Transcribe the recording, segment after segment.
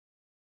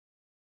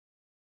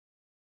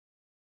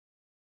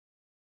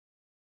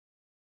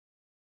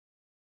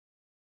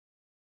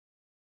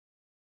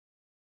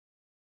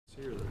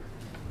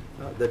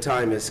The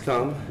time has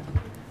come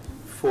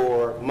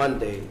for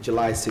Monday,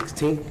 July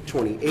 16th,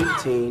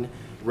 2018,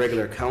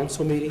 regular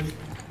council meeting.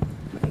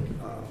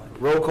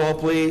 Roll call,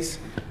 please.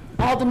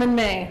 Alderman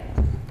May.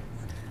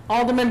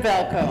 Alderman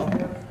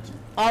Valco.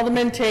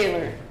 Alderman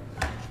Taylor.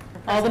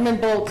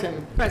 Alderman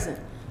Bolton. Present.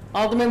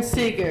 Alderman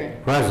Seeger.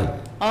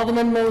 Present.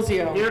 Alderman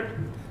Mozio. Here.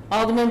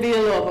 Alderman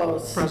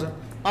Villalobos. Present.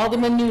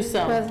 Alderman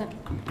Newsome. Present.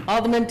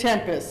 Alderman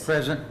Tempest.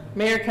 Present.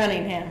 Mayor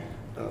Cunningham.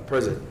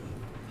 Present.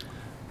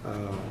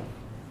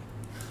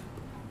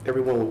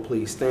 Everyone will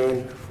please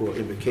stand for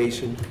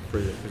invocation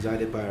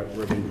presided by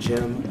Reverend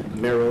Jim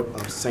Merrill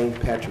of St.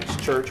 Patrick's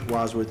Church,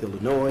 Wadsworth,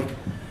 Illinois.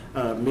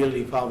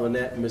 Immediately following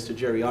that, Mr.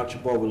 Jerry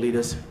Archibald will lead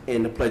us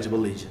in the Pledge of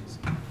Allegiance.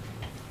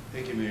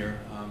 Thank you, Mayor.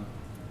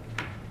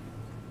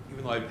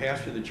 Even though I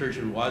pastor the church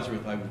in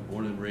Wadsworth, I was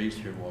born and raised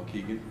here in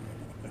Waukegan.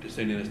 Went to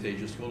St.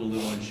 Anastasia School to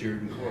live on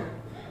Sheridan Court,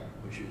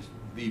 which is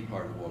the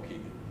part of Waukegan.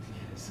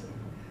 Yes.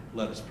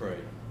 Let us pray.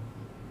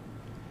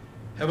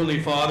 Heavenly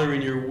Father,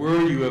 in your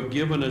word you have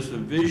given us a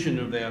vision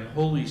of that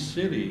holy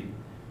city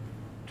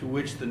to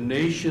which the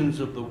nations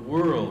of the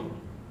world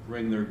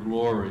bring their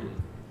glory.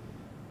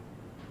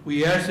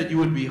 We ask that you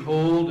would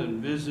behold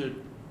and visit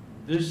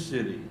this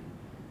city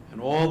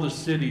and all the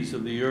cities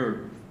of the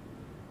earth.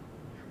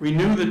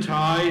 Renew the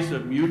ties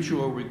of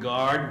mutual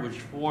regard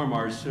which form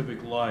our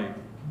civic life.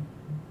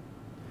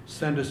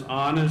 Send us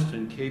honest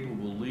and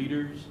capable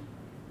leaders.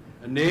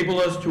 Enable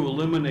us to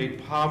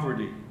eliminate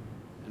poverty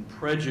and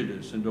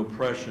prejudice and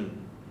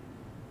oppression,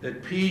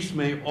 that peace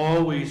may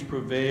always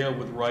prevail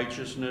with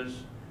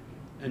righteousness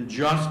and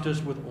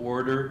justice with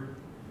order,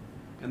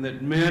 and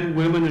that men,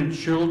 women, and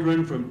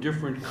children from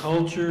different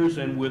cultures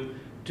and with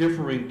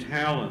differing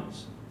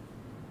talents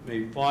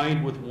may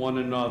find with one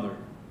another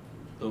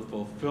the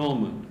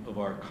fulfillment of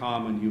our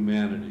common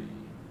humanity.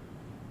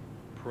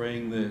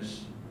 Praying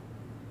this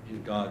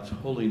in God's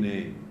holy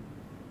name,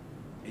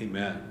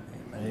 amen.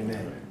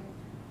 Amen.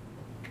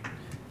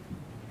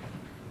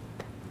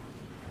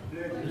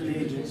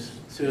 Allegiance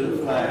to the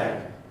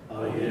flag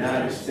of the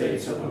United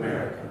States of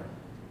America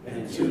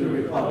and to the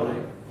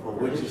republic for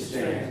which it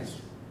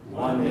stands,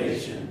 one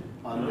nation,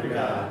 under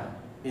God,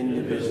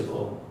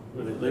 indivisible,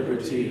 with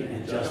liberty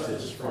and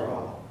justice for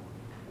all.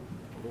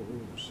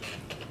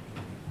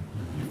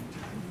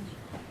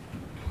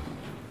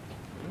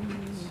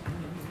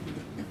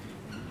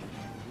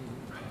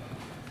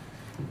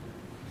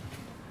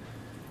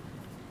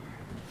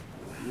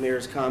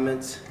 Mayor's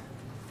comments.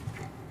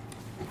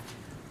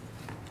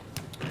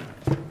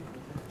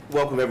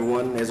 Welcome,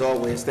 everyone. As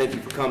always, thank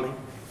you for coming.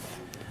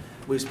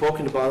 We've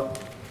spoken about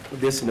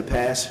this in the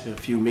past, a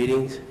few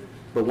meetings,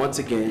 but once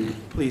again,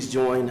 please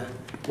join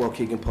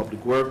Waukegan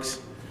Public Works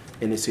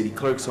and the City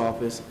Clerk's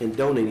Office in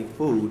donating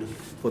food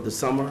for the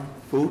summer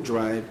food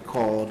drive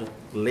called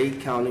Lake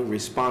County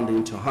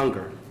Responding to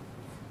Hunger.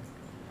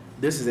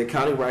 This is a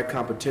countywide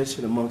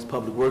competition amongst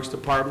public works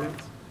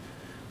departments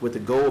with the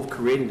goal of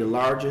creating the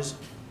largest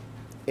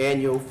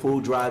annual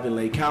food drive in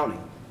Lake County.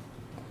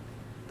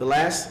 The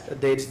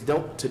last date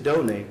to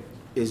donate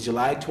is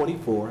July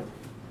 24th,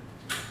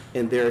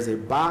 and there is a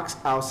box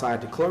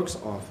outside the clerk's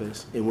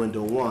office in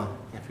window 1.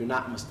 If you're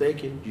not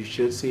mistaken, you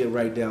should see it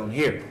right down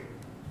here.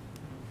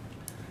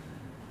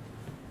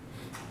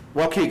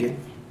 Waukegan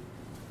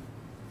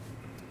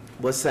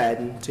was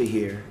saddened to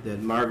hear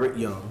that Margaret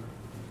Young,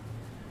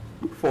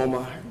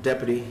 former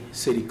deputy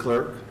city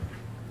clerk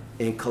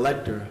and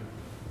collector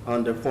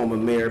under former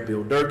Mayor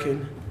Bill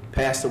Durkin,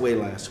 passed away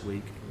last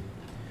week.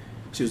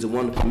 She was a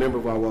wonderful member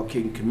of our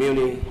Waukegan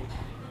community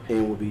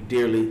and will be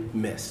dearly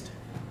missed.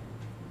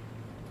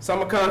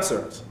 Summer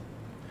concerts.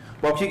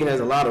 Waukegan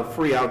has a lot of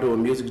free outdoor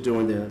music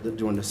during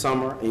the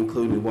summer,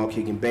 including the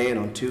Waukegan Band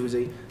on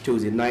Tuesday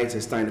nights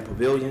at Steiner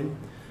Pavilion,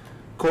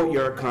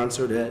 Courtyard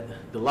Concert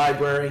at the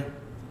library,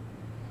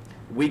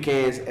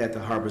 weekends at the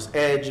Harbor's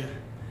Edge,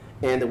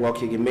 and the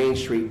Waukegan Main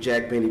Street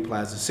Jack Benny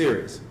Plaza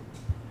Series.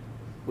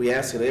 We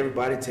ask that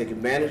everybody take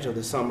advantage of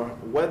the summer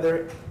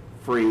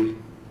weather-free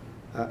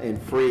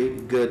and free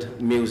good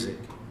music.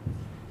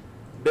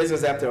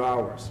 Business after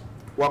hours.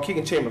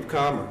 Waukegan Chamber of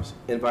Commerce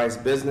invites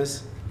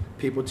business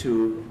people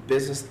to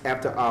business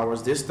after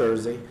hours this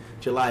Thursday,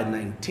 July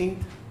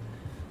 19th,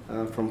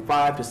 from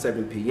 5 to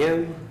 7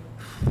 p.m.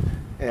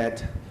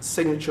 at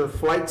Signature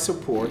Flight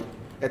Support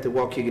at the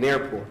Waukegan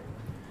Airport.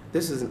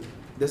 This is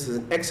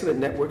an excellent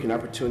networking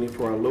opportunity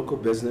for our local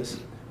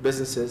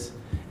businesses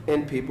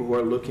and people who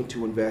are looking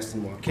to invest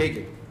in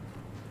Waukegan.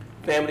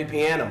 Family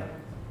Piano.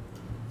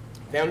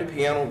 Family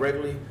Piano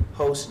regularly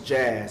hosts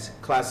jazz,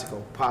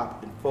 classical,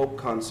 pop, and folk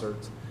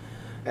concerts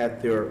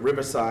at their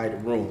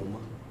Riverside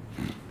Room.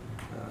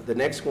 The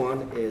next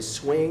one is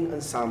Swing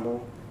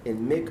Ensemble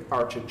and Mick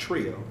Archer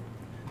Trio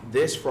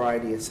this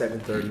Friday at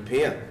 7:30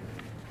 p.m.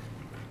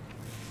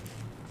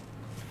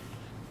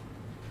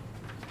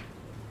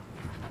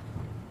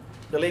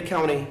 The Lake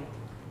County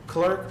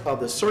Clerk of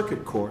the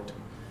Circuit Court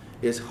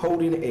is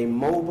holding a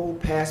mobile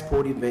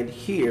passport event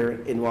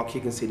here in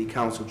Waukegan City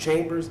Council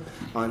chambers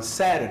on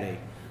Saturday,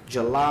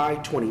 July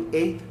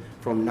 28th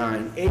from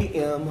 9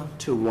 a.m.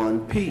 to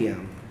 1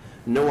 p.m.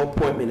 No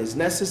appointment is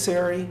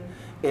necessary,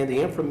 and the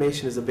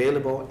information is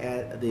available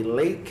at the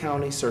Lake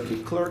County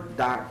Circuit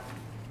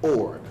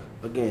Clerk.org.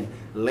 Again,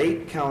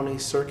 Lake County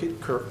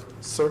Circuit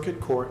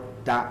Court.org.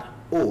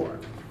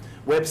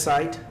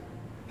 Website,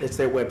 it's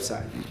their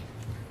website.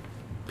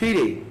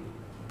 PD,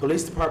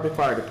 Police Department,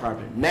 Fire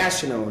Department,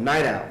 National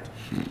Night Out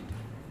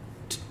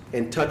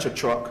and Touch a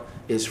Truck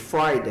is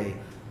Friday,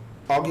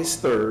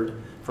 August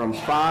 3rd from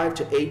 5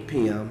 to 8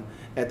 p.m.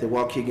 at the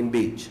Waukegan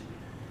Beach.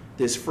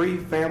 This free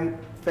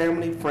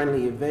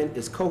family-friendly event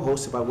is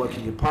co-hosted by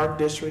Waukegan Park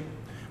District,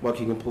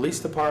 Waukegan Police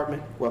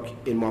Department,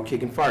 and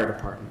Waukegan Fire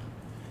Department.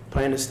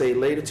 Plan to stay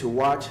later to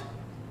watch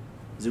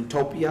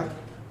Zootopia,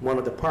 one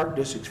of the Park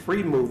District's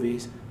free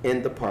movies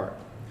in the park.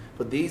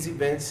 For these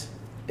events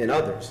and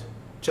others,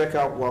 check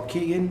out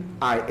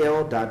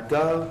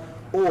waukeganil.gov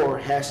or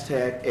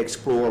hashtag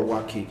Explore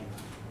Waukegan.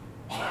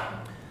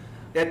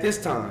 At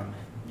this time,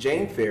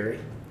 Jane Ferry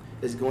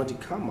is going to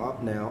come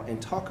up now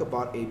and talk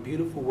about a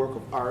beautiful work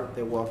of art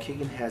that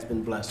Waukegan has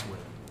been blessed with.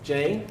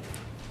 Jane?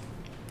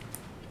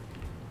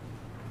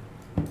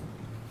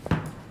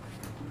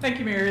 Thank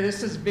you, Mayor.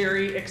 This is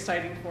very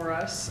exciting for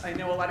us. I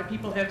know a lot of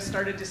people have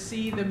started to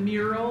see the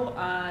mural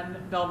on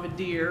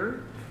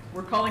Belvedere.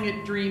 We're calling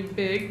it Dream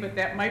Big, but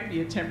that might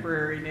be a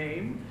temporary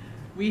name.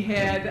 We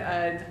had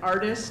an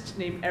artist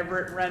named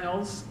Everett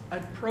Reynolds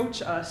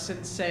approach us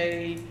and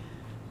say,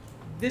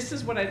 this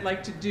is what I'd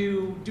like to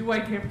do. Do I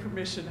have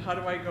permission? How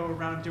do I go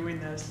around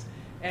doing this?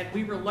 And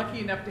we were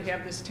lucky enough to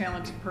have this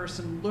talented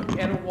person look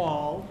at a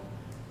wall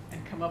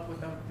and come up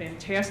with a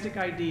fantastic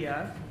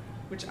idea,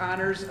 which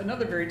honors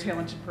another very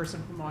talented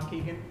person from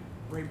Waukegan,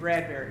 Ray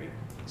Bradbury.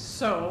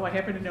 So I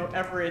happen to know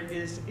Everett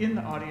is in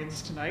the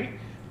audience tonight.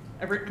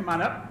 Everett, come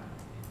on up.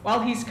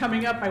 While he's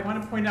coming up, I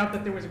want to point out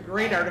that there was a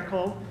great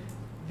article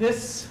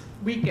this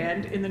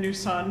weekend in the New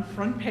Sun,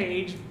 front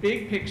page,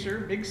 big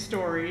picture, big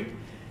story,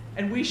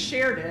 and we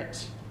shared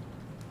it,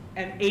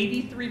 and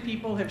 83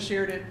 people have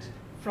shared it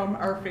from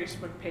our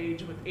Facebook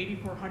page with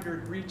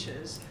 8,400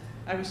 reaches.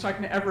 I was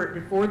talking to Everett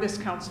before this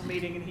council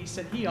meeting, and he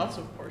said he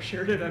also, of course,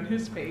 shared it on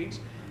his page,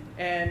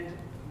 and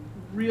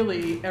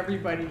really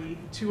everybody,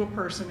 to a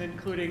person,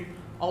 including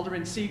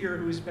Alderman Seeger,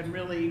 who's been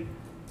really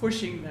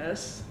pushing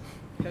this,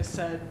 has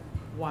said,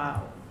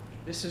 wow,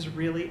 this is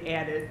really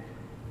added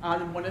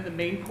on one of the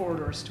main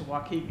corridors to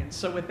Waukegan.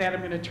 So with that,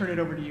 I'm going to turn it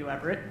over to you,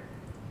 Everett.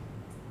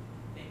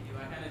 Thank you.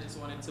 I kind of just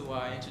wanted to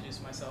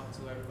introduce myself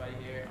to everybody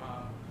here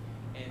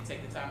and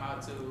take the time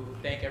out to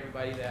thank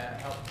everybody that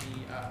helped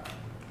me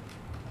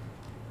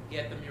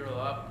get the mural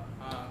up,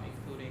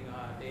 including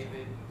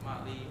David,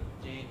 Motley,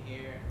 Jane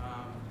here,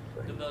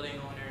 the building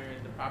owner,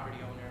 the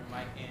property owner,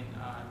 Mike and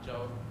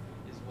Joe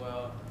as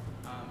well.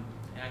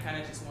 And I kind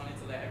of just wanted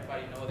to let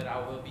everybody know that I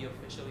will be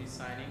officially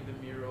signing the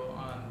mural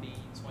on the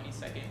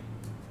 22nd,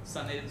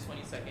 Sunday the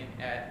 22nd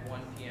at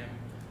 1 p.m.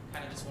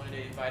 Kind of just wanted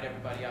to invite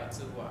everybody out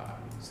to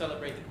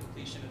celebrate the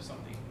completion of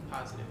something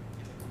positive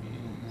in the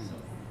community. So.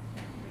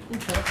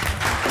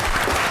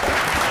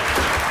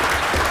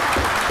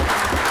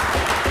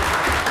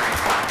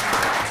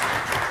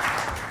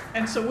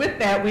 And so with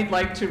that, we'd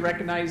like to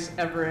recognize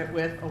Everett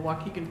with a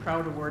Waukegan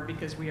Proud Award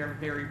because we are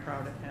very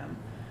proud of him.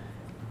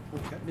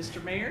 Okay.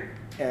 Mr. Mayor?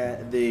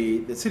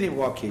 The City of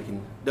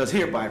Waukegan does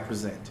hereby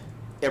present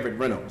Everett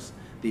Reynolds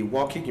the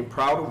Waukegan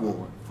Proud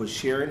Award for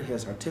sharing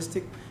his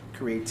artistic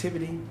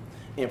creativity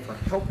and for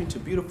helping to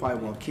beautify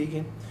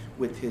Waukegan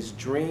with his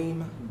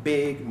Dream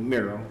Big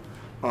mural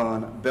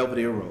on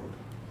Belvedere Road.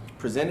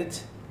 Presented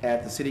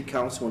at the City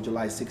Council on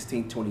July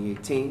 16,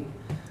 2018.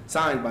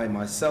 Signed by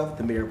myself,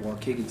 the Mayor of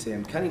Waukegan,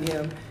 Sam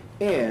Cunningham,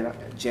 and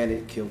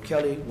Janet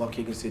Kilkelly,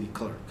 Waukegan City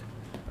Clerk.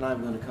 And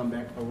I'm going to come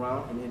back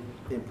around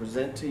and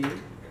present to you.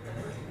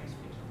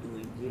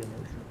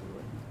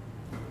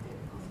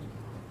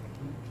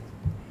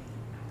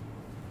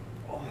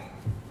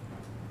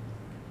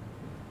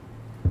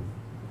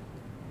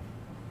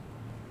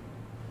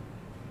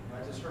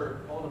 I just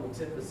heard Alderman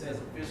Tippett says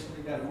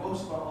officially, got a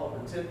motion by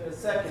Alderman Tippett,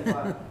 second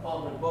by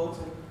Alderman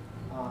Bolton.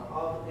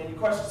 Any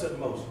questions to the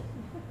motion?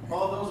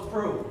 All those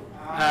approved?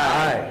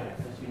 Aye.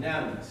 That's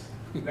unanimous.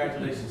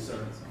 Congratulations, sir.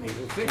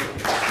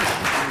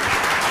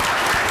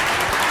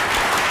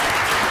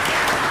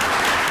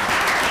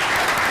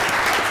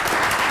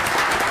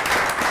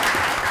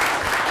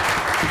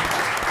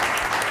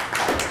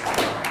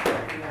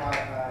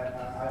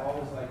 I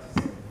always like to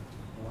say,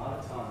 a lot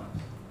of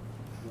times,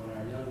 when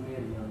our young men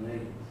and young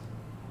ladies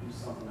do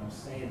something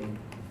outstanding,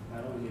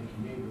 not only in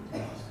community, but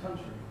in this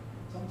country,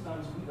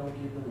 sometimes we don't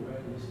give them the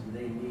recognition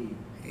they need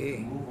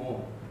to move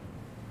on.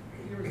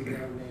 Here is a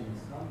young man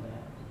who's come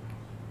back,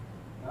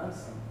 done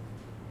something,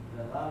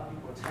 that a lot of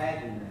people are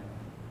tagging them,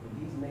 but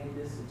he's made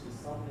this into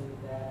something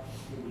that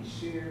can be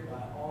shared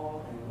by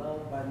all and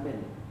loved by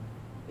many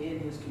in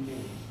his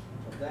community.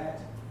 For that,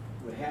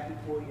 we're happy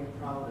for you and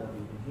proud of you.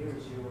 And here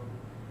is your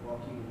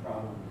Waukegan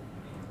Proud Award.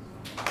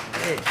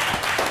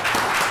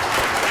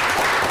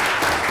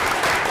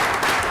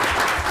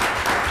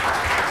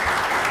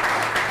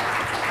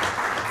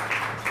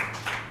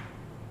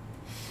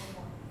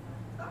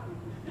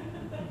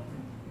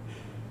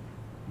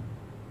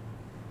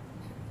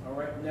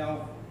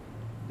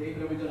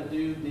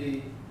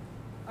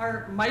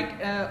 Are Mike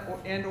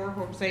and/or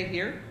Jose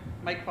here?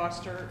 Mike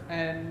Foster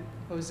and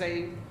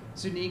Jose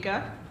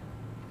Zuniga?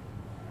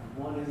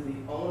 One is the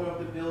owner of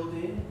the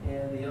building,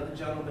 and the other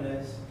gentleman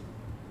is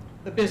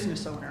The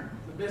business owner.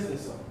 the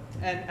business owner.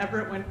 And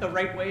Everett went the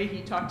right way.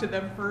 He talked to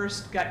them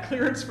first, got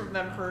clearance from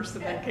them first,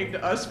 and then came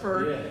to us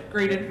for Yeah.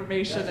 great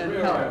information That's the and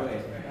real help. right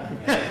way.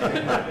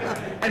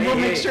 And we'll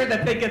Hey, make hey. sure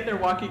that they get their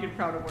Waukegan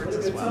Proud Awards Would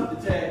as have been well.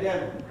 tough to tag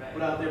them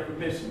without their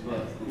permission,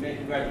 but man,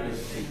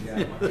 congratulations,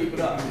 guys. Keep it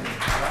up.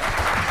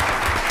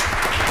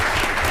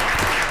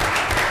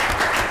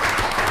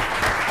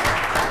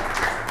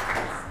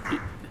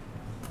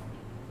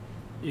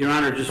 Your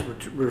Honor just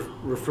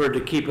referred to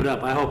keep it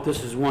up. I hope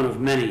this is one of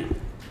many.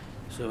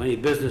 So any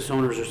business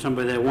owners or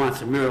somebody that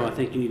wants a mural, I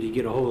think you need to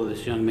get a hold of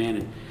this young man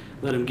and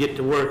let him get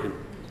to work and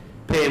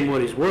pay him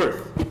what he's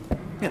worth.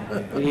 He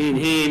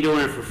ain't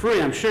doing it for free,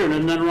 I'm sure.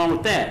 There's nothing wrong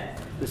with that.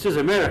 This is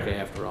America,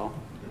 after all.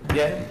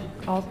 Yeah?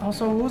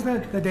 Also, what was the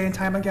day and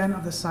time again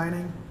of the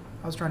signing?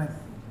 I was trying to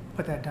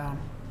put that down.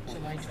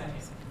 Sunday the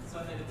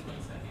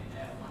 22nd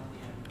at 1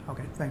 p.m.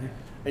 Okay, thank you.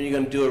 And you're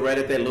gonna do it right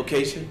at that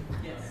location?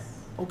 Yes.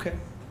 Okay.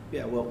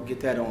 Yeah, well, we'll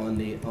get that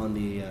on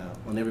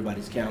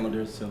everybody's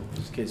calendar, so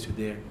just in case you're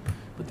there.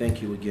 But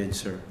thank you again,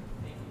 sir.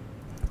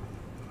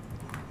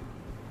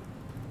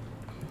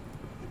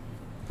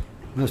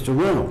 Mr.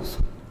 Reynolds,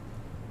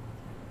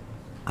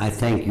 I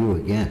thank you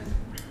again.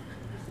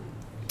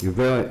 You're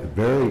very,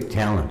 very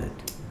talented.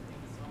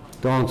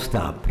 Don't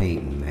stop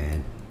painting,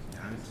 man.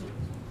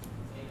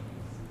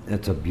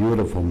 It's a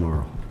beautiful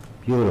mural,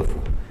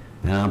 beautiful.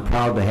 And I'm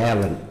proud to have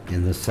it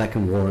in the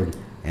 2nd Ward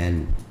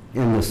and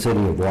in the city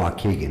of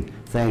Waukegan.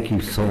 Thank you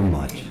so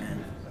much.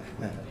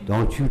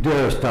 Don't you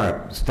dare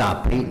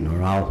stop painting,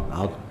 or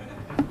I'll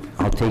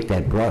take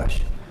that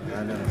brush.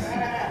 I know.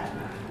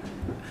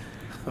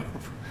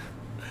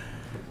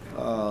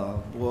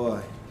 Oh,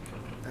 boy.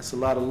 That's a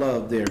lot of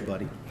love there,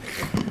 buddy.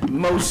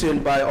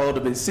 Motion by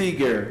Alderman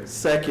Seager,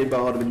 second by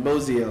Alderman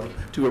Mosiel,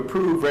 to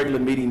approve regular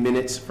meeting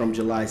minutes from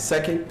July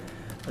 2nd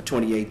of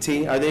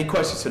 2018. Are there any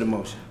questions to the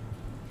motion?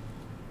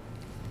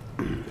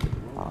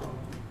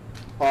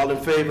 All in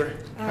favor?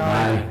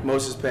 Aye.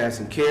 Motion's passed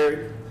and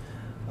carried.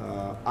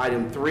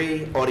 Item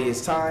 3,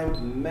 audience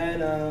time.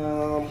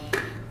 Madam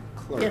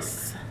Clerk.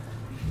 Yes.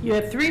 You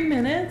have 3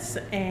 minutes,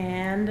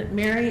 and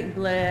Mary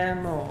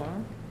Blairmore.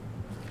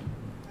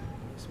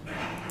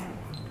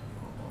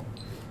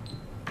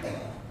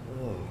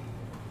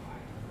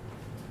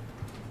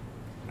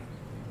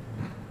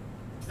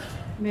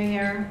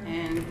 Mayor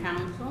and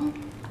Council,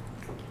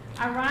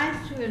 I rise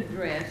to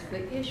address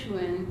the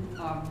issuing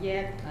of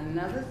yet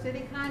another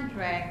city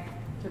contract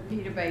to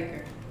Peter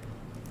Baker.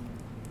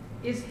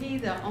 Is he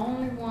the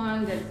only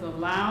one that's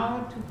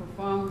allowed to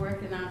perform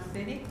work in our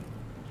city?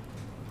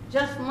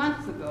 Just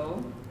months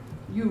ago,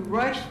 you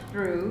rushed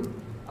through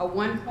a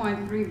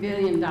 $1.3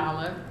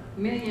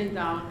 million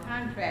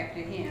contract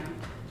to him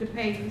to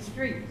pave the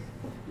streets.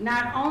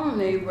 Not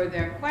only were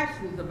there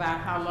questions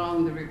about how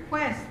long the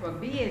requests for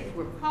bids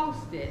were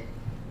posted,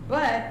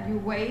 but you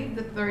waived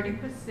the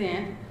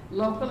 30%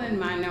 local and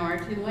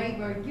minority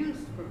labor use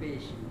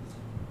provisions.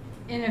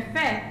 In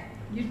effect,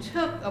 you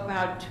took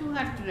about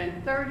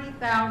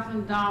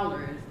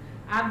 $230,000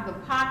 out of the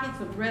pockets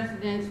of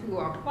residents who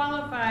are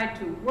qualified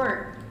to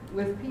work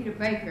with Peter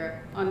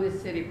Baker on this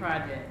city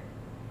project.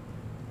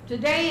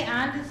 Today,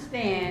 I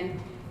understand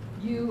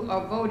you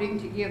are voting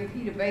to give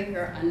Peter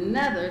Baker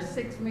another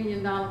 $6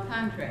 million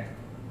contract.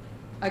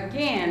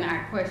 Again,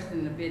 I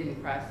question the bidding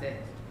process.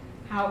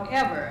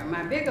 However,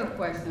 my bigger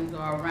questions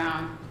are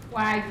around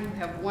why you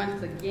have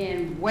once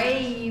again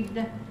waived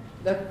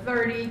the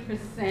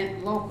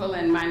 30% local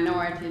and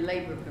minority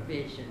labor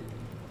provision.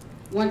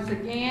 Once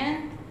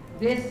again,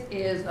 this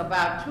is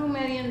about $2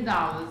 million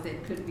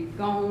that could be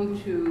going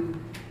to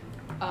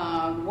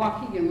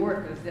Waukegan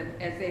workers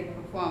as they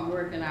perform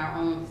work in our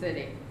own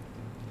city.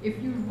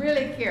 If you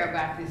really care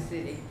about this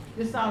city,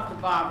 this ought to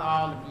bother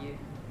all of you.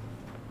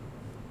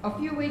 A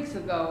few weeks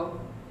ago,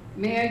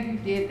 Mayor, you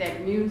did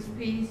that news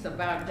piece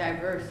about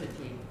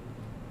diversity.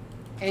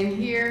 And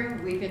here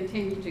we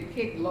continue to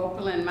kick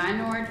local and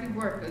minority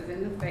workers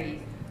in the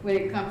face when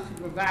it comes to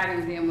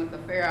providing them with a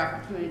fair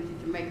opportunity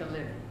to make a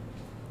living.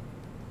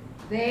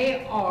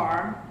 They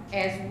are,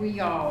 as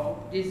we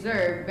all,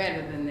 deserve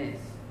better than this.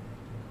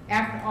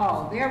 After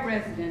all, they're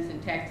residents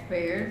and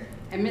taxpayers,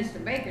 and Mr.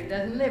 Baker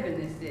doesn't live in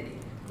this city,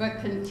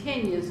 but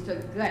continues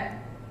to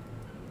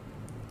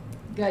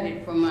gut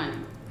it for money.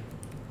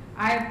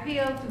 I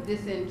appeal to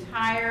this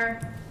entire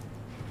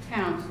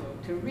council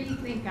to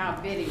rethink our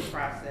bidding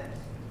process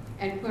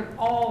and put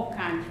all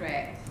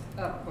contracts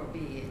up for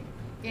bid.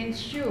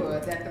 Ensure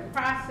that the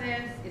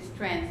process is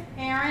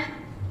transparent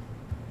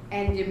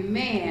and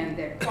demand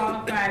that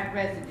qualified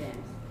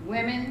residents,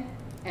 women,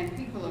 and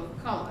people of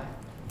color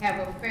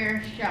have a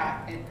fair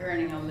shot at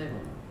earning a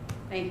living.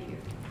 Thank you.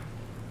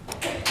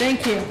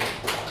 Thank you.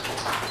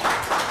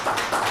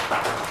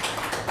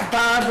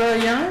 Barbara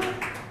Young.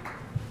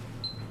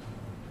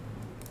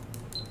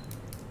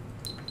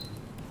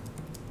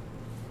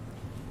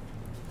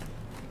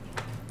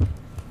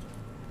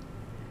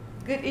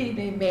 Good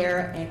evening,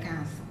 Mayor and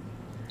Council.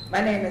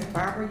 My name is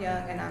Barbara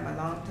Young, and I'm a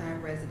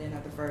longtime resident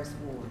of the First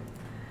Ward.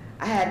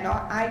 I had no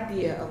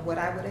idea of what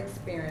I would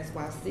experience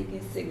while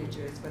seeking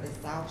signatures for the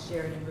South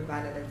Sheridan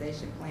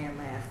Revitalization Plan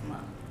last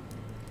month.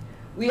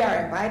 We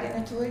are invited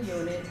into a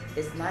unit,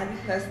 it's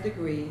 90+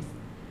 degrees.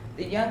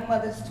 The young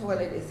mother's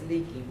toilet is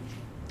leaking.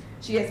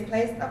 She has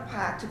placed a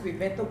pot to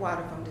prevent the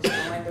water from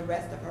destroying the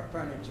rest of her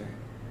furniture.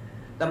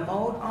 The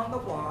mold on the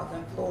walls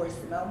and floors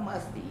smell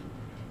musty,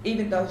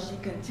 even though she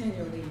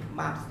continually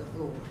mops the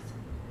floors.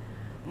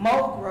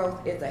 Mold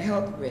growth is a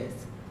health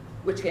risk,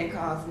 which can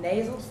cause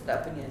nasal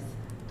stuffiness,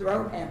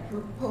 throat and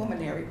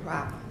pulmonary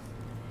problems.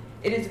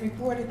 It is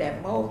reported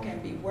that mold can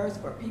be worse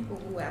for people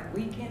who have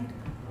weakened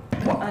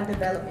or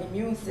undeveloped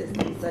immune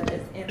systems, such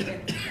as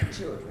infants and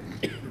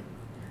children.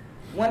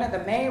 One of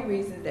the main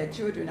reasons that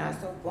children are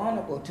so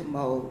vulnerable to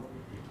mold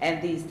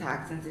and these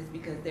toxins is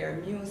because their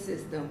immune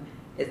system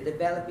is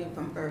developing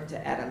from birth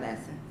to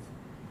adolescence.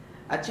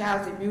 A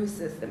child's immune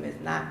system is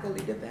not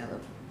fully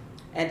developed,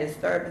 and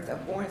disturbance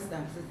of foreign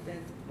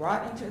substances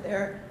brought into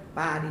their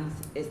bodies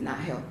is not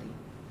healthy.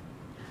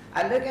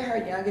 I look at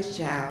her youngest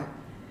child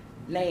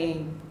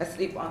laying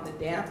asleep on the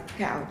damp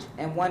couch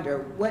and wonder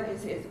what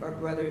is his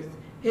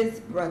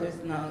brother's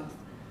lungs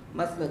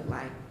must look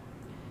like.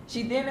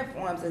 She then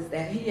informs us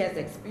that he has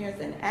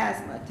experienced an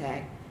asthma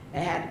attack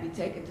and had to be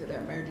taken to the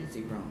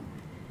emergency room.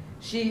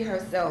 She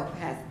herself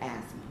has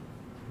asthma.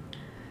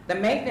 The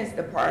maintenance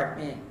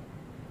department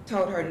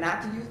told her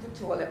not to use the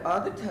toilet or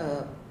the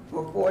tub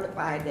for 4 to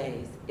 5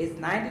 days. It's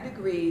 90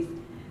 degrees.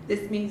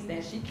 This means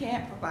that she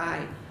can't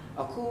provide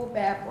a cool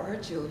bath for her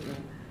children,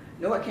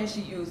 nor can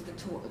she use the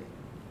toilet.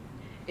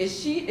 Is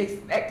she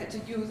expected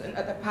to use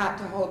another pot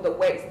to hold the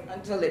waste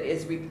until it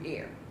is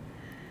repaired?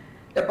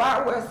 The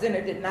Barwell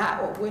Center did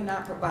not or would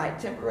not provide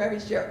temporary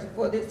shelter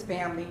for this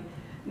family,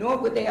 nor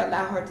would they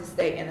allow her to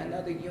stay in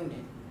another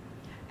unit.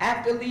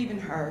 After leaving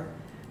her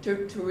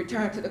to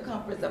return to the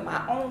comforts of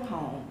my own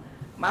home,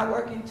 my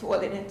working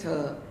toilet and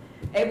tub,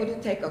 able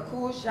to take a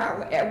cool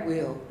shower at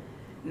will,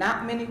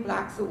 not many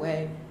blocks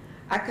away,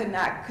 I could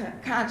not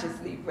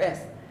consciously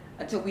rest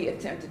until we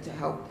attempted to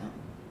help them.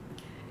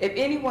 If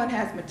anyone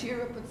has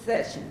material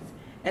possessions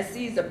and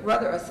sees a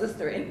brother or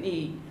sister in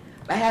need,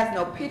 but has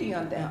no pity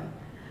on them,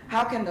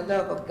 how can the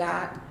love of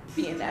God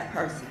be in that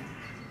person?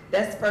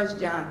 That's 1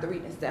 John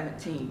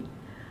 3:17.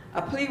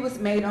 A plea was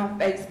made on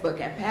Facebook,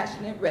 and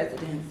passionate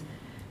residents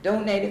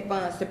donated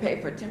funds to pay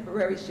for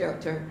temporary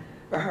shelter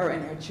for her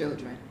and her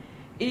children,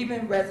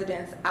 even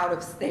residents out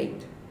of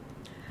state.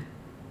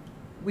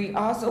 We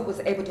also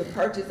was able to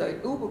purchase an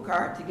Uber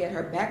card to get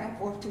her back and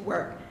forth to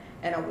work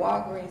and a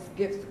Walgreens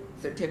gift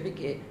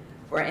certificate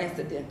for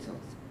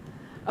incidentals.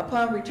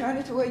 Upon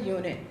returning to her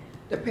unit,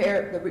 the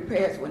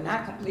repairs were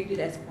not completed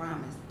as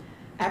promised.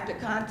 After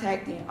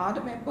contacting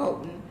Alderman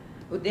Bolton,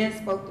 who then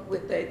spoke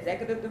with the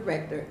executive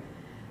director,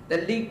 the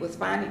leak was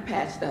finally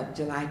patched up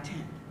July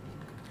 10th.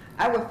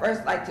 I would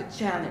first like to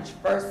challenge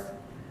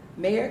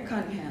Mayor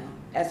Cunningham,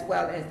 as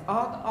well as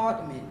all the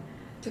aldermen,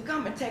 to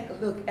come and take a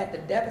look at the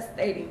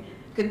devastating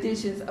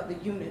conditions of the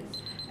units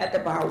at the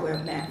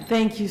Barwell Manor.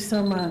 Thank you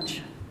so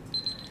much.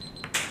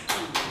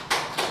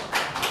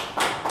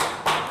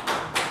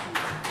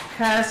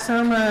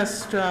 Councilman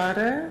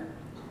Estrada.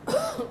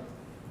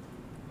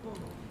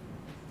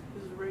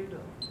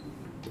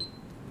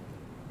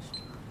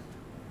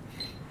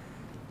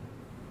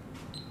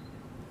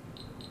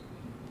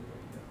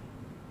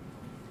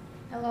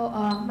 Hello,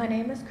 my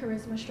name is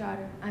Charisma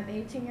Strader. I'm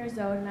 18 years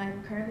old and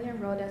I'm currently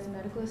enrolled as a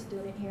medical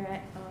student here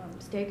at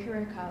State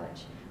Career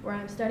College, where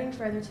I'm studying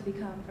further to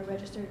become a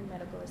registered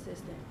medical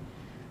assistant.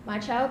 My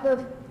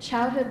childhood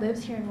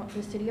lives here in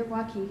the city of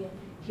Waukegan.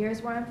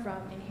 Here's where I'm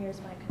from and here's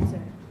my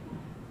concern.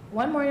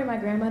 One morning, my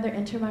grandmother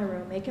entered my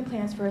room, making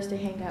plans for us to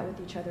hang out with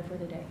each other for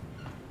the day.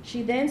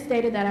 She then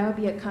stated that I would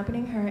be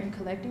accompanying her in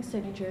collecting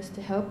signatures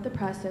to help the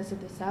process of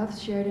the South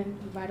Sheridan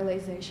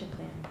Revitalization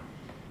Plan.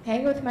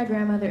 Hanging with my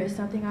grandmother is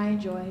something I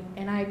enjoy,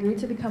 and I agreed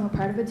to become a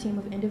part of a team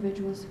of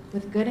individuals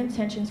with good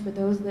intentions for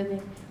those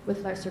living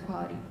with lesser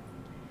quality.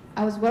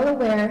 I was well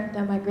aware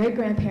that my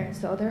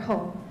great-grandparents sold their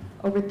home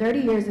over 30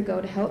 years ago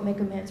to help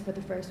make amends for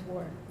the First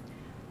War.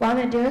 While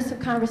in depth of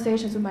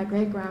conversations with my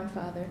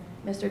great-grandfather,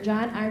 Mr.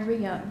 John Ivory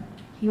Young,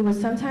 he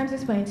would sometimes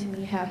explain to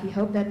me how he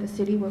hoped that the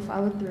city would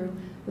follow through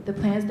with the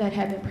plans that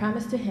had been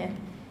promised to him,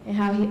 and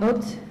how he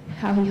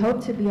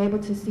hoped to be able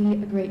to see a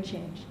great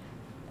change.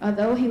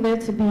 Although he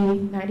lived to be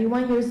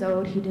 91 years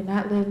old, he did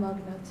not live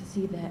long enough to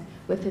see that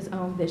with his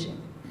own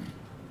vision.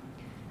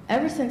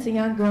 Ever since a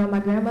young girl, my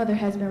grandmother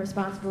has been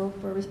responsible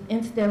for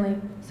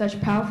instilling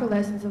such powerful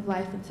lessons of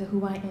life into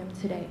who I am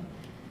today,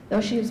 though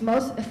she was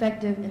most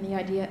effective in the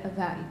idea of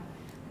value.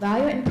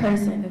 Value in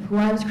person of who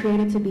I was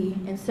created to be,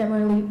 and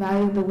similarly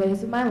value the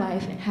ways of my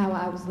life and how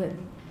I was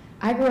living.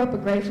 I grew up a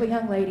grateful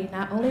young lady,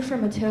 not only for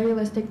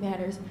materialistic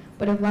matters,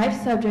 but of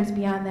life subjects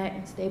beyond that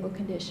in stable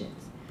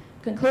conditions.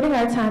 Concluding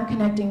our time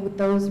connecting with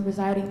those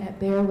residing at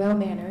Barwell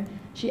Manor,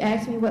 she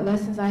asked me what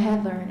lessons I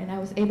had learned, and I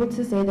was able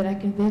to say that I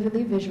can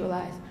vividly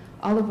visualize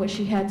all of what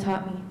she had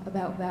taught me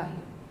about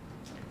value.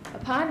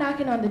 Upon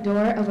knocking on the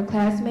door of a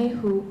classmate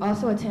who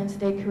also attends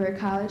State Career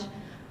College,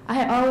 I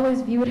had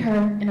always viewed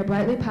her in a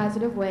brightly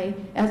positive way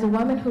as a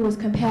woman who was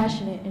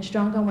compassionate and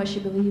strong on what she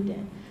believed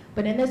in.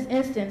 But in this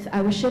instance,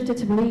 I was shifted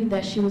to believe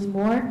that she was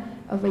more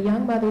of a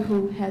young mother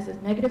who has a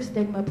negative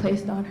stigma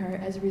placed on her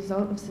as a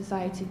result of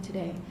society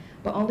today,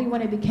 but only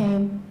when it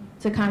became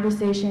to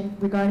conversation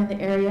regarding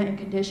the area and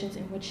conditions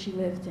in which she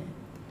lived in.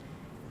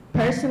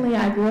 Personally,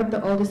 I grew up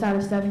the oldest out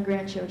of 7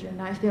 grandchildren,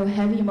 and I feel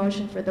heavy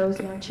emotion for those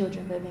young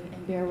children living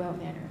in Bearwell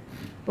Manor.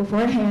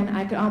 Beforehand,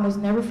 I could almost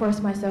never force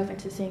myself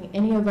into seeing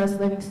any of us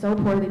living so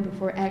poorly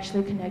before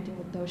actually connecting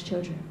with those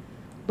children.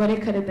 But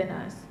it could have been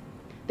us.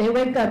 They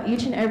wake up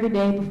each and every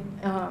day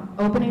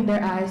opening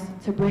their eyes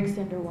to brick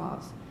cinder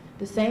walls,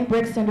 the same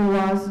brick cinder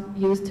walls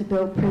used to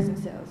build prison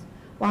cells.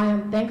 While I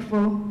am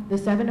thankful the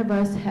 7 of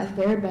us have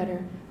fared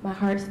better, my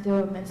heart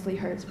still immensely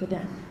hurts for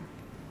them.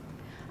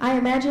 I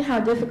imagine how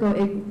difficult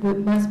it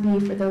must be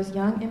for those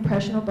young,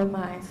 impressionable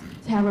minds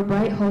to have a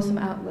bright, wholesome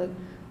outlook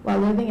while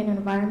living in an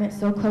environment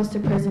so close to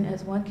prison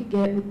as one could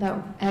get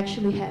without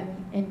actually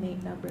having an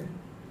inmate number.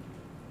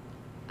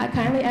 I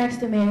kindly ask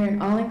the mayor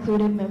and all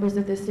included members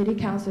of the city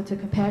council to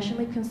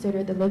compassionately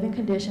consider the living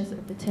conditions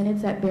of the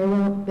tenants at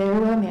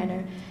Bearwell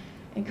Manor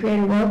and create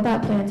a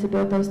well-thought plan to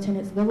build those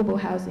tenants livable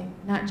housing,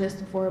 not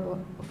just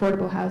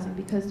affordable housing,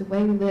 because the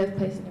way we live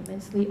plays an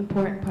immensely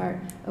important part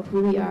of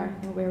who we are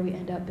and where we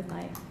end up in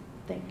life.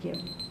 Thank you.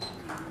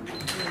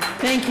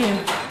 Thank you.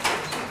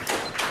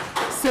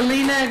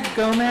 Selena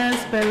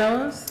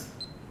Gomez-Belos.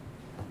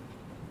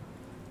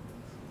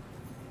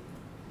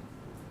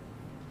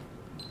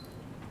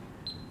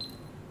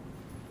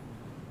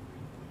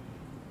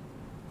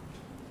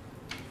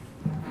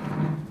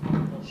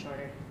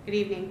 Good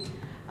evening.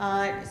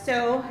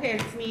 So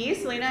it's me,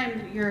 Selena.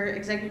 I'm your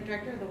Executive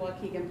Director of the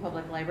Waukegan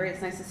Public Library.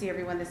 It's nice to see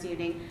everyone this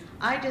evening.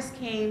 I just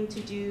came to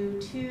do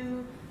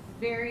 2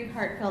 very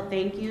heartfelt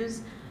thank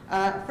yous.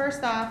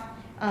 First off,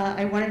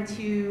 I wanted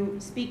to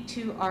speak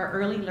to our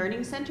Early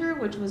Learning Center,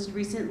 which was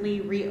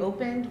recently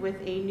reopened with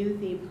a new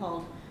theme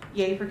called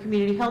Yay for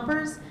Community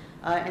Helpers,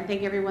 and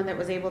thank everyone that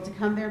was able to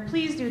come there.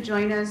 Please do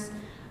join us.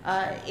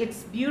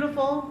 It's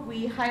beautiful.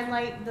 We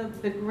highlight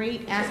the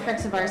great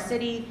aspects of our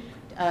city.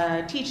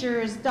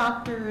 Teachers,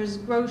 doctors,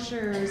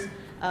 grocers,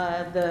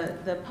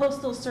 the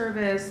postal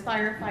service,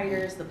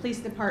 firefighters, the police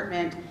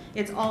department.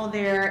 It's all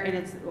there, and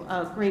it's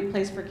a great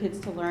place for kids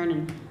to learn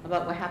and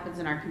about what happens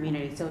in our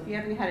community. So if you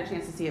haven't had a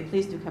chance to see it,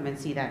 please do come and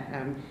see that.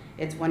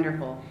 It's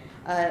wonderful.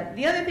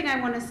 The other thing I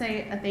want to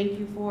say a thank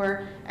you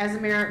for, as the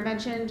mayor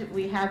mentioned,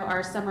 we have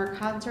our summer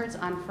concerts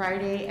on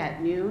Friday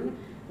at noon,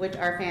 which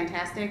are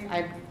fantastic.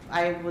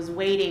 I was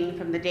waiting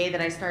from the day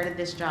that I started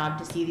this job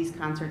to see these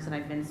concerts, and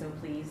I've been so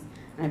pleased.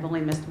 And I've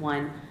only missed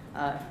one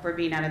for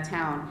being out of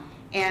town.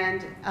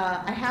 And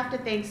I have to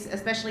thank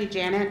especially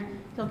Janet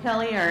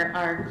Kilkelly,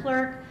 our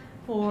clerk,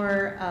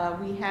 for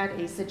we had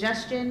a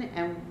suggestion,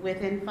 and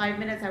within 5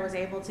 minutes I was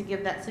able to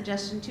give that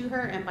suggestion to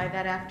her, and by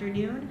that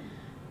afternoon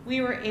we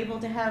were able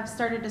to have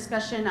started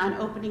discussion on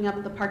opening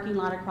up the parking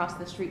lot across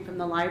the street from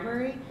the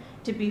library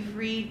to be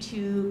free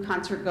to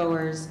concert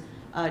goers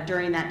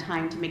during that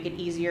time, to make it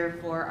easier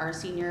for our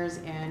seniors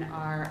and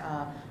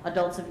our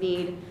adults of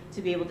need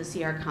to be able to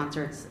see our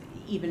concerts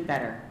even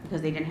better, because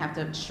they didn't have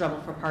to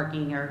struggle for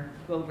parking or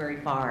go very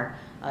far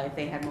if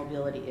they had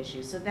mobility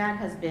issues. So that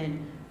has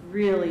been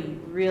really,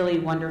 really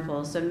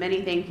wonderful. So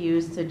many thank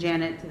yous to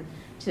Janet,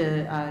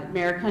 to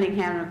Mayor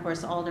Cunningham, and of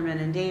course Alderman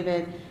and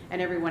David,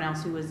 and everyone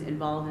else who was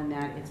involved in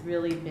that. It's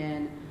really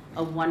been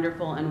a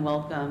wonderful and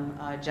welcome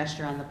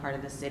gesture on the part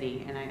of the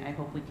city, and I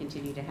hope we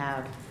continue to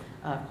have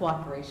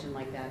cooperation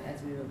like that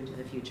as we move into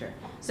the future.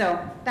 So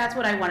that's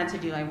what I wanted to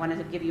do. I wanted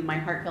to give you my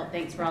heartfelt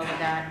thanks for all of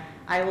that.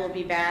 I will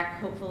be back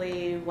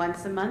hopefully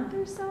once a month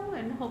or so,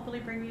 and hopefully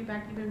bring you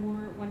back even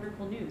more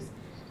wonderful news.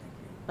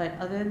 But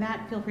other than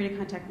that, feel free to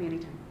contact me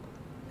anytime.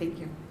 Thank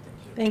you.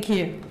 Thank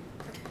you.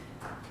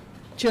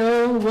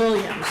 Joe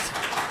Williams.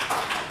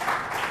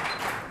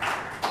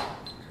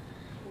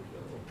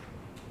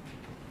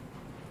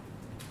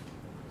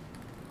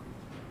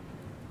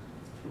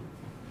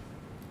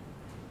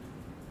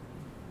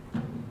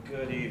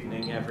 Good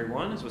evening,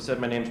 everyone. As was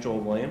said, my name is Joel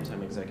Williams.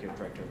 I'm Executive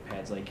Director of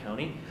PADS Lake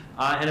County.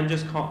 And I'm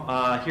just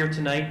here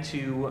tonight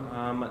to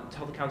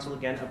tell the council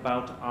again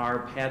about our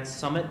PADS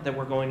Summit that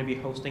we're going to be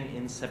hosting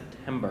in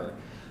September.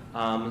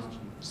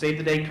 Save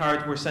the date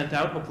cards were sent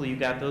out. Hopefully you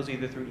got those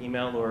either through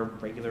email or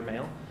regular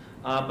mail.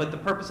 But the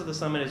purpose of the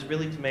summit is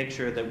really to make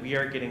sure that we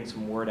are getting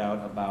some word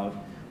out about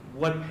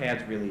what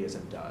PADS really is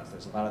and does.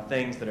 There's a lot of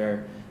things that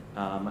are,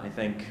 I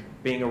think,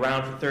 being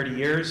around for 30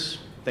 years,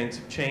 things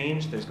have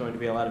changed. There's going to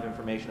be a lot of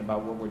information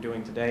about what we're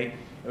doing today,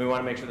 and we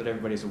want to make sure that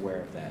everybody's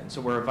aware of that. And so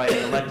we're inviting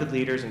elected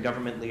leaders and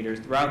government leaders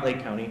throughout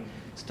Lake County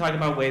to talk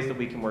about ways that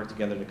we can work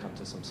together to come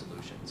to some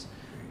solutions.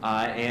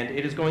 And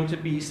it is going to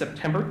be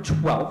September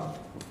 12th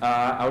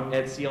out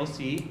at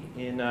CLC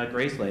in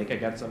Grays Lake. I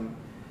got some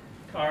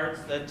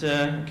cards that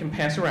can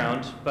pass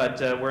around, but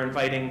we're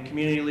inviting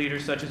community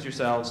leaders such as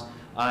yourselves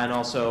and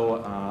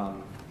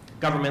also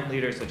government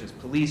leaders such as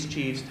police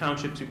chiefs,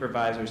 township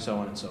supervisors, so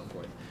on and so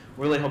forth.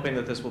 We're really hoping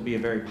that this will be a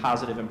very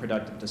positive and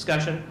productive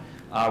discussion.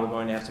 We're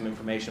going to have some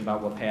information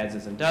about what PADS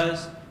is and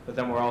does, but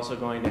then we're also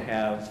going to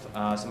have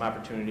some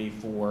opportunity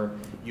for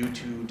you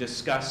to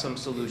discuss some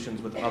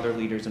solutions with other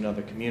leaders in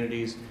other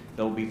communities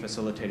that will be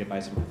facilitated by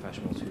some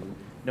professionals who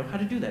know how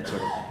to do that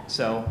sort of thing.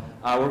 So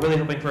we're really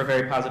hoping for a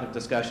very positive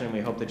discussion, and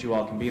we hope that you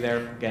all can be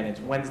there. Again, it's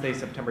Wednesday,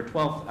 September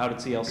 12th, out at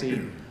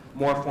CLC.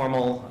 More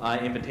formal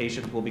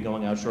invitations will be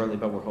going out shortly,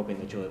 but we're hoping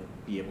that you'll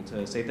be able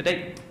to save the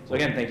date. So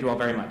again, thank you all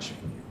very much.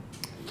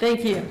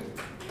 Thank you.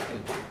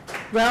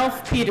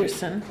 Ralph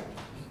Peterson.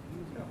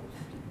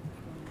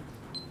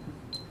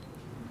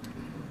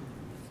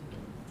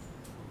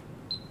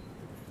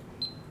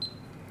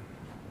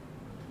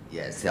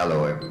 Yes,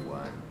 hello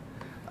everyone.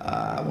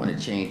 I want to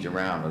change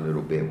around a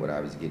little bit what I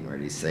was getting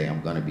ready to say.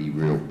 I'm going to be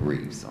real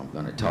brief, so I'm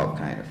going to talk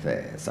kind of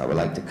fast. I would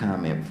like to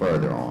comment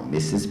further on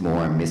Mrs.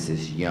 Moore and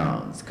Mrs.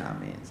 Young's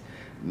comments.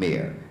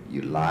 Mayor,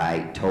 you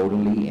lied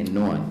totally and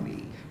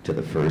knowingly to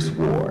the First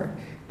Ward.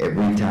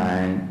 Every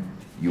time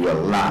you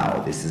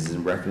allow, this is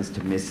in reference to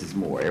Mrs.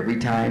 Moore, every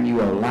time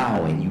you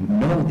allow, and you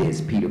know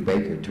this, Peter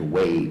Baker, to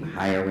waive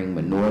hiring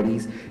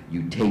minorities,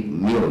 you take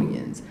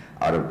millions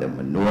out of the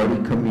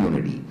minority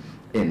community.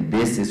 And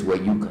this is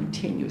what you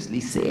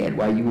continuously said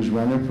while you was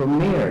running for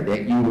mayor,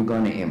 that you were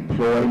going to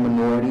employ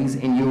minorities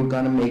and you were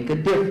going to make a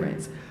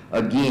difference.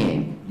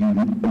 Again, you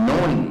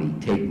knowingly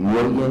take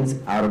millions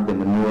out of the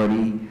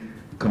minority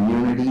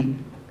community,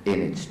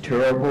 and it's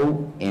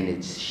terrible and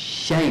it's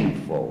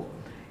shameful.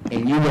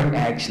 And you were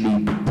actually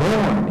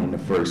born in the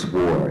First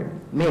Ward,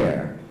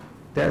 Mayor.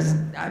 That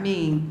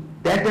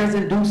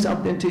doesn't do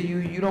something to you.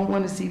 You don't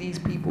want to see these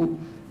people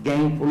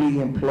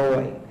gainfully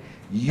employed.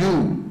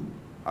 You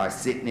are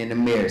sitting in the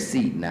mayor's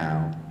seat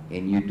now,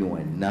 and you're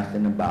doing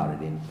nothing about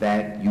it. In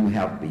fact, you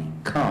have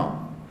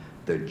become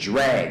the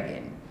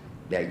dragon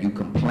that you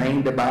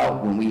complained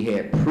about when we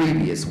had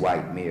previous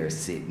white mayors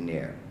sitting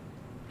there.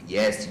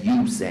 Yes,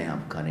 you,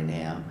 Sam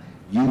Cunningham,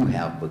 you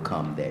have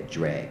become that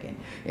dragon.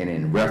 And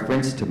in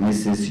reference to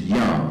Mrs.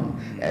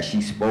 Young, as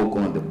she spoke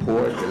on the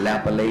poor,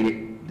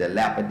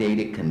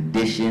 dilapidated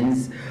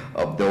conditions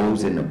of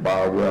those in the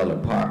Barwell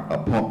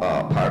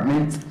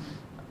apartments,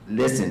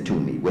 listen to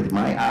me. With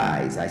my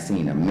eyes, I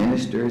seen the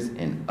ministers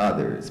and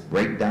others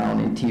break down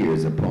in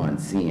tears upon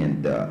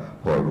seeing the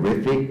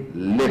horrific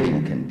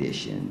living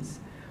conditions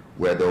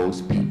where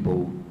those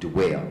people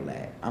dwell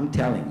at. I'm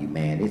telling you,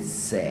 man, it's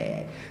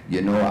sad.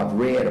 You know, I've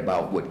read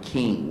about what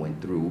King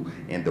went through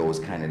in those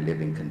kind of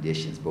living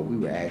conditions, but we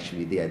were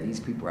actually there. These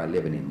people are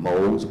living in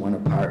moles, one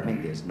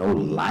apartment. There's no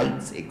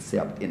lights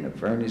except in the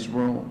furnace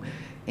room.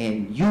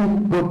 And you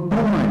were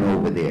born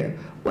over there.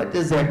 What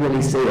does that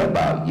really say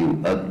about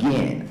you?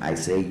 Again, I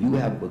say you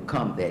have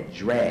become that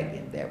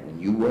dragon that when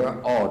you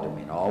were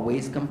alderman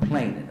always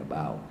complaining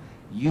about.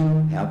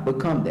 You have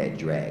become that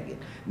dragon.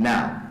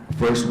 Now,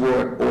 First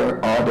Ward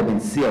or Alderman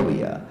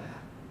Sylvia,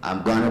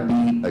 I'm gonna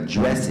be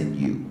addressing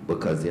you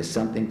because there's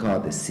something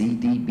called the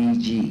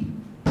CDBG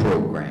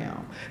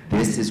program.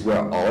 This is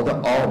where all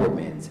the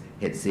aldermen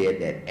had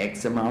said that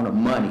X amount of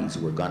monies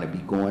were gonna be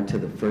going to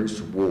the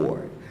First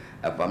Ward.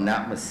 If I'm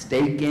not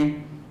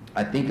mistaken,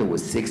 I think it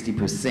was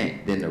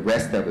 60%. Then the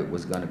rest of it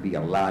was going to be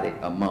allotted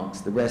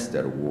amongst the rest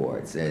of the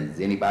wards.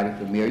 Is anybody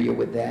familiar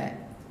with that?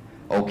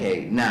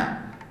 Okay,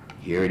 now,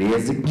 here it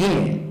is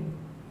again.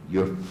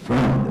 You're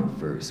from the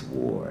First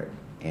Ward.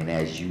 And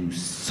as you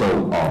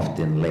so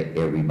often let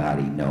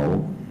everybody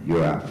know,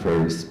 you're our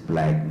first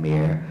black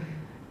mayor.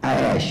 I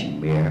ask you,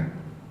 Mayor,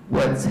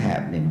 what's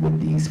happening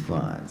with these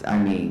funds? I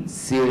mean,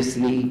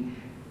 seriously,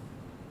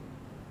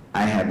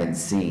 I haven't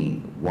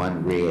seen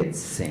one red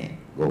cent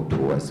go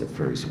towards the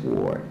First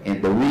Ward.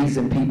 And the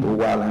reason people,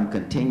 while I'm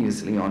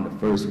continuously on the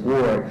First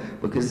Ward,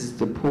 because it's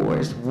the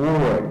poorest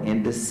ward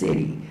in the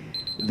city.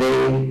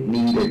 They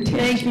need attention.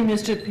 Thank you,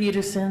 Mr.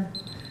 Peterson.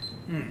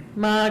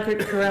 Margaret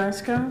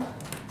Carrasco.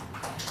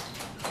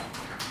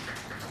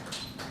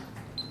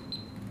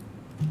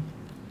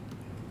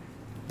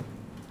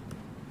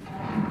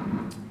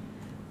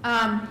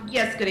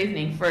 Yes, good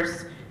evening.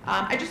 First,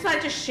 I just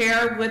wanted to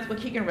share with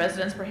Waukegan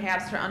residents,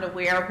 perhaps they're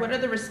unaware, what are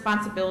the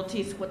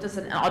responsibilities, what does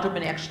an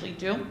alderman actually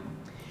do?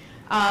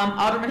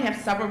 Aldermen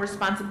have several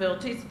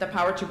responsibilities: the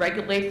power to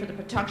regulate for the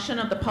protection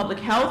of the public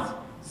health,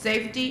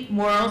 safety,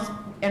 morals,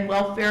 and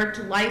welfare,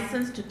 to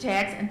license, to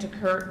tax, and to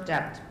curb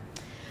debt.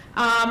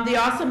 They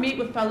also meet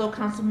with fellow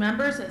council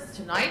members, as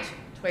tonight,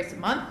 twice a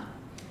month.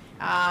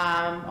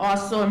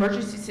 Also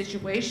emergency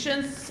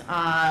situations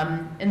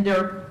in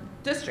their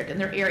district, in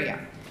their area.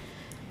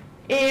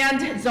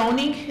 And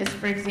zoning is,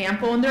 for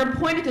example, and they're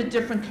appointed to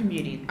different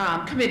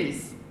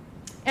committees.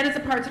 And it's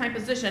a part-time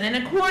position. And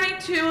according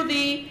to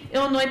the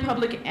Illinois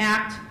Public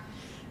Act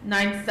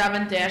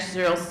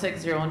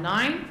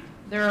 97-0609,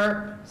 there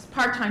are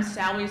part-time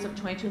salaries of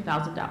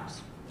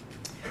 $22,000.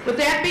 With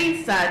that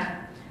being said,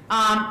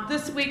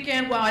 this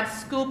weekend while at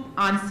Scoop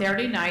on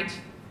Saturday night,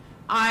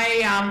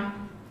 I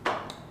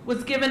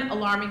was given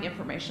alarming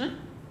information,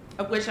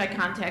 of which I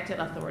contacted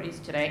authorities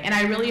today, and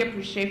I really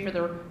appreciate for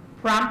their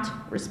prompt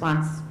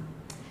response.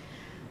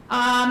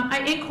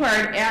 I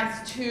inquired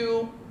as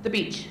to the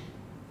beach.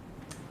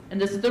 And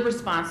this is the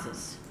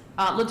responses.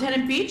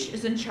 Lieutenant Beach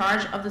is in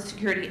charge of the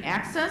security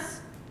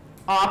access.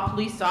 All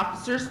police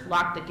officers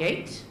lock the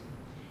gate.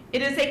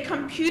 It is a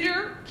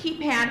computer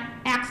keypad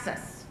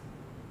access.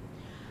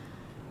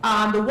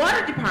 The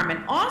water department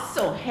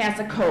also has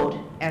a code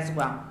as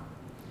well.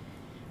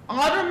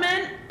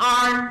 Aldermen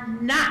are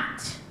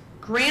not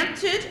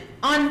granted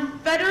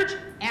unfettered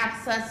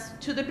access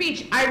to the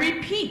beach. I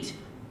repeat,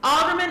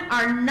 aldermen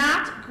are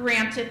not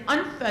granted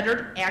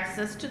unfettered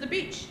access to the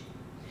beach.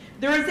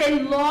 There is a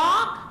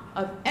log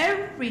of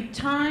every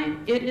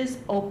time it is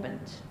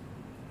opened.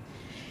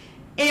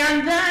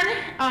 And then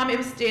it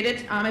was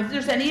stated, if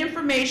there's any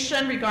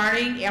information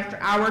regarding after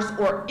hours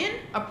or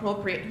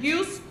inappropriate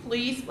use,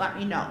 please let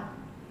me know.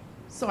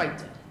 So I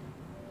did.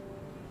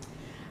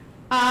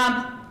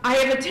 I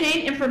have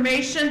obtained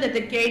information that the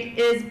gate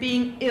is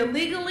being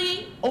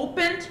illegally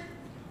opened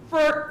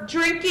for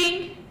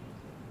drinking,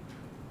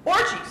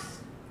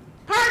 orgies,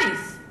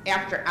 parties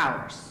after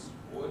hours.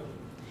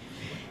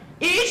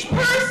 Each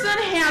person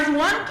has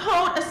one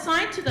code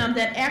assigned to them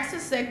that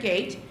access that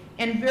gate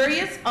and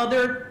various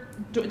other,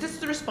 this is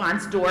the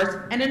response, doors,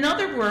 and in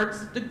other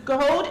words, the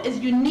code is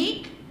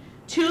unique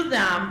to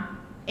them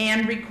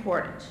and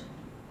recorded.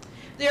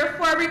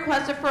 Therefore, I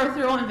requested for a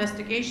thorough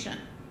investigation.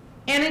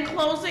 And in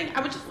closing,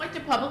 I would just like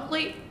to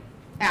publicly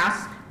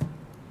ask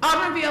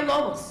Alderman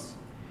Villalobos,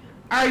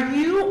 are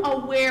you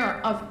aware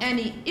of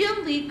any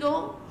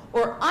illegal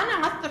or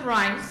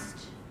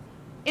unauthorized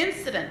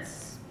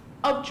incidents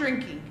of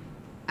drinking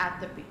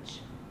at the beach?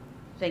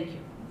 Thank you.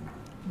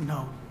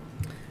 No.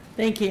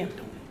 Thank you.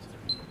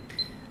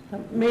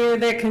 Mayor,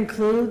 that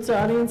concludes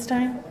audience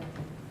time.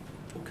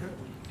 Okay.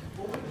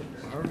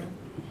 All right.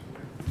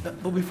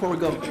 But before we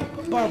go,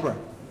 Barbara,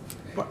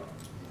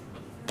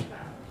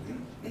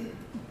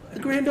 the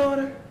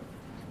granddaughter,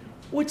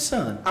 which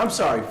son? I'm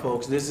sorry,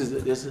 folks. This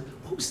is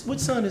which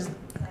son is?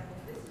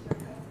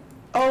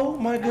 Oh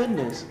my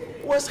goodness,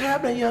 what's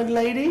happening, young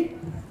lady?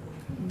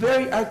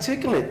 Very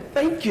articulate.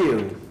 Thank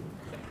you.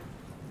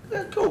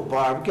 Go,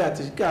 Barb. Got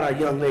our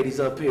young ladies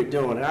up here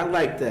doing it. I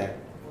like that.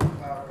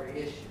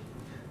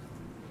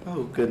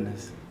 Oh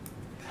goodness.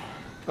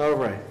 All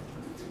right.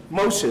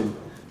 Motion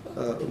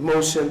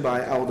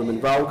by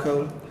Alderman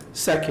Valco,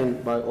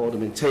 second by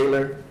Alderman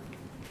Taylor,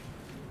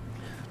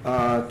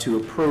 to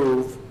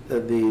approve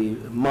the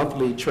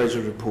monthly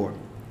treasury report.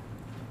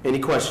 Any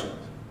questions?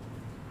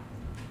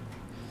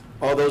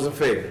 All those in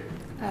favor?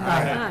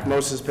 Aye.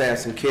 Motion is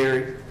passed and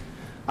carried.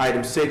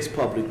 Item 6,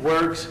 Public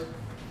Works.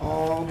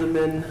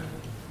 Alderman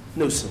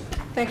Newsom.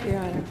 Thank you,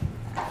 Your Honor.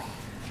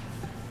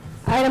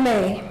 Item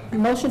A,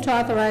 motion to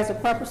authorize the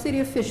proper city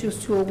officials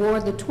to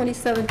award the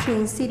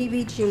 2017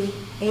 CDBG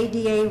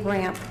ADA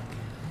ramp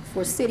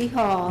for City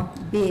Hall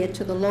bid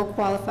to the low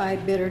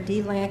qualified bidder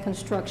D-Land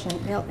Construction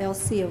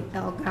LLC of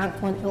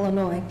Algonquin,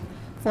 Illinois,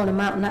 for an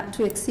amount not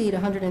to exceed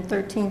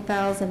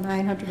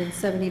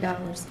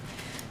 $113,970.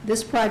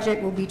 This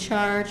project will be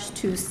charged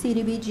to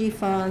CDBG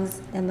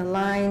funds in the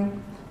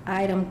line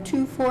item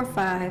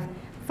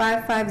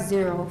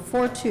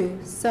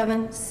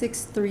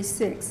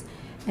 245-550-427636,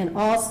 and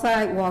all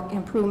sidewalk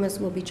improvements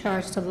will be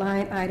charged to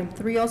line item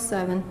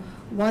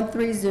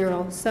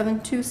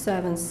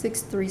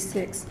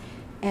 307-130-727-636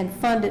 and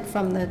funded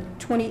from the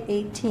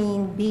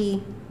 2018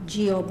 B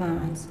GEO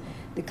bonds.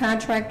 The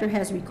contractor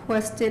has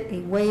requested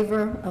a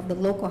waiver of the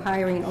local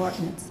hiring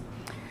ordinance.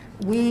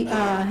 We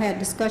had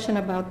discussion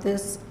about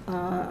this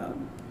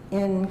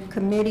in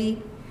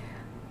committee.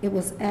 It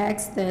was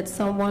asked that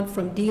someone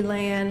from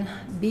D-Land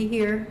be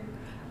here.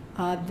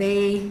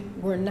 They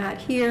were not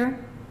here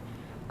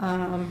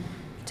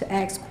to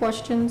ask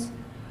questions.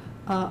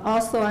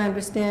 Also, I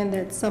understand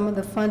that some of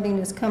the funding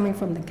is coming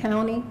from the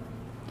county,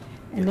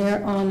 and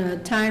they're on a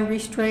time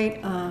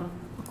restraint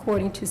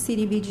according to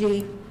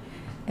CDBG.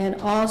 And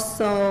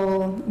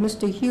also,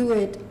 Mr.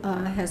 Hewitt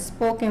has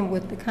spoken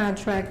with the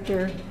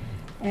contractor,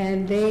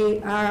 and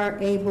they are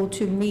able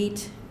to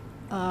meet,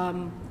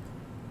 what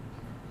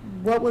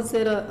was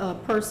it, a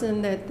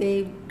person that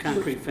they...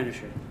 Concrete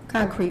finisher.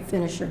 Concrete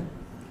finisher.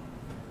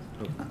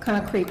 A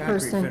concrete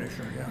person.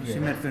 Finisher, yeah.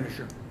 Cement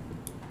finisher.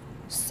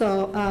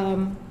 So,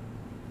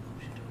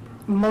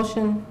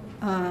 motion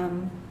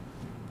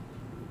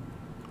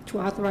to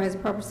authorize the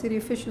proper city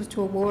officials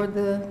to award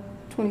the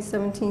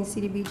 2017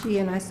 CDBG,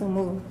 and I so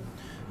move.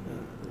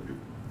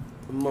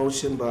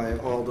 Motion by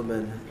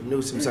Alderman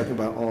Newsom, second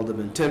by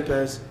Alderman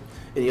Tempest.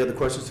 Any other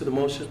questions to the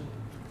motion?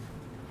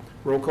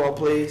 Roll call,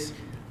 please.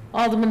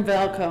 Alderman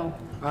Valco.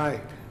 Aye.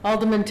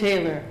 Alderman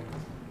Taylor.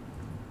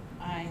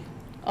 Aye.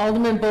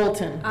 Alderman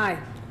Bolton. Aye.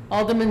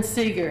 Alderman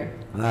Seager.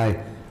 Aye.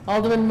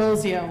 Alderman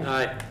Mozio.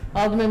 Aye.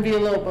 Alderman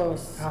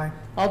Villalobos. Aye.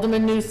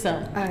 Alderman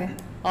Newsom. Aye.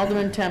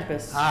 Alderman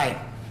Tempest. Aye.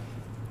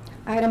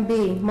 Item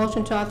B,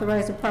 motion to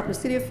authorize the proper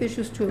city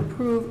officials to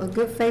approve a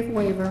good faith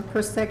waiver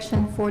per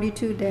section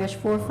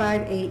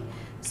 42-458,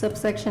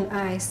 subsection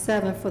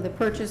I-7, for the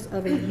purchase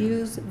of a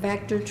used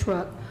Vector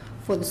truck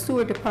for the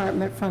sewer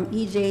department from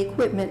EJ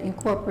Equipment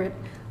Incorporated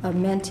of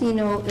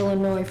Manteno,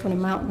 Illinois, for an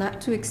amount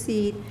not to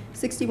exceed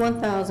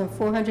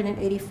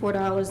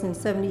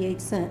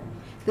 $61,484.78.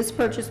 This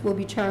purchase will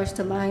be charged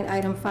to line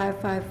item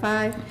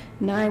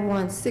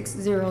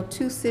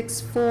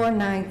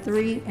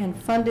 555-9160-26493 and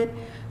funded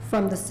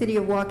from the City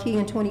of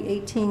Waukegan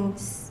 2018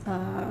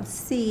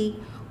 C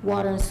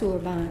Water and Sewer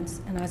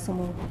Bonds. And I so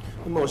move.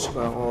 A motion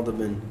by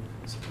Alderman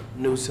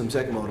Newsom,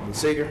 second by Alderman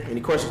Seager. Any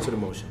questions to the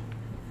motion?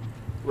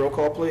 Roll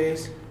call,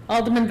 please.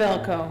 Alderman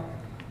Velco.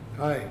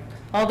 Aye.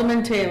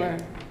 Alderman Taylor.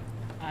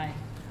 Aye.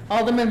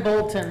 Alderman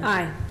Bolton.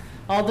 Aye.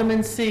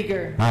 Alderman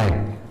Seager.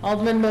 Aye.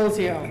 Alderman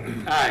Mozio.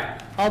 Aye.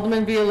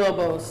 Alderman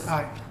Villalobos.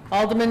 Aye.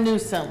 Alderman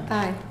Newsom.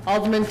 Aye.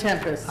 Alderman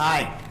Tempest.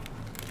 Aye.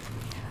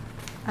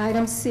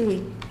 Item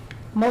C,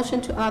 motion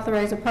to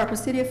authorize the proper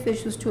city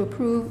officials to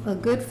approve a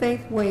good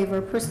faith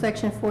waiver per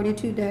section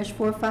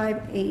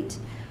 42-458,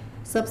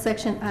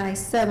 subsection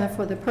I-7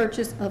 for the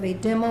purchase of a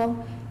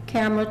demo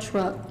camera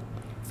truck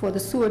for the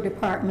sewer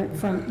department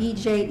from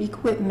EJ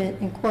Equipment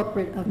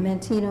Incorporated of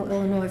Manteno,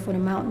 Illinois, for an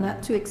amount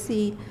not to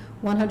exceed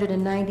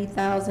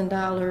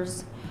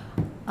 $190,000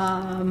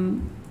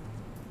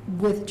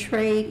 with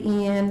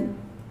trade-in,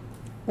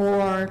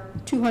 or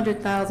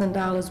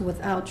 $200,000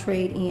 without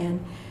trade-in.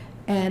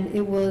 And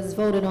it was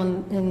voted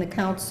on in the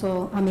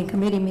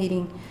committee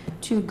meeting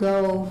to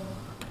go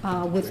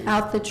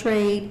without the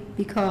trade,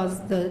 because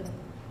the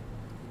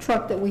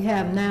truck that we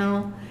have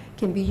now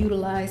can be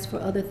utilized for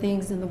other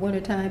things in the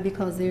wintertime,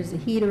 because there's a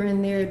heater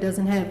in there. It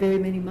doesn't have very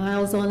many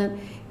miles on it.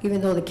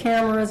 Even though the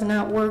camera is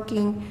not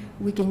working,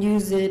 we can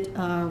use it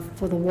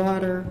for the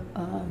water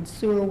and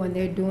sewer when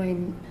they're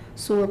doing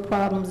sewer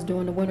problems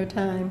during the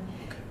wintertime.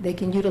 They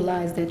can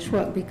utilize that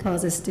truck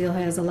because it still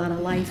has a lot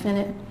of life in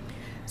it.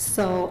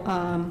 So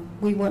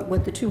we went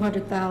with the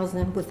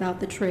 $200,000 without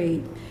the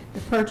trade.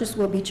 The purchase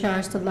will be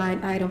charged to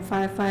line item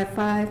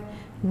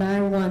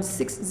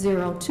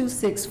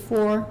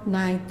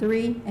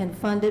 555-9160-26493 and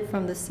funded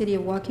from the City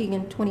of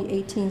Waukegan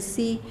 2018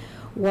 C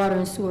Water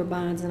and Sewer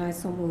Bonds, and I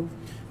so move.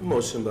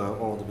 Motion by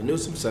Alderman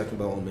Newsom, second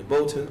by Alderman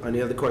Bolton.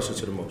 Any other questions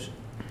to the motion?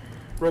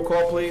 Roll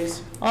call,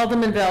 please.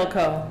 Alderman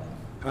Velco.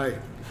 Aye.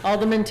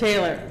 Alderman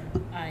Taylor.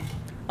 Aye.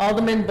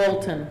 Alderman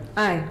Bolton.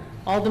 Aye.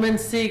 Alderman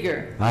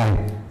Seager.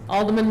 Aye.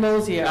 Alderman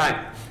Mozio.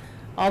 Aye.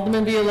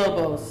 Alderman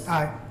Villalobos.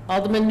 Aye.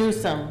 Alderman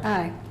Newsom.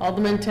 Aye.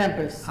 Alderman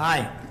Tempest.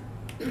 Aye.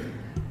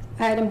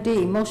 Item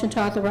D, motion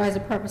to authorize the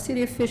proper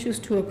city officials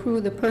to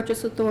approve the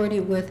purchase authority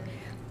with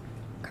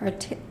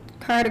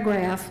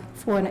Cartograph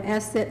for an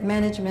asset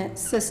management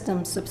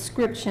system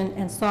subscription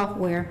and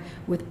software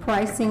with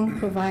pricing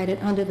provided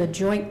under the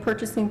joint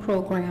purchasing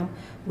program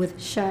with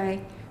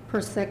SHI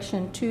per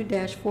section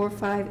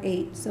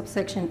 2-458,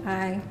 subsection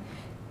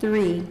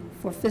I-3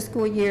 for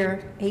fiscal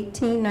year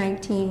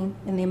 18-19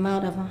 in the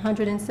amount of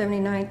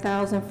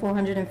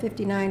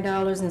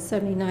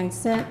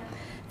 $179,459.79,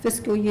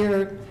 fiscal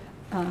year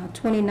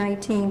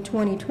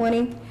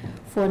 2019-2020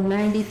 for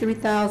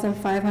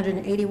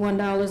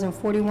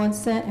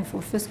 $93,581.41, and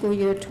for fiscal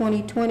year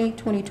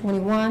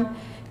 2020-2021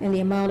 in the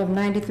amount of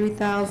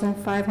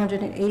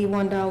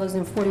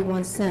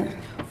 $93,581.41,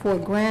 for a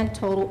grand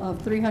total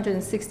of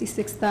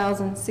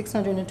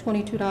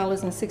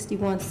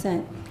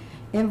 $366,622.61.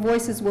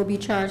 Invoices will be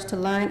charged to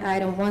line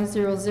item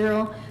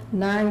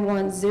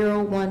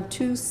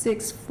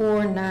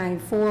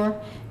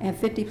 100-910-126-494 and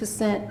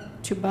 50%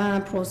 to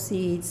bond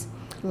proceeds.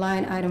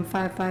 Line item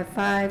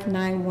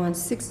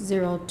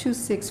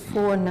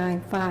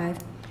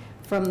 555-9160-26495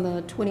 from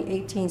the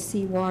 2018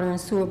 C Water and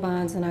Sewer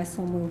Bonds, and I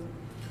so move.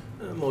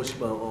 Motion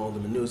by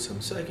Alderman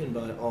Newsom, second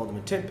by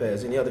Alderman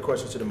Tempest. Any other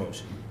questions to the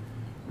motion?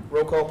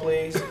 Roll call,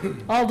 please.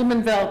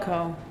 Alderman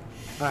Velco.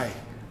 Aye.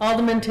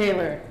 Alderman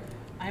Taylor.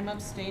 I'm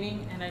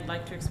abstaining, and I'd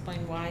like to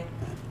explain why.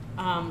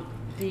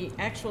 The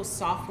actual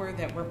software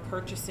that we're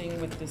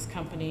purchasing with this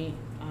company,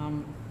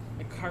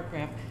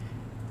 Cartograph,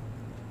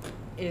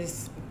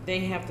 they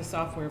have the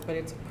software, but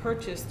it's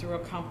purchased through a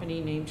company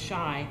named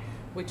SHI,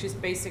 which is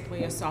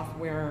basically a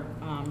software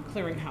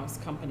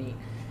clearinghouse company.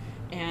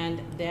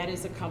 And that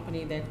is a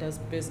company that does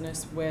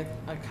business with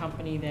a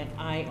company that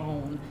I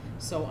own,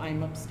 so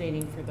I'm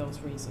abstaining for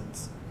those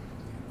reasons.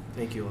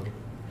 Thank you, Alderman.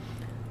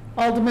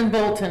 Alderman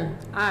Bolton.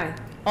 Aye.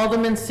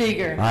 Alderman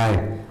Seager.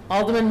 Aye.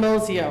 Alderman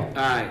Mozio.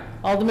 Aye.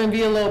 Alderman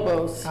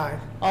Villalobos. Aye.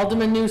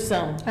 Alderman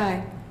Newsom.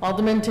 Aye.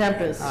 Alderman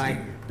Tempest.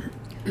 Aye.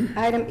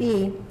 Item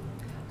E,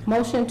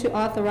 motion to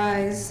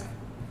authorize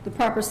the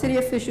proper city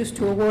officials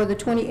to award the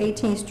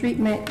 2018 street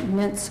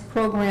maintenance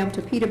program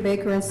to Peter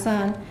Baker and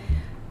Son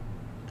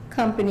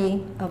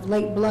Company of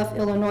Lake Bluff,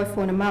 Illinois,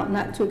 for an amount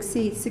not to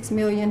exceed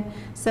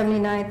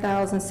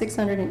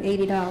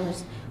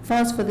 $6,079,680.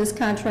 Funds for this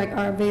contract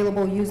are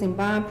available using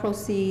bond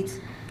proceeds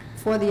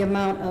for the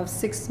amount of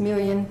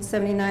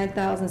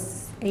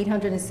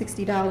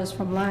 $6,079,860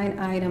 from line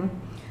item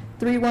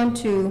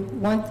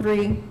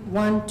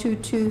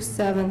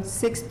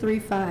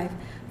 312-131227635,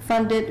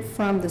 funded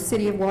from the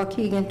City of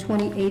Waukegan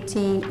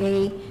 2018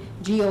 A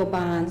GO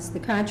bonds. The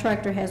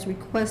contractor has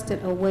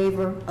requested a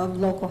waiver of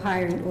local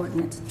hiring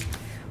ordinance.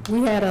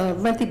 We had a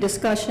lengthy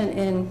discussion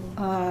in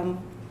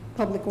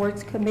Public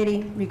Works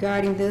Committee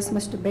regarding this.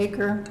 Mr.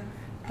 Baker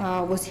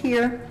was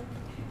here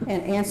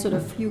and answered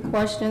a few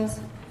questions.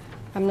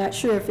 I'm not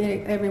sure if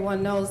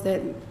everyone knows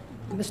that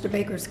Mr.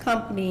 Baker's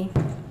company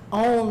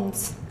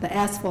owns the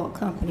asphalt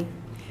company.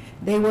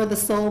 They were the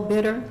sole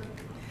bidder.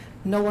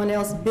 No one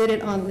else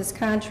bidded on this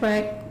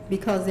contract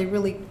because they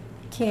really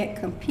can't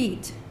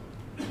compete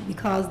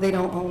because they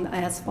don't own the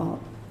asphalt.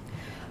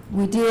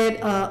 We did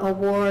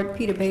award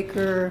Peter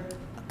Baker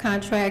a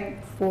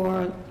contract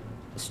for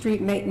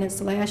street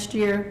maintenance last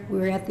year. We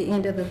were at the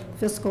end of the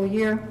fiscal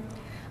year,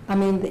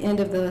 the end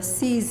of the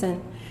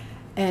season,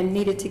 and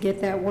needed to get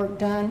that work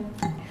done.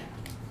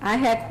 I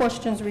had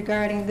questions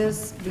regarding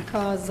this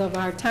because of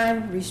our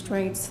time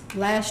restraints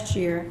last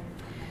year.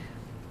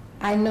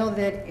 I know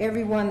that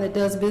everyone that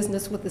does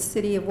business with the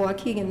city of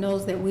Waukegan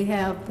knows that we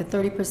have the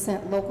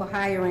 30% local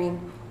hiring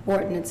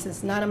ordinance.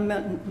 It's not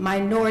a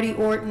minority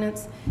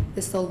ordinance,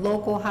 it's a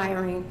local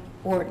hiring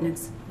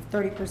ordinance,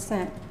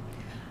 30%.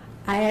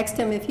 I asked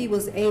him if he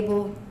was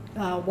able,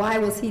 why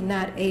was he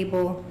not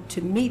able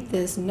to meet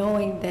this,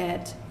 knowing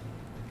that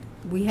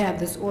we have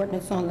this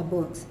ordinance on the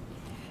books.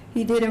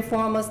 He did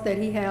inform us that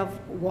he have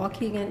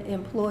Waukegan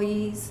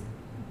employees,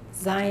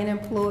 Zion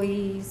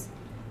employees,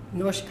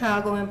 North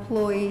Chicago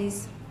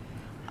employees,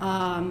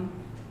 I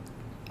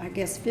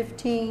guess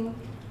 15.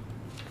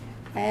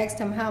 I asked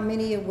him how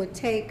many it would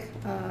take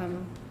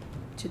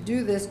to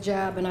do this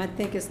job, and I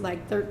think it's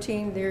like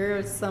 13. There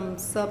are some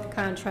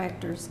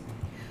subcontractors.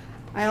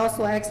 I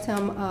also asked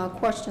him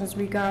questions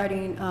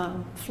regarding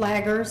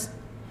flaggers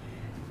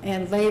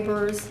and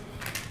laborers.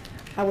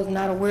 I was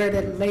not aware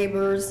that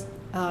laborers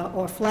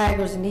or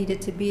flaggers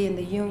needed to be in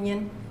the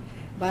union,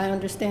 but I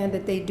understand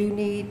that they do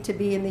need to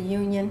be in the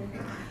union.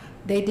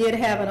 They did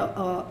have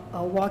a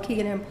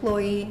Waukegan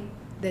employee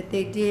that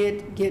they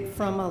did get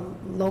from a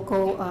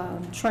local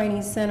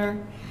training center,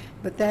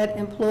 but that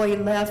employee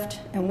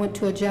left and went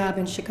to a job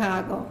in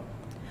Chicago.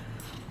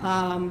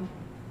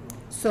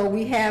 So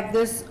we have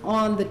this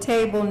on the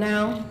table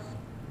now.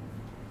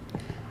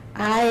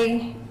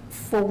 I,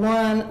 for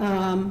one,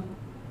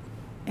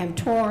 am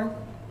torn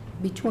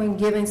between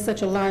giving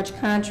such a large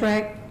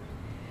contract,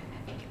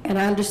 and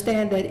I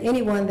understand that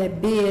anyone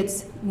that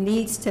bids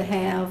needs to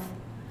have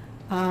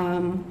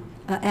an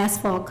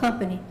asphalt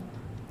company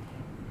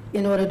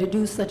in order to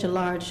do such a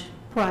large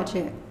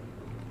project.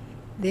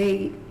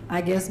 They,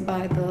 I guess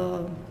by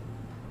the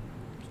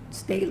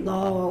state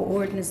law or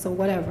ordinance or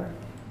whatever,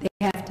 they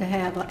have to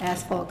have an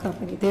asphalt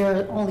company. There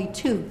are only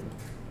 2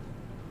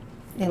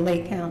 in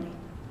Lake County,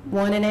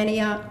 one in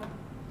Antioch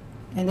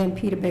and then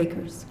Peter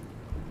Baker's.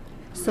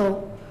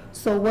 So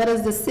what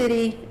is the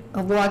city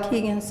of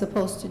Waukegan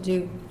supposed to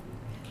do?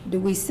 Do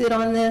we sit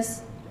on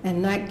this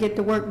and not get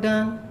the work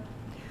done?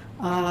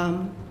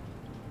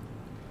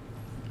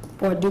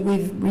 Or do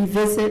we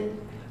revisit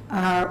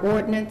our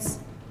ordinance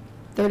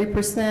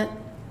 30%?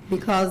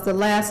 Because the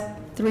last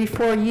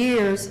 3-4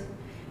 years,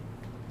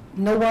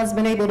 no one's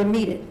been able to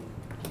meet it.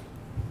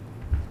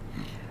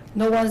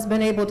 No one's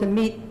been able to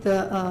meet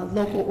the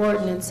local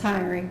ordinance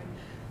hiring.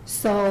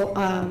 So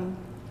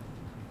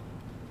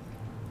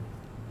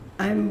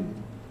I'm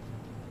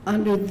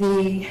under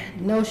the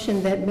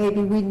notion that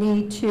maybe we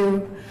need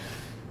to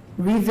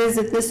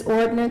revisit this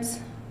ordinance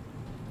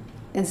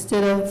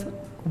instead of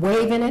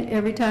waiving it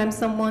every time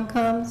someone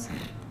comes,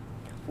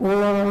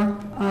 or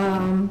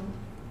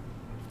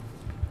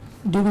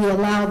do we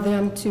allow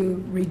them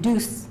to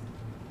reduce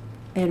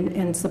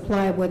and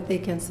supply what they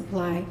can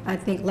supply? I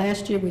think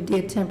last year we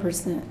did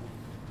 10%.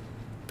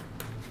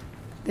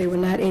 They were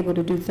not able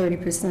to do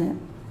 30%.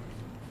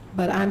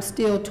 But I'm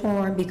still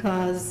torn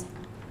because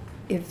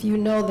if you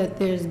know that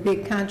there's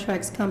big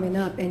contracts coming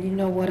up and you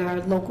know what our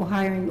local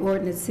hiring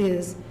ordinance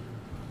is,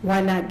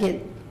 why not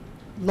get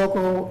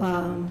local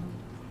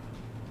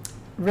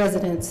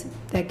residents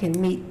that can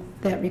meet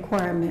that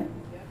requirement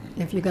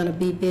if you're going to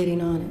be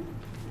bidding on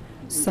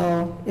it?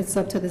 So it's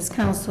up to this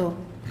council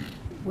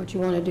what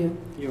you want to do.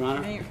 Your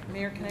Honor?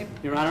 Mayor, can I?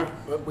 Your Honor?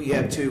 We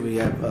have 2. We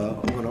have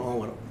one on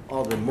with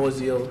Alderman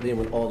Mozio, then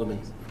with Alderman.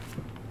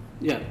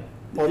 Yeah.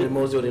 Alderman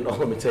Mozio, then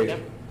Alderman Taylor.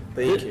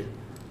 Thank you.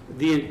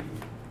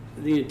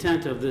 The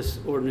intent of this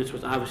ordinance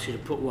was obviously to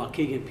put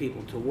Waukegan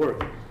people to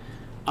work.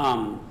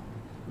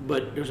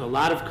 But there's a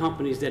lot of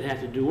companies that have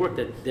to do work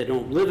that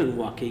don't live in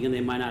Waukegan. They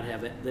might not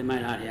have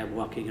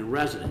Waukegan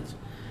residents.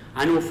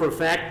 I know for a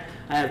fact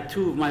I have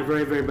 2 of my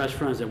very, very best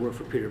friends that work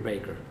for Peter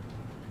Baker.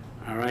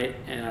 All right,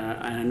 and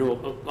I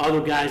know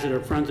other guys that are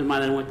friends of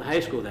mine that I went to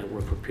high school that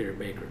work for Peter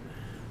Baker.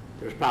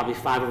 There's probably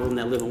 5 of them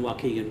that live in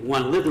Waukegan.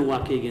 1 lived in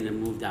Waukegan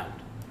and moved out.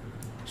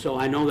 So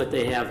I know that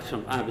they have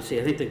some,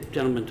 obviously, I think the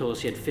gentleman told us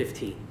he had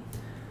 15.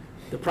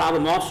 The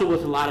problem also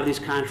with a lot of these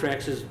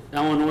contracts is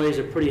Illinois is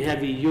a pretty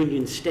heavy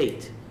union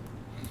state.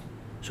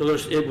 So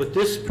with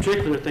this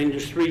particular thing,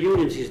 there's 3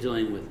 unions he's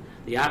dealing with.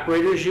 The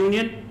operators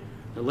union,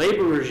 the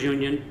laborers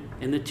union,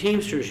 and the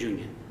Teamsters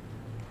union.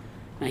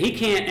 Now he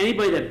can't,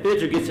 anybody that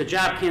bids or gets a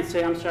job can't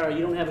say, I'm sorry,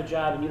 you don't have a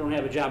job and you don't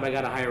have a job, I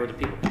got to hire other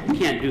people. You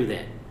can't do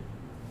that.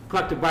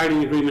 Collective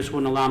bargaining agreements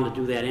wouldn't allow them to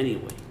do that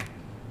anyway.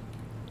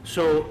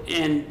 So,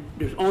 and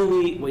there's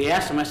only, we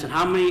asked them, I said,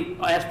 how many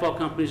asphalt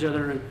companies are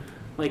there in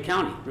Lake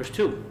County? There's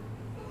 2.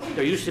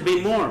 There used to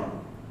be more.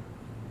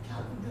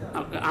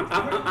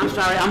 I'm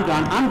sorry, I'm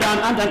done.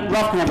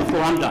 Ralph can have the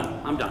floor, I'm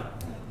done.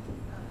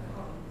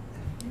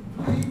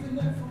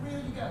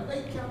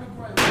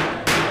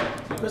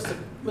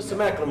 Mr.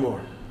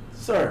 McLemore,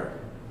 sir,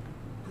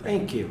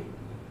 thank you.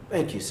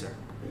 Thank you, sir.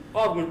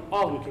 Alderman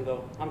can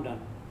go, I'm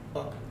done.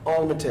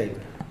 Alderman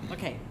Tabor.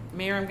 Okay,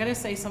 Mayor, I'm going to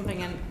say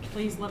something, and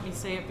please let me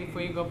say it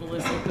before you go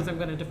ballistic, because I'm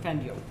going to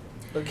defend you.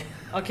 Okay.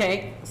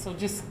 Okay, so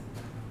just,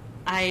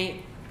 I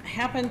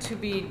happen to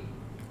be,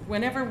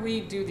 whenever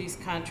we do these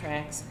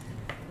contracts,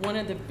 one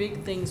of the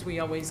big things we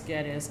always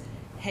get is,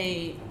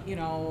 hey, you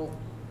know,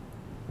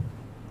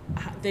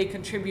 they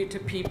contribute to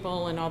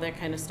people and all that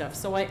kind of stuff.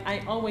 So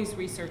I always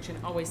research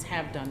and always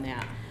have done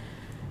that.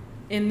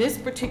 In this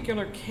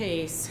particular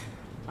case,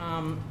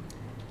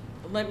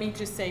 let me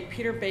just say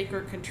Peter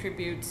Baker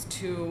contributes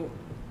to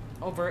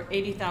over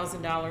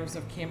 $80,000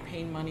 of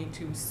campaign money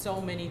to so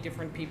many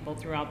different people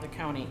throughout the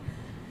county.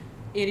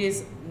 It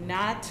is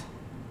not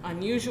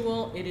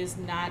unusual, it is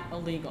not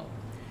illegal.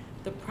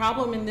 The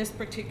problem in this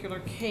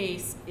particular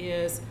case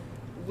is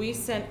we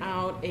sent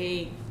out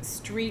a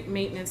street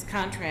maintenance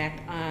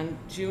contract on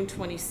June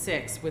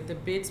 26th with the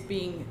bids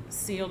being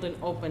sealed and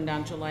opened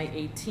on July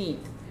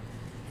 18th.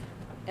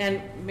 And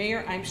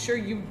Mayor, I'm sure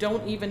you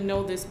don't even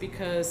know this,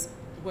 because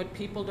what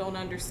people don't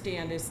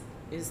understand is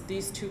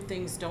these two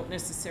things don't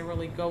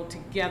necessarily go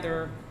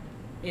together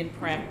in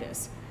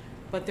practice.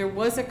 But there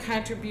was a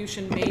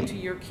contribution made to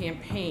your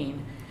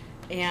campaign,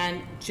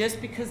 and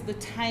just because the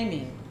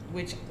timing,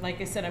 which,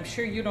 like I said, I'm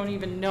sure you don't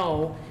even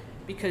know,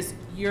 because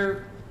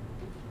your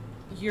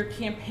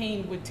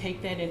campaign would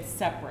take that in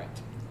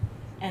separate,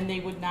 and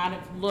they would not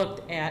have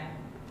looked at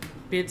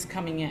bids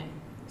coming in.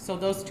 So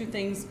those two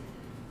things,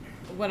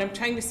 what I'm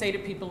trying to say to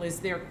people is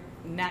they're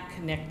not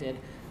connected,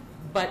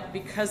 but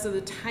because of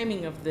the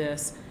timing of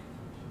this,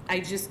 I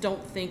just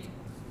don't think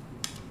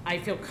I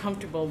feel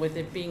comfortable with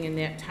it being in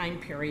that time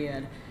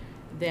period,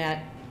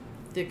 that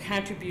the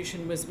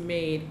contribution was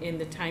made in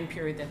the time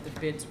period that the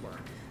bids were.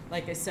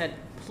 Like I said,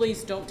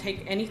 please don't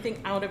take anything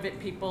out of it,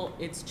 people.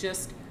 It's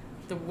just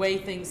the way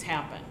things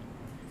happen.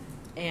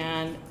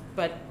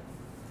 But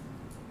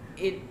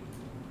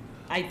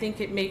I think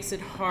it makes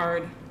it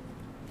hard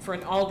for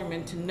an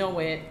alderman to know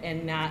it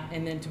and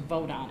then to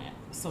vote on it.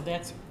 So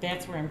that's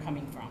where I'm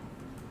coming from.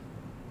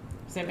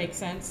 Does that make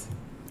sense?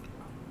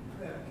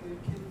 Yeah, can you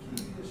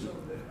just show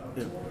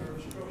that water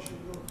obstruction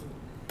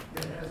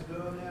that has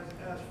done as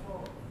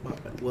asphalt?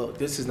 Well,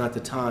 this is not the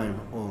time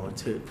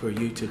for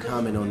you to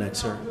comment on that,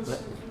 sir.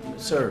 But,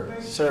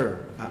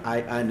 sir,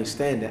 I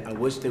understand that. I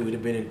wish they would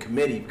have been in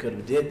committee, could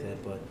have did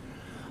that, but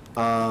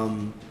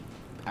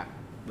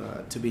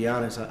to be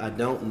honest, I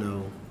don't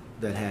know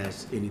that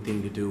has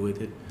anything to do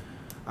with it.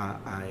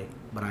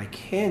 But I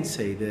can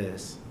say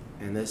this,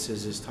 and this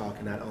is just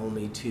talking not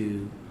only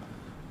to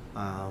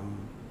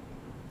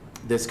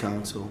this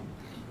council,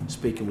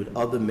 speaking with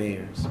other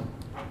mayors.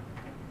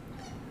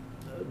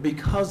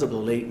 Because of the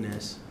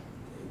lateness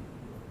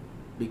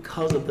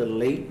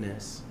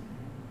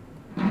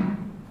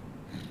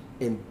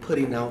in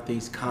putting out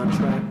these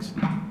contracts,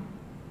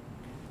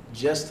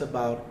 just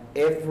about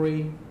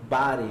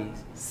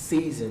everybody's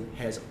season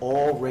has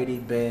already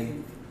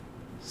been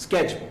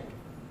scheduled.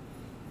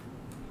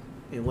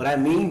 And what I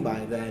mean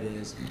by that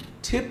is,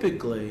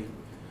 typically,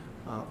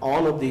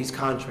 all of these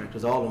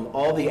contractors,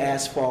 all the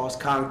asphalts,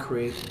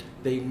 concrete,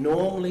 they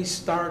normally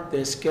start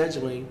their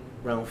scheduling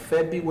around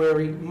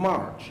February,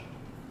 March.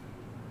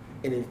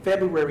 And in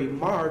February,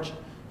 March,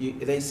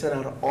 they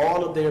send out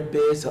all of their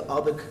bids to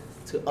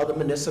other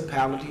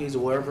municipalities or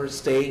wherever,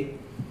 state,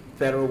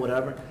 federal,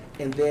 whatever,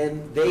 and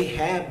then they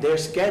have their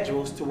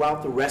schedules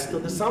throughout the rest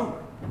of the summer.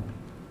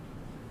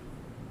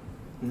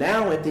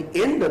 Now at the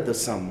end of the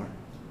summer,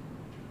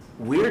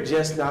 we're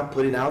just not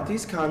putting out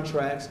these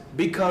contracts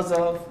because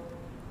of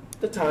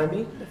the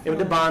timing and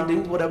the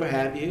bonding, whatever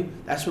have you.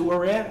 That's where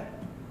we're at.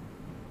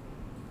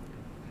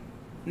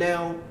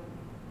 Now,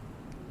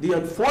 the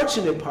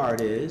unfortunate part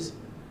is,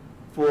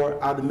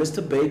 for either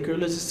Mr. Baker,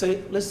 let's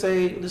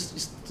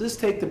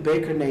take the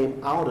Baker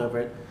name out of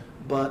it,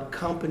 but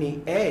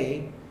Company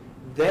A,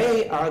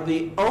 they are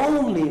the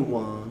only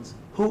ones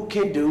who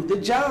can do the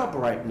job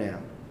right now.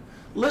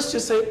 Let's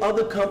just say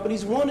other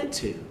companies wanted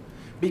to,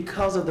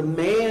 because of the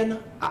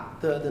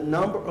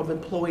number of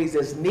employees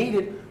that's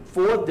needed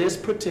for this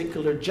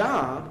particular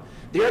job.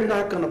 They're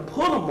not going to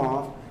pull them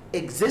off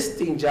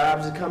existing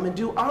jobs to come and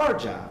do our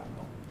job.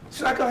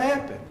 It's not going to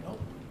happen.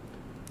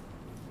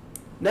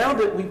 Now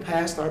that we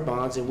passed our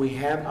bonds and we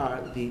have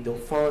the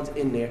funds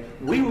in there,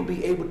 we will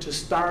be able to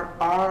start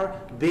our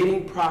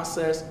bidding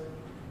process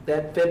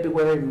that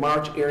February,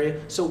 March area,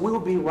 so we'll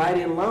be right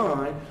in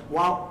line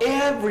while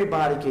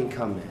everybody can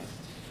come in.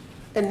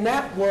 And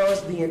that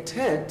was the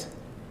intent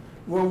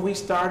when we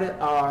started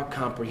our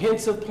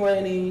comprehensive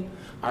planning,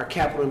 our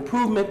capital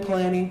improvement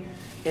planning,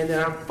 and then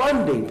our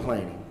funding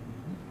planning.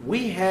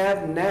 We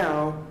have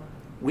now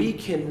we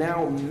can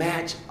now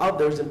match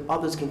others and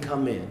others can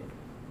come in.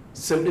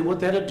 Simply what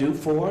that'll do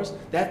for us,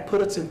 that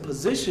put us in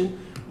position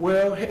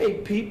where, hey,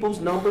 people's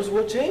numbers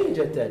will change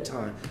at that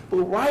time.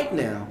 But right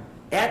now,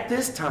 at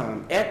this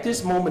time, at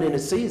this moment in the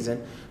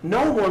season,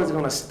 no one is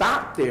going to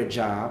stop their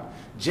job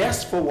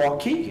just for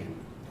Waukegan.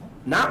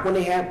 Not when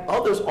they have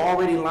others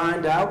already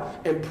lined out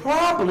and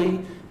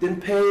probably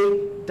then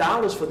pay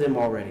dollars for them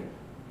already.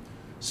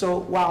 So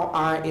while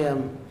I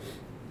am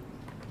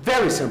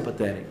very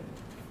sympathetic,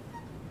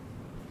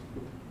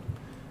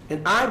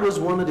 and I was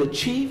one of the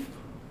chief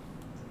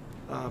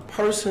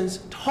persons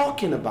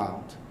talking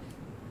about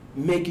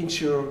making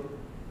sure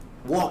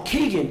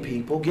Waukegan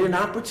people get an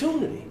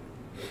opportunity.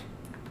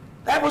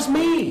 That was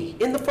me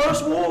in the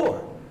first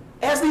ward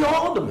as the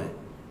alderman.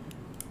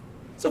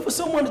 So for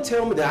someone to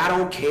tell me that I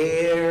don't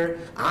care,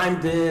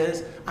 I'm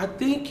this, I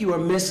think you are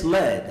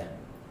misled.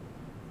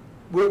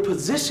 We're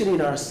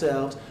positioning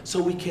ourselves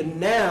so we can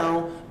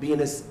now be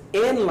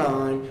in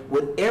line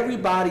with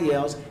everybody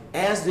else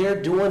as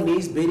they're doing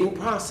these bidding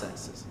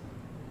processes.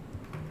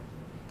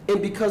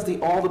 And because the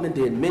alderman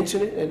did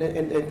mention it,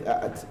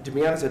 and to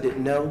be honest, I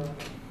didn't know,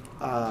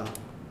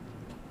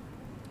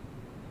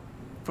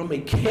 from a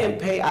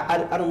campaign,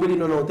 I don't really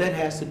know what that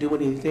has to do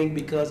with anything,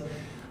 because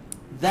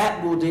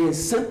that will then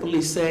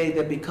simply say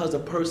that because a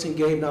person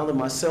gave either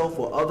myself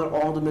or other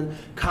aldermen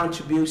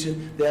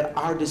contribution, that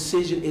our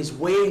decision is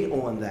weighed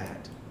on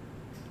that.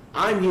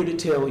 I'm here to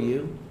tell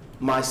you,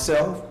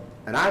 myself,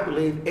 and I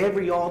believe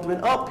every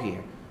alderman up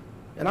here,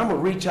 and I'm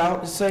going to reach out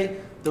and say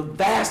the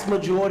vast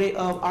majority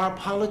of our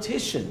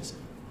politicians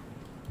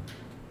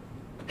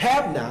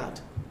have not,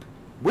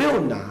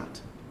 will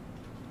not,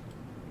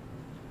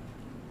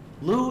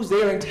 lose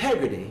their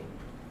integrity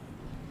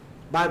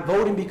by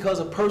voting because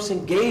a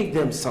person gave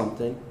them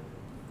something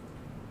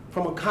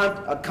from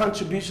a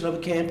contribution of a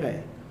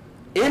campaign.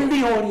 In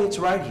the audience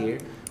right here,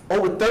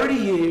 over 30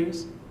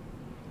 years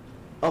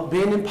of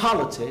being in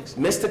politics,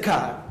 Mr.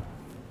 Kyle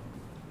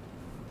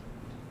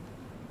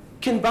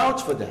can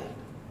vouch for that.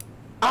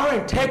 Our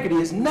integrity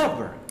is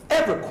never,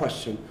 ever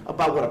questioned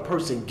about what a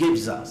person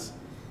gives us.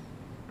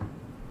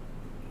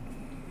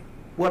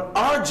 What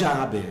our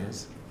job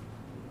is,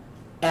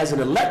 as an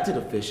elected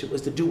official,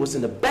 is to do what's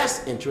in the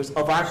best interest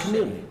of our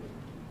community.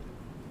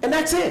 And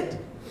that's it.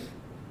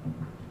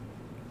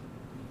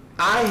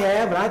 I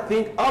have, and I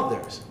think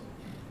others,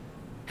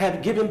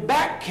 have given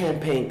back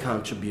campaign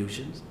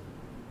contributions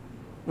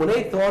when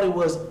they thought it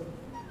was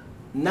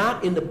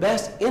not in the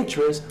best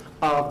interest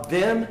of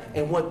them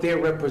and what they're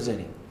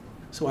representing.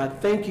 So I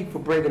thank you for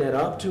bringing that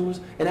up to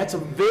us, and that's a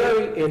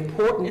very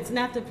important... It's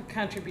not the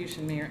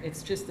contribution, Mayor,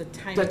 it's just the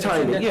timing. The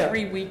timing, it's yeah.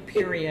 3-week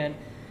period.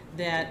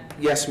 That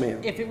yes,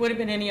 ma'am. If it would have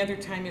been any other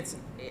time, it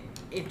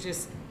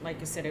just, like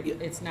you said,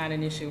 it's not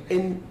an issue.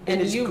 And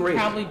it's you great.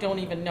 Probably don't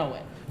even know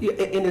it. Yeah,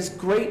 and it's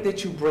great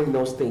that you bring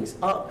those things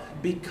up,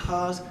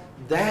 because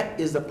that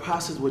is the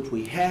process which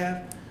we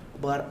have.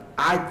 But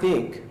I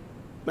think,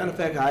 matter of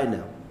fact, I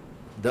know,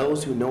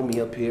 those who know me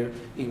up here,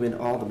 even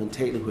Alderman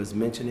Taylor, who has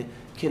mentioned it,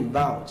 can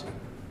vouch.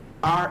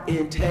 Our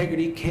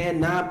integrity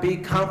cannot be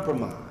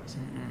compromised.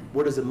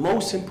 What is the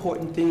most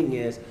important thing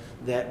is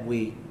that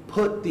we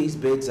put these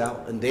bids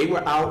out, and they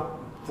were out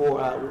for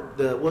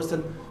what's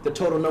the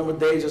total number of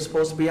days are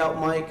supposed to be out,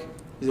 Mike?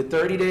 Is it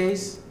 30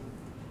 days?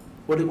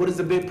 What does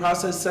the bid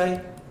process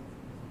say?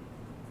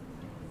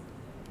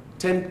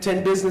 10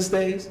 business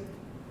days?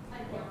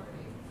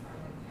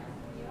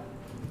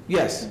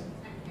 Yes.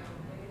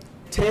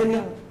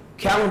 10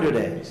 calendar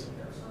days.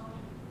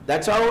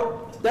 That's our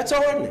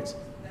ordinance.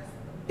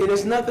 It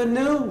is nothing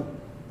new.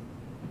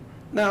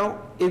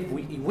 Now, if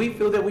we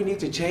feel that we need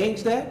to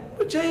change that,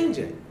 we'll change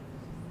it.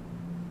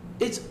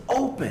 It's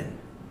open.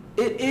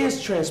 It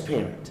is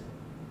transparent.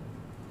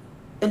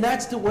 And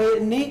that's the way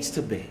it needs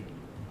to be.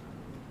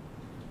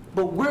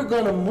 But we're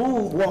going to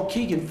move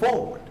Waukegan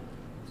forward.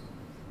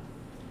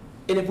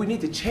 And if we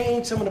need to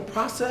change some of the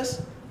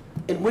process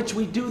in which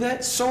we do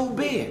that, so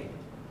be it.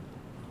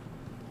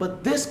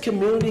 But this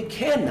community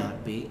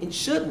cannot be and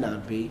should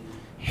not be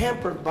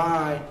hampered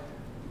by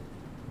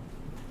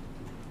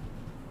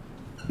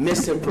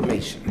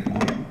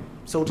misinformation.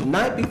 So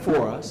tonight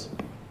before us,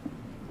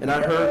 and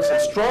I heard some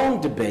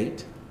strong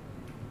debate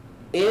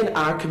in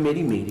our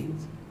committee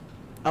meetings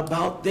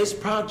about this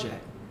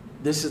project.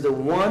 This is the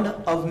one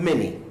of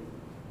many.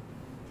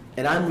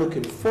 And I'm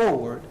looking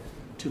forward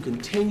to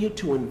continue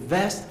to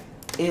invest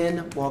in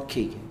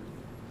Waukegan.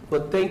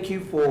 But thank you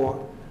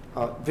for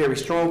a very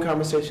strong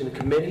conversation in the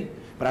committee.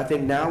 But I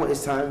think now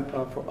it's time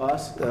for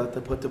us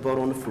to put the vote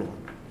on the floor.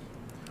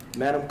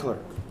 Madam Clerk,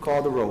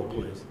 call the roll,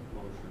 please.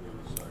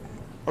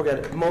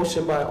 Okay,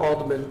 motion by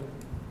Alderman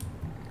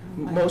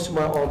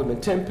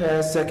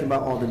Tempest, second by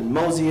Alderman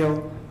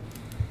Mozio.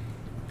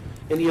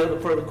 Any other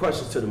further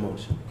questions to the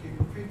motion? Can you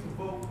repeat the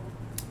vote?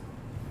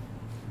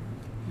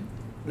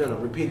 No,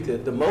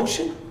 repeat the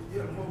motion.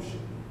 Yeah, motion.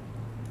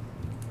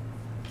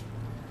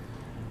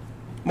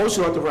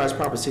 Motion to authorize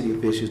proper city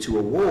officials to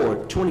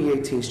award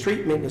 2018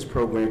 street maintenance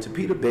program to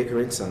Peter Baker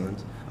and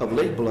Sons of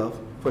Lake Bluff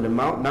for an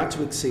amount not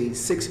to exceed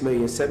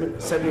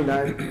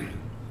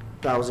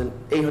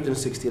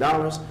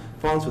 $6,079,860.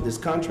 Funds for this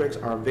contract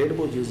are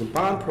available using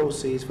bond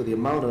proceeds for the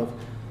amount of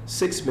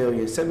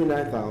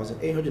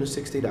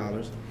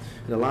 $6,079,860.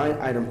 And the line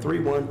item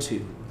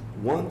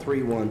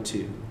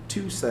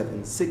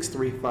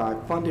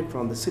 312-1312-27635, funded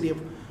from the City of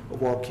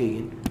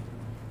Waukegan,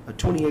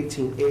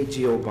 2018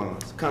 AGO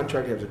bonds.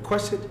 Contractor has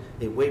requested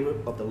a waiver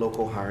of the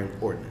local hiring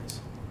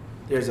ordinance.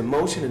 There's a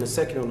motion and a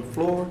second on the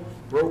floor.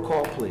 Roll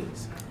call,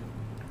 please.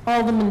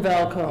 Alderman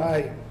Valco.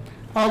 Aye.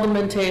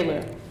 Alderman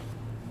Taylor.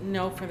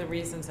 No, for the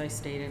reasons I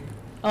stated.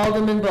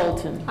 Alderman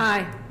Bolton.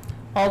 Aye.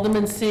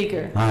 Alderman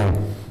Seager. Aye.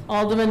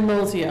 Alderman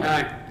Mozio.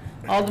 Aye.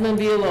 Alderman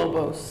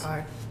Villalobos.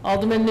 Aye.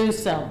 Alderman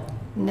Newsome.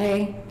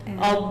 Nay. And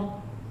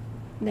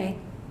nay.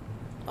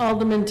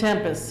 Alderman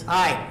Tempest.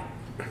 Aye.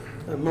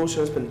 The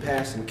motion has been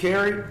passed and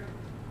carried.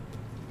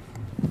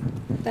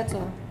 That's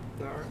all.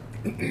 All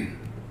right.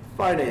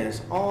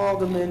 Finance,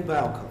 Alderman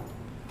Valco.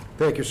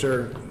 Thank you,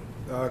 sir.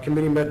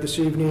 Committee met this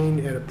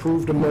evening and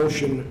approved a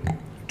motion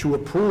to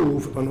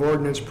approve an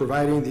ordinance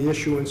providing the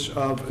issuance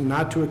of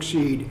not to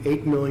exceed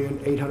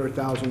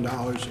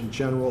 $8,800,000 in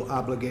general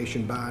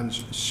obligation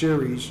bonds,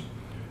 series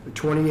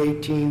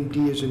 2018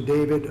 D as in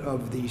David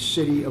of the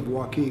City of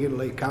Waukegan,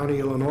 Lake County,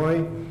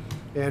 Illinois,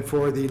 and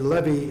for the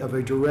levy of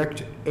a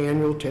direct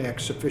annual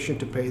tax sufficient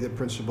to pay the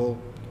principal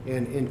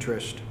and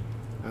interest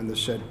on the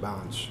said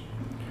bonds.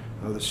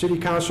 The City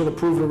Council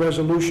approved a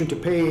resolution to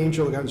pay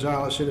Angel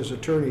Gonzalez and his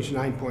attorneys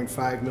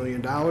 $9.5 million,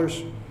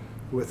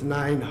 with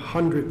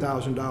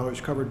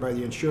 $900,000 covered by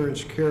the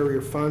insurance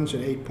carrier funds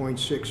and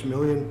 $8.6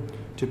 million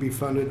to be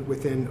funded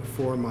within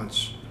 4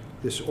 months.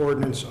 This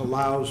ordinance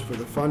allows for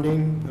the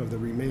funding of the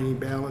remaining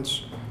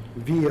balance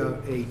via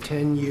a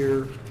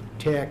 10-year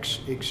tax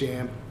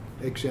exempt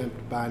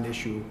bond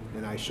issue,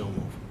 and I so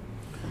move.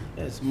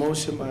 There's a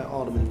motion by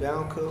Alderman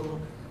Valco,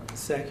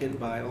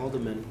 second by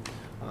Alderman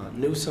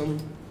Newsome.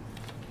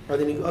 Are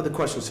there any other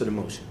questions to the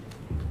motion?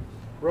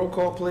 Roll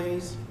call,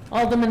 please.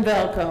 Alderman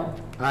Valco.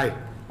 Aye.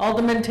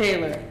 Alderman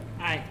Taylor.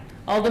 Aye.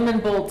 Alderman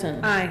Bolton.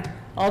 Aye.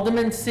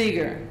 Alderman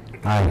Seager.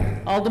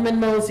 Aye.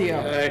 Alderman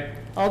Mozio. Aye.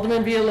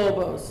 Alderman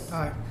Villalobos.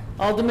 Aye.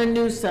 Alderman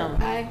Newsome.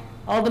 Aye.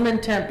 Alderman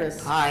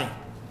Tempest. Aye.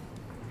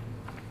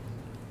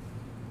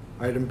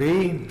 Item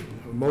B,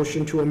 a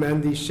motion to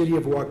amend the City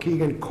of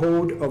Waukegan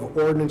Code of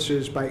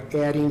Ordinances by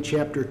adding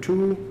Chapter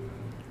 2,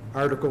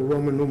 Article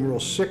Roman numeral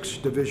 6,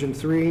 Division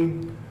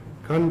 3,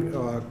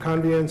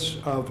 conveyance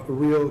of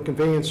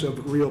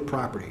real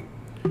property.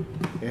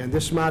 And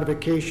this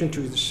modification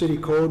to the city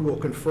code will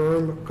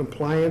confirm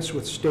compliance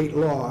with state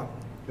law,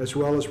 as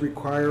well as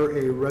require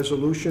a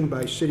resolution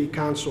by city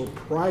council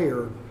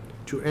prior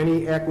to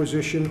any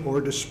acquisition or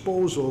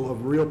disposal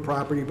of real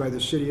property by the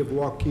city of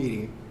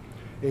Waukegan,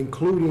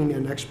 including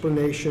an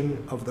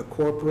explanation of the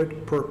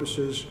corporate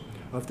purposes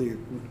of the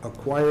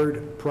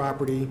acquired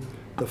property,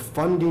 the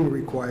funding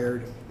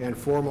required, and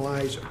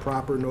formalize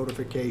proper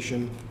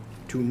notification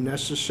to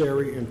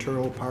necessary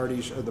internal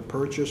parties of the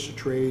purchase,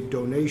 trade,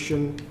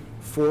 donation,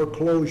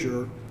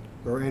 foreclosure,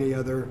 or any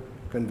other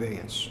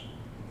conveyance.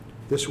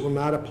 This will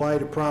not apply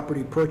to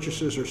property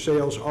purchases or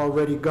sales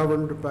already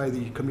governed by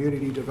the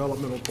Community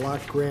Developmental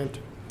Block Grant,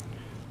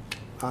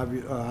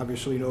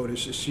 obviously known as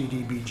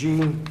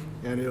CDBG,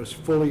 and it was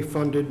fully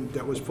funded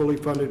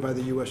by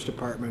the U.S.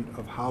 Department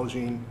of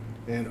Housing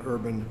and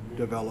Urban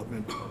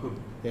Development.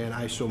 And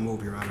I so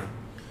move, Your Honor.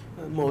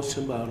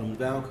 Motion by Alderman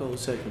Valco,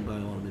 second by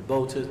Alderman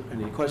Bolton.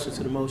 Any questions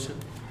to the motion?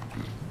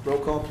 Roll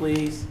call,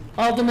 please.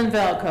 Alderman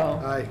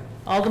Valco. Aye.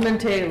 Alderman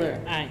Taylor.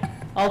 Aye.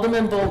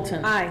 Alderman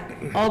Bolton. Aye.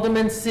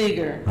 Alderman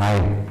Seager.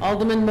 Aye.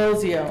 Alderman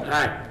Mozio.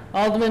 Aye.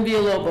 Alderman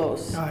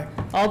Villalobos. Aye.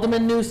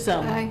 Alderman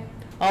Newsome. Aye.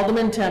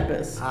 Alderman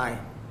Tempest. Aye.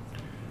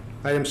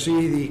 Item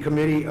C, the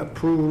committee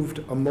approved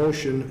a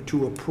motion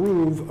to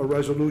approve a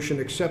resolution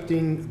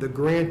accepting the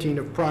granting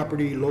of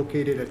property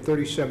located at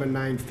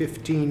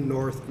 37915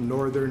 North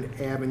Northern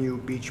Avenue,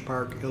 Beach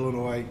Park,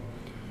 Illinois,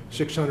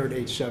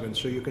 60087.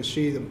 So you can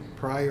see the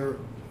prior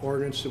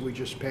ordinance that we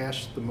just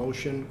passed, the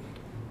motion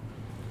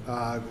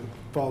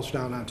falls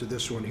down onto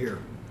this one here.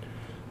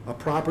 A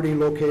property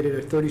located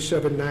at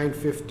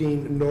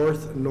 37915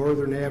 North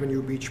Northern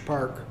Avenue, Beach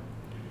Park,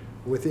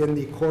 within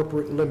the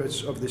corporate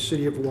limits of the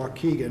City of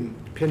Waukegan,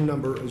 PIN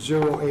number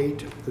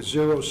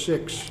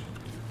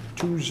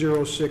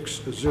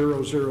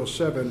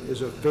 0806206007,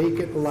 is a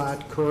vacant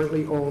lot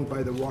currently owned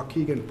by the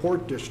Waukegan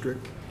Port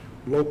District,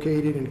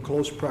 located in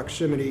close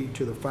proximity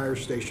to the Fire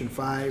Station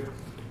 5,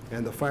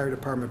 and the Fire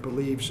Department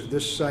believes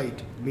this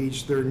site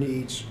meets their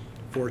needs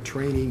for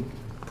training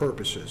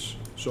purposes.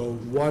 So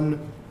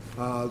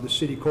the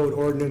city code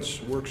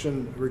ordinance works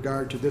in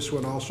regard to this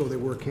one also. They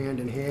work hand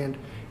in hand,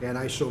 and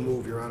I so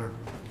move, Your Honor.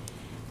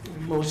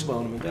 Motion by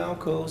Alderman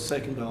Valco,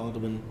 second by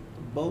Alderman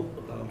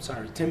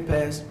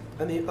Tempest.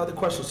 Any other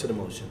questions to the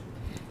motion?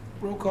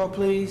 Roll call,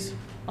 please.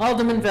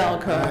 Alderman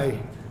Valco. Aye.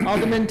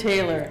 Alderman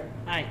Taylor.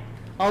 Aye.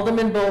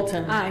 Alderman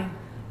Bolton. Aye.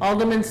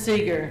 Alderman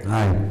Seager.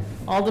 Aye.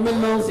 Alderman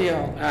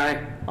Mozio.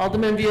 Aye.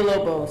 Alderman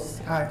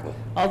Villalobos. Aye.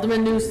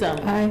 Alderman Newsome.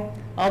 Aye.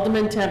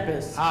 Alderman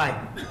Tempest.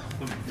 Aye.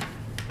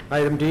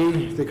 Item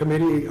D, the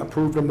committee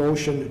approved a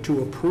motion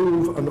to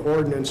approve an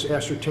ordinance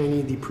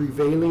ascertaining the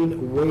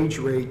prevailing wage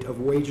rate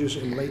of wages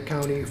in Lake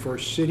County for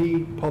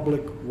city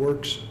public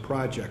works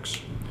projects.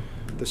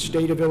 The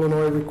state of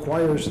Illinois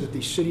requires that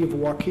the city of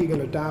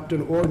Waukegan adopt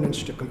an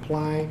ordinance to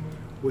comply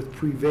with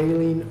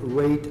prevailing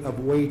rate of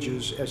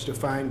wages as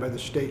defined by the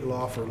state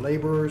law for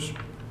laborers,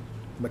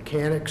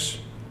 mechanics,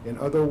 and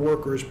other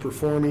workers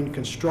performing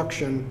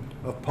construction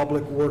of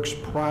public works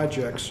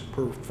projects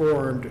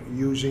performed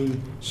using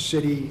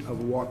City of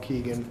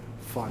Waukegan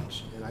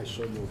funds. And I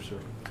so move, sir.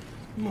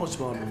 Motion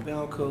by Alderman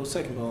Valco,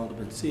 second by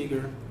Alderman Seager.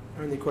 Are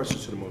there any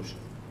questions to the motion?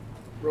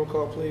 Roll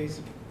call, please.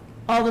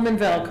 Alderman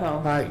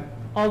Valco. Aye.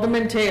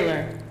 Alderman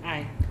Taylor.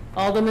 Aye.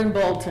 Alderman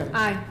Bolton.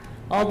 Aye.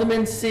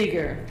 Alderman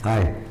Seager.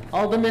 Aye.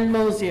 Alderman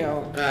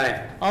Mozio.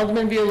 Aye.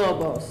 Alderman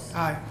Villalobos.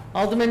 Aye.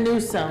 Alderman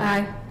Newsome.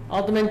 Aye.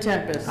 Alderman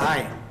Tempest.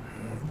 Aye.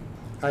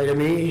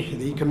 Item E,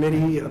 the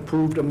committee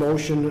approved a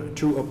motion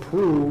to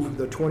approve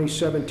the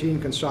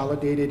 2017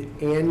 Consolidated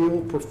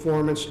Annual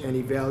Performance and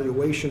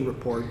Evaluation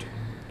Report,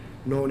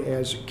 known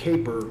as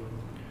CAPER,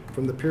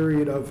 from the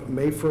period of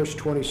May 1st,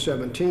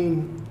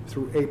 2017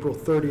 through April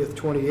 30th,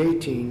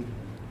 2018,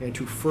 and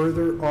to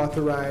further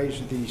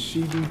authorize the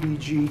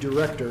CDBG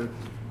Director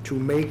to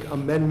make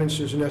amendments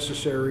as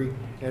necessary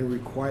and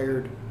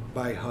required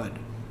by HUD.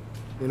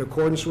 In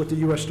accordance with the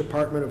U.S.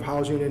 Department of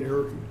Housing and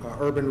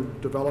Urban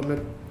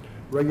Development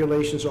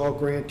regulations, all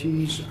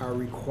grantees are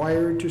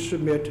required to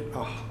submit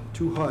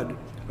to HUD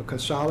a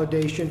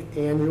consolidation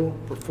annual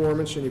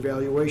performance and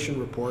evaluation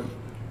report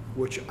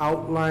which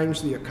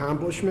outlines the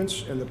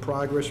accomplishments and the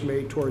progress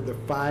made toward the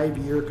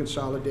 5-year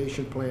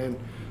consolidation plan,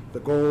 the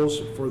goals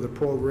for the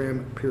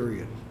program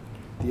period.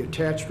 The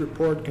attached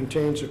report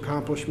contains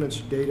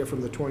accomplishments data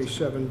from the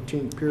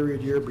 2017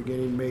 period year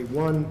beginning May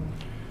 1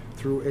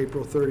 through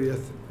April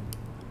 30th,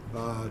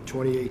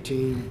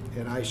 2018,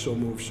 and I so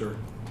move, sir.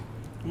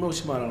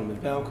 Motion by Alderman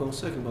Valco,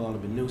 second by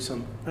Alderman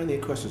Newsome. Are there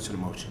any questions to the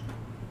motion?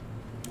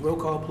 Roll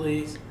call,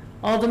 please.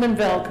 Alderman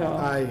Valco.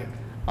 Aye.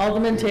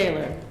 Alderman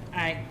Taylor.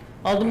 Aye.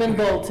 Alderman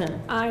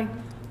Bolton. Aye.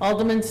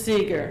 Alderman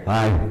Seager.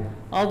 Aye.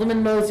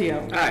 Alderman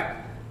Mozio. Aye.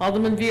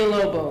 Alderman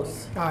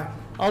Villalobos. Aye.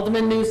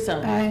 Alderman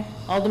Newsome. Aye.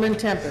 Alderman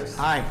Tempest.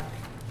 Aye.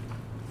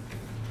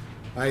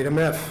 Item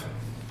F,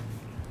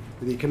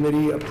 the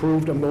committee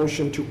approved a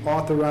motion to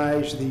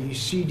authorize the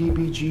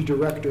CDBG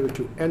Director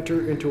to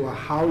enter into a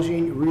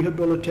housing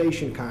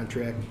rehabilitation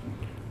contract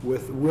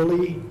with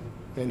Willie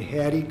and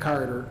Hattie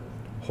Carter,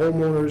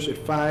 homeowners at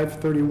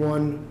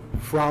 531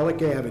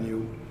 Frolic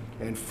Avenue,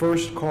 and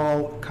First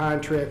Call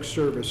Contract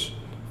Service,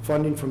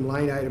 funding from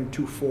line item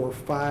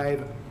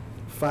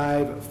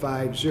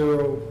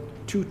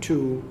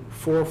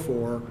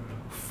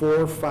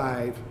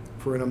 245-550-224445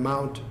 for an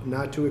amount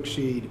not to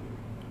exceed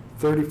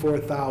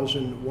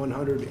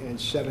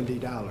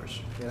 $34,170.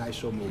 And I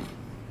so move.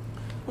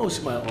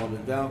 Motion by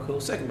Alderman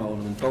Valco, second by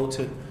Alderman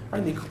Bolton.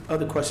 Are there any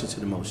other questions to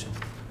the motion?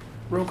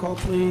 Roll call,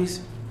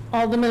 please.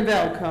 Alderman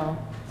Valco.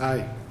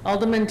 Aye.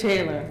 Alderman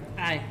Taylor.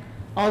 Aye.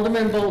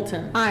 Alderman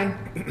Bolton. Aye.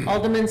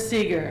 Alderman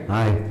Seager.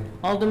 Aye.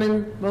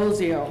 Alderman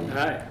Mozio.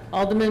 Aye.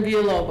 Alderman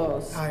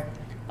Villalobos. Aye.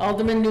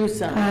 Alderman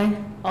Newsome. Aye.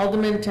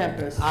 Alderman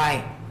Tempest.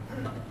 Aye.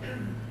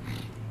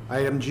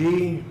 Item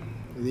G,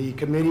 the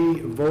committee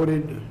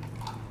voted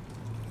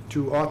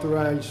to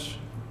authorize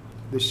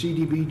the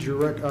CDB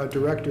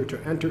Director to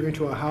enter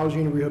into a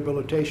housing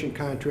rehabilitation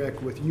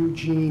contract with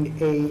Eugene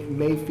A.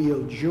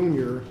 Mayfield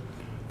Jr.,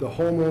 the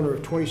homeowner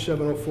of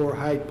 2704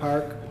 Hyde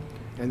Park,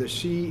 and the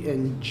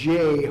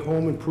C&J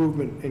Home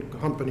Improvement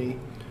Company.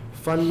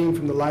 Funding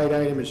from the line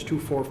item is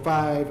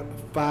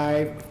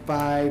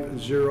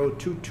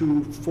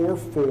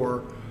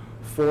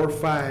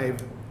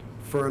 245-550-224445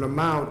 for an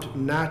amount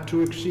not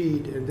to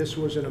exceed, and this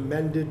was an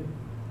amended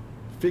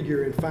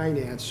figure in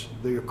finance.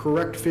 The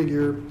correct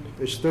figure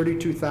is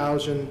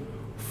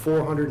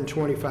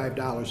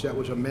 $32,425. That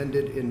was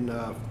amended in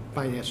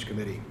Finance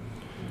Committee.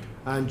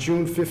 On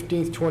June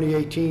 15th,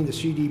 2018, the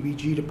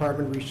CDBG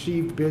Department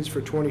received bids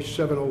for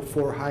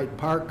 2704 Hyde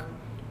Park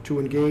to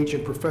engage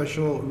in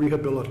professional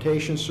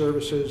rehabilitation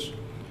services,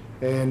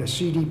 and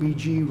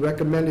CDBG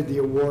recommended the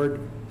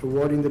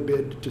awarding the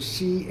bid to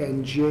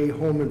C&J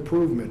Home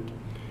Improvement.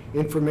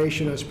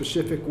 Information on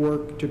specific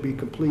work to be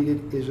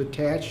completed is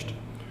attached.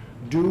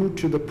 Due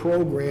to the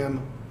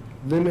program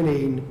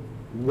limiting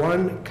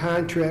one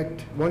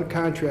contract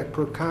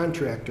per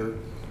contractor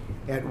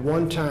at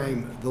one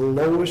time, the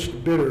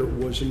lowest bidder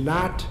was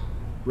not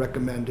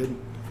recommended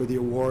for the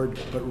award,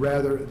 but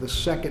rather the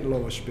second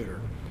lowest bidder.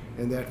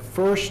 And that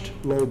first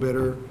low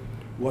bidder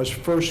was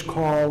First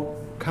Call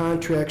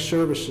Contract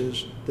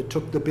Services that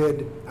took the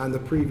bid on the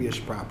previous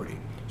property.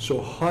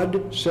 So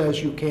HUD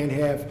says you can't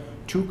have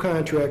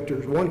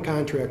one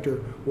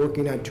contractor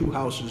working on two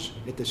houses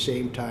at the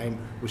same time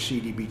with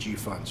CDBG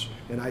funds.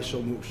 And I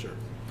so move, sir.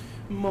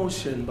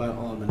 Motion by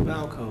Alderman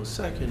Valco,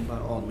 second by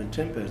Alderman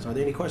Tempest. Are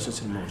there any questions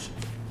to the motion?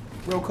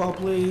 Roll call,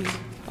 please.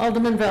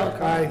 Alderman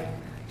Valco. Aye.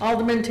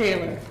 Alderman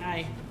Taylor.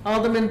 Aye.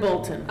 Alderman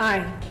Bolton.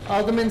 Aye.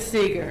 Alderman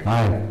Seager.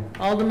 Aye.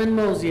 Alderman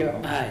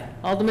Mozio. Aye.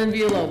 Alderman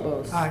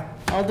Villalobos. Aye.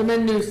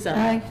 Alderman Newsome.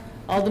 Aye.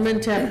 Alderman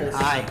Tempest.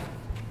 Aye.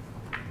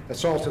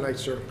 That's all tonight,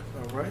 sir.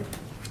 All right.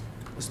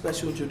 A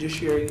special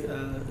judiciary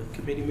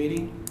committee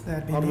meeting.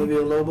 That'd be Alderman me.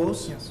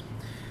 Villalobos. Yes.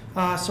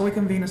 So we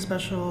convene a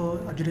special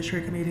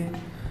judiciary committee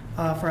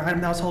for an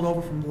item that was held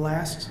over from the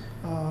last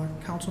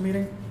council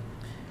meeting.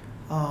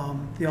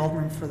 The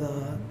alderman for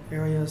the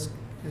area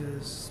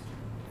is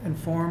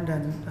informed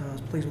and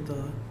is pleased with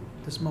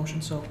this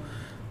motion. So,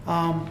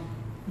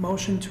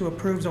 motion to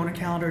approve zoning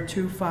calendar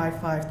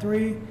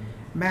 2553,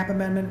 map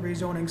amendment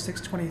rezoning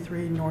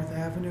 623 North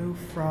Avenue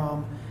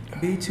from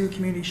B2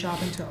 community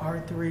shopping to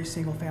R3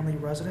 single family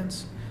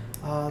residence.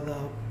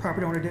 The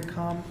property owner did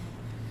come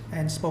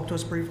and spoke to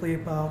us briefly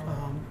about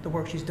the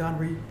work she's done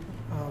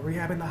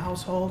rehabbing the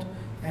household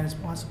and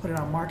wants to put it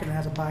on market and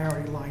has a buyer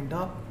already lined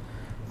up.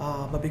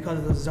 But because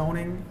of the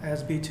zoning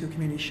as B2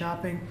 community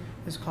shopping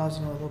is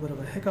causing a little bit of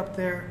a hiccup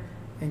there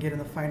in getting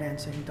the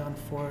financing done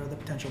for the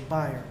potential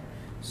buyer.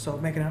 So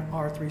making it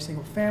R3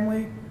 single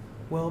family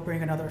will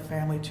bring another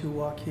family to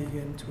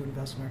Waukegan to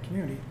invest in our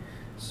community.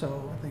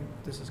 So I think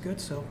this is good,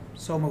 so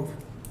move.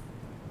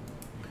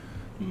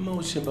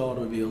 Motion by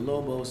Alderman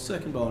Villalobos,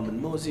 second by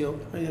Alderman Mozio.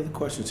 Any other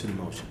questions to the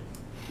motion?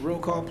 Roll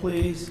call,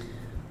 please.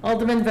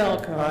 Alderman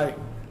Velco. Aye.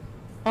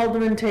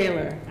 Alderman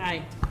Taylor.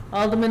 Aye.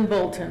 Alderman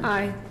Bolton.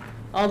 Aye.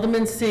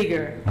 Alderman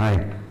Seager.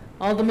 Aye.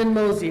 Alderman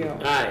Mozio.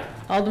 Aye.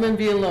 Alderman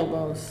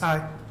Villalobos.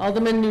 Aye.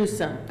 Alderman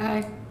Newsome.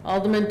 Aye.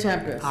 Alderman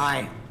Tempest.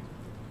 Aye.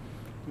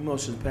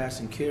 Motion passed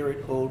and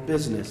carried. Old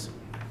business.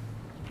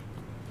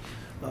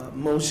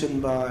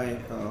 Motion by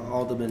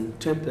Alderman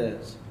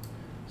Tempest,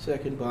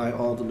 second by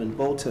Alderman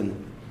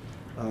Bolton,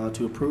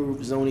 to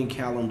approve zoning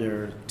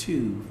calendar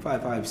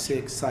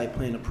 2556, site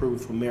plan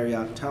approved for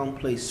Marriott Town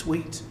Place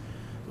Suites.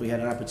 We had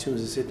an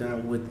opportunity to sit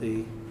down with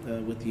the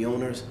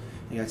owners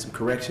and got some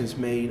corrections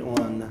made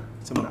on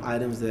some of the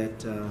items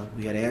that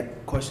we had asked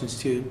questions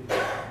to,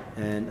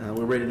 and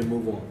we're ready to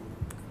move on.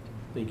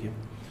 Thank you.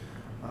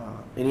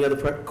 Any other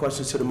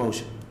questions to the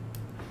motion?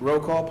 Roll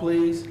call,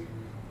 please.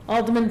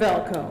 Alderman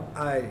Velco.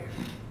 Aye.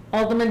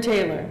 Alderman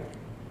Taylor.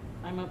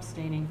 I'm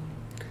abstaining.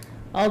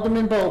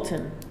 Alderman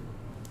Bolton.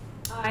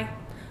 Aye.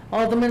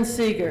 Alderman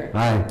Seager.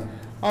 Aye.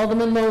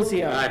 Alderman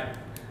Mozio. Aye.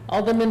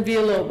 Alderman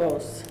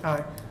Villalobos.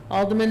 Aye.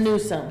 Alderman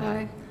Newsome.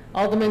 Aye.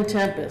 Alderman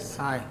Tempest.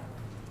 Aye.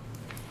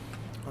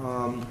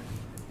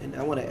 And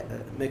I want to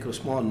make a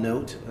small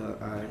note.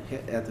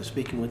 After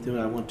speaking with them,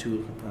 I want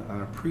to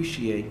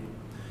appreciate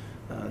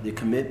the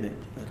commitment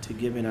to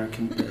giving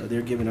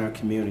they're giving our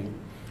community,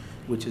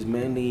 which is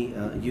mainly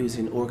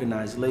using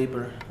organized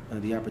labor,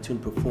 the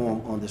opportunity to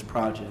perform on this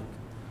project.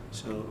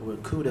 So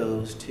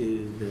kudos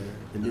to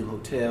the new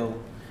hotel,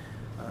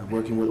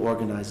 working with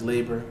organized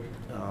labor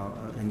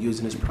and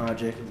using this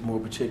project more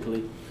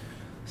particularly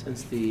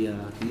since the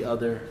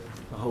other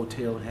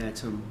hotel had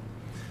some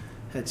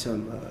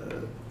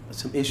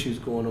issues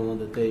going on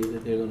that they're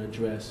going to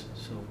address.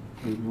 So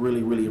we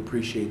really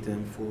appreciate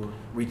them for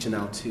reaching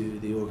out to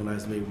the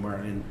organized labor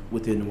market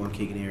within the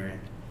Waukegan area.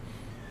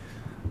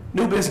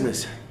 New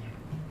business.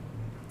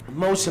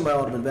 Motion by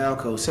Alderman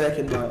Valco,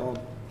 second by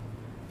Alderman.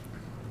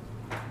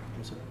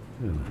 I'm sorry.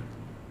 I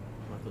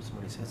thought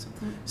somebody said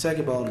something.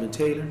 Second by Alderman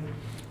Taylor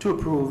to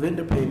approve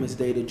vendor payments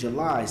dated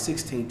July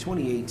 16,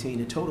 2018,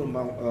 a total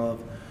amount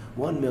of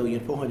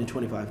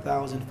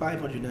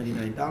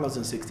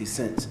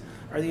 $1,425,599.60.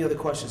 Are there any other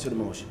questions to the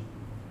motion?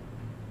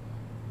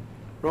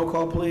 Roll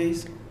call,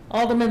 please.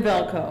 Alderman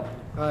Velco.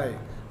 Aye.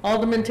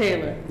 Alderman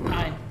Taylor.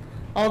 Aye.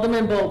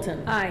 Alderman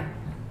Bolton. Aye.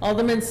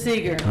 Alderman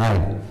Seager.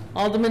 Aye.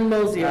 Alderman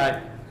Mozio.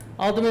 Aye.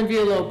 Alderman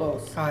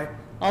Villalobos. Aye.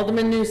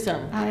 Alderman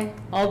Newsome. Aye.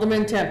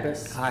 Alderman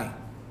Tempest. Aye.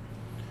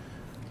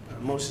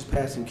 Motion's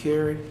passed and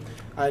carried.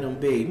 Item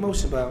B,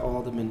 motion by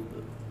Alderman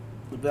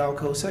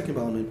Valco, second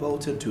by Alderman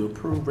Bolton to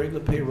approve regular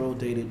payroll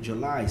dated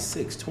July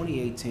 6,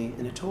 2018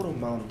 in a total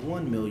amount of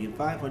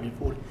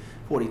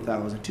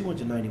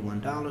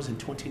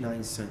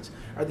 $1,540,291.29.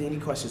 Are there any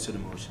questions to the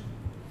motion?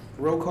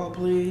 Roll call,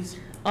 please.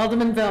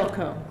 Alderman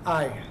Velco.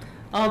 Aye.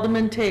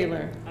 Alderman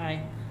Taylor.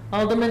 Aye.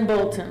 Alderman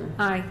Bolton.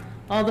 Aye.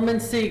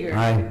 Alderman Seager.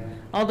 Aye.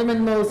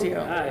 Alderman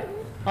Mozio. Aye.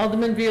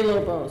 Alderman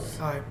Villalobos.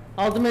 Aye.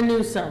 Alderman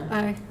Newsome.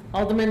 Aye.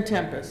 Alderman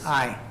Tempest.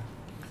 Aye.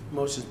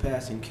 Motion's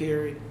passed and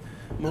carried.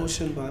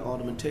 Motion by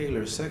Alderman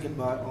Taylor, second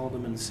by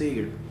Alderman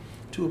Seager,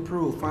 to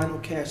approve final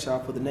cash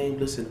out for the name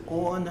listed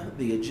on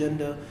the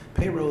agenda,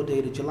 payroll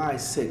dated July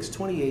 6,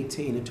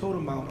 2018, a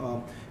total amount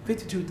of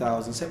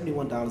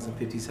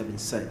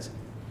 $52,071.57.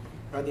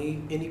 Are there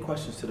any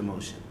questions to the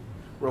motion?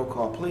 Roll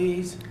call,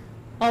 please.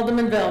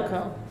 Alderman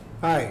Velco.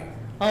 Aye.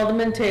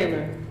 Alderman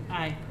Taylor.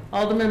 Aye.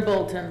 Alderman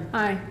Bolton.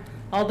 Aye.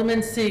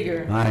 Alderman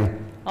Seager. Aye.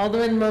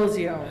 Alderman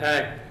Mozio.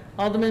 Aye.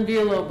 Alderman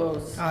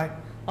Villalobos. Aye.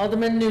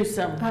 Alderman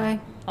Newsome. Aye.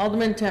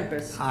 Alderman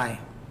Tempest. Aye.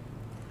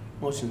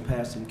 Motion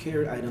passed and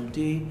carried. Item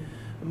D,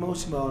 a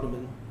motion by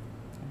Alderman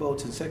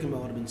Bolton, second by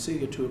Alderman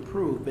Seager, to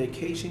approve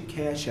vacation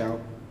cash out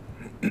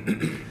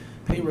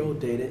payroll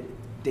dated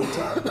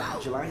dated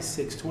July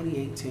 6,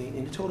 2018,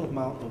 in the total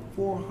amount of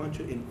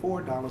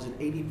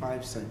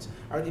 $404.85.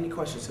 Are there any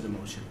questions to the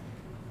motion?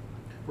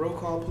 Roll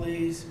call,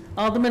 please.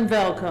 Alderman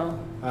Valco.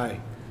 Aye.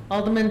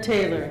 Alderman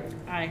Taylor.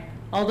 Aye.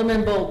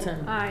 Alderman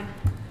Bolton. Aye.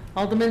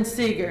 Alderman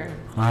Seager.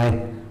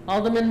 Aye.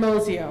 Alderman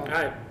Mozio.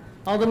 Aye.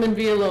 Alderman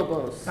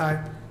Villalobos.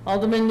 Aye.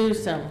 Alderman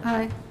Newsome.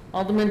 Aye.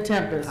 Alderman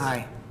Tempest.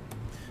 Aye.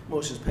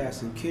 Motion is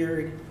passed and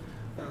carried.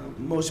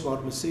 Motion by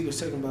Alderman Seager,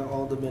 second by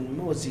Alderman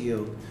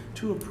Mozio,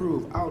 to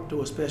approve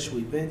outdoor special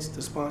events.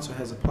 The sponsor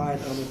has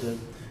applied under the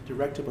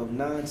Directive of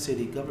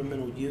Non-City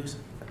Governmental Use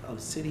of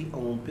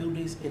City-Owned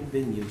Buildings and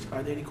Venues.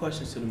 Are there any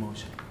questions to the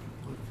motion?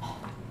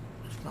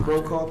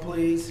 Roll call,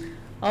 please.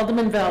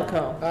 Alderman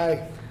Valco.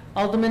 Aye.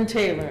 Alderman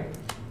Taylor.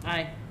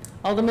 Aye.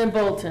 Alderman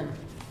Bolton.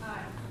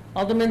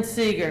 Alderman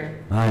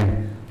Seager.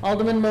 Aye.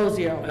 Alderman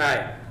Mozio.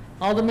 Aye.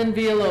 Alderman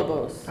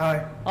Villalobos.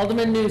 Aye.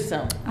 Alderman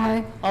Newsome.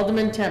 Aye.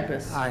 Alderman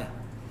Tempest. Aye.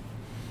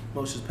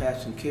 Motion is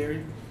passed and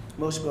carried.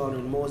 Motion by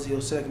Alderman Mozio,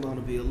 second by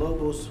Alderman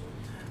Villalobos,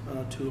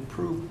 to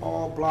approve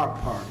all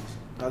block parties.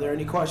 Are there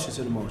any questions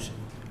to the motion?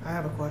 I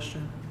have a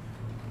question.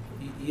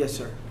 Yes,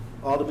 sir.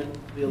 Alderman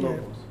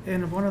Villalobos. Yeah.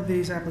 In one of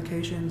these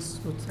applications,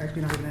 well, it's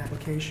actually not even an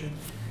application,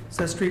 it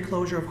says street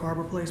closure of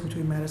Harbor Place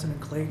between Madison and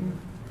Clayton.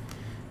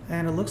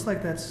 And it looks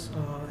like that's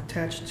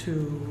attached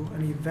to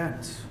an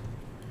event.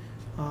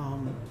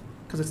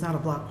 Because it's not a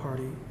block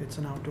party, it's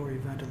an outdoor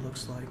event, it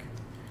looks like,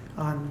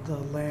 on the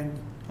land,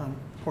 on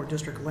Port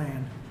District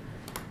land.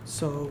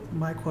 So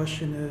my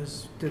question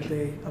is, did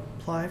they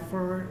apply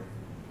for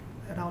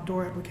an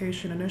outdoor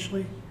application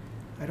initially?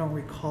 I don't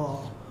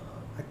recall.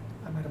 I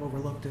might have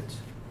overlooked it.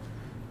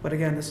 But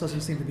again, this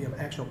doesn't seem to be an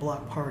actual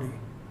block party.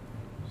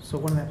 So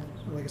one of that,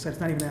 like I said, it's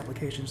not even an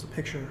application, it's a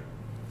picture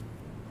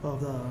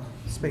of the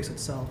space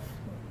itself.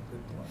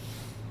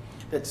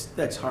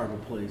 That's Harbor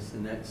Place,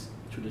 and that's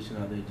tradition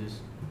how they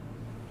just.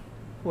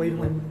 Well, even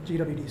when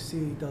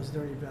GWDC does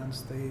their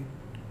events, they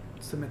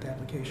submit the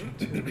application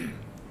too,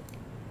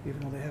 even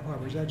though they have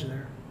Harbor's Edge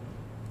there.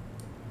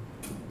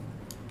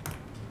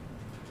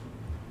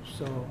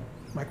 So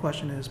my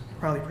question is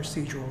probably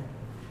procedural.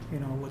 You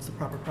know, what's the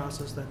proper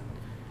process that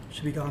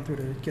should be gone through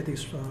to get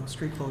these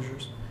street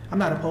closures? I'm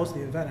not opposed to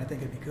the event. I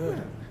think it'd be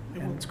good.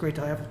 Yeah, and it's great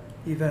to have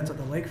events at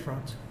the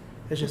lakefront.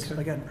 It's just,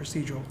 again,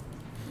 procedural.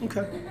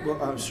 Okay.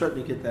 Well, I'll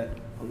certainly get that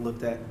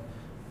looked at,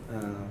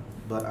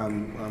 but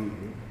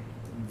I'm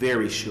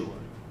very sure.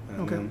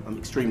 Okay. I'm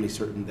extremely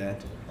certain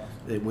that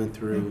they went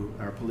through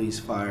our police,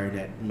 fire,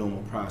 that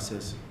normal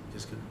process.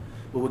 Just good.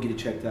 But we'll get it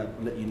checked out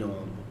and let you know.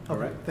 All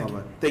right? Thank you.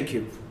 All right. Thank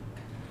you.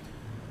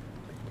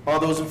 All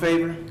those in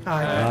favor?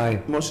 Aye.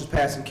 Aye. Motion is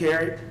passed and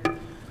carried.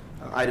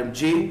 Item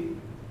G,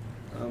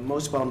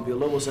 motion by Alderman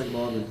Villalobos, second by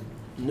Alderman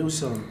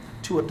Newsome,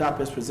 to adopt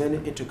as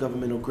presented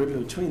intergovernmental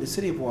agreement between the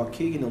City of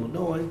Waukegan,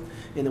 Illinois,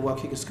 and the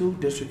Waukegan School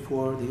District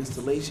for the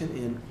installation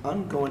and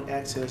ongoing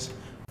access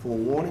for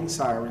warning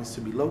sirens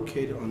to be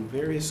located on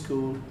various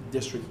school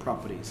district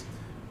properties.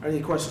 Are there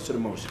any questions to the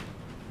motion?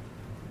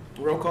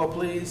 Roll call,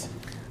 please.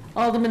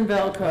 Alderman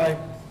Valco. Aye.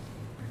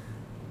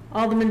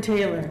 Alderman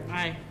Taylor.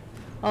 Aye.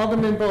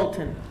 Alderman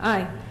Bolton.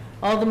 Aye.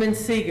 Alderman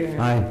Seager.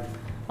 Aye.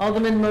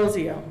 Alderman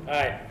Mozio.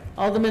 Aye.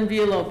 Alderman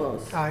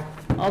Villalobos. Aye.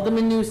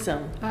 Alderman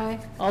Newsome. Aye.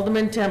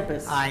 Alderman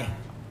Tempest. Aye.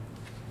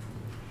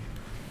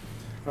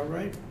 All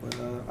right,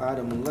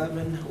 item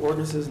 11,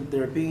 ordinances,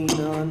 there being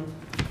none.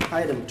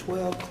 Item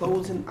 12,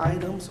 closing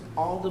items,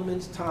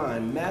 Alderman's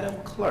time. Madam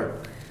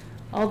Clerk.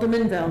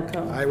 Alderman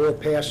Valco. I will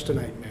pass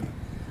tonight, ma'am.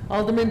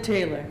 Alderman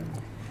Taylor.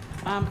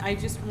 I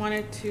just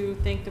wanted to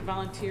thank the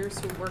volunteers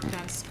who worked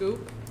on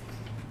Scoop.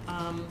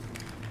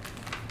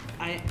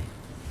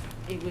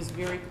 It was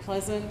very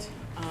pleasant.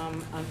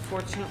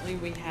 Unfortunately,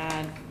 we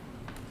had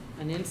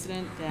an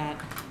incident that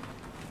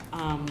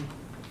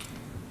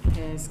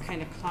has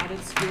kind of clouded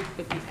Scoop,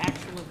 but the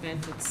actual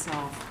event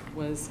itself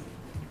was,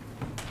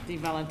 the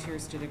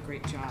volunteers did a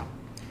great job.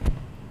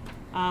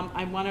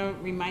 I want to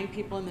remind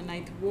people in the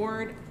 9th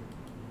Ward,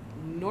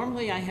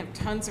 normally I have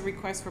tons of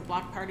requests for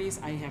block parties.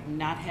 I have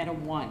not had a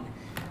one.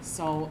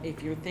 So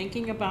if you're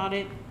thinking about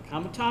it,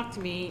 come and talk to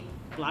me.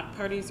 Block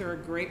parties are a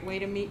great way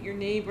to meet your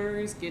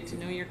neighbors, get to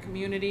know your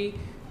community.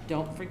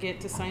 Don't forget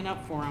to sign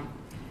up for them.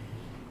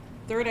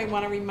 Third, I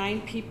want to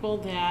remind people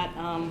that,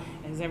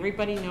 as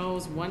everybody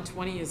knows,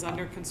 120 is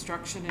under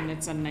construction and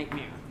it's a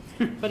nightmare.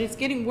 But it's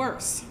getting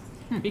worse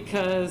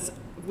because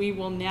we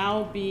will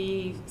now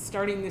be,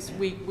 starting this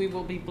week, we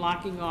will be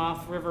blocking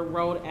off River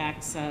Road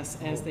access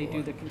as they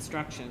do the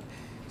construction.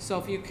 So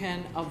if you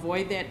can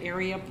avoid that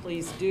area,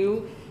 please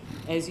do.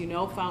 As you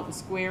know, Fountain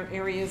Square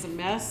area is a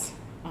mess.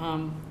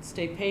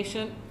 Stay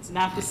patient. It's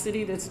not the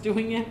city that's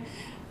doing it.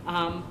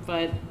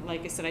 But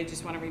like I said, I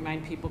just want to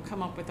remind people,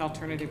 come up with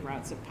alternative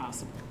routes if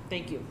possible.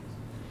 Thank you.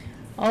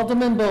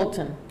 Alderman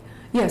Bolton.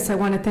 Yes, I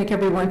want to thank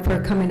everyone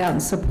for coming out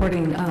and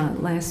supporting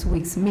last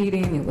week's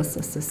meeting. It was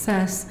a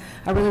success.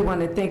 I really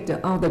want to thank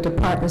all the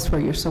departments for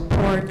your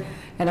support,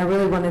 and I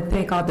really want to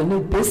thank all the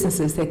new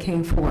businesses that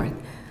came forth.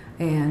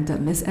 And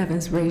Ms.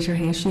 Evans, raise your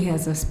hand. She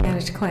has a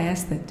Spanish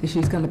class that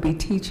she's going to be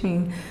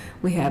teaching.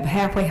 We have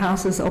halfway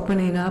houses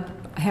opening up,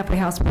 halfway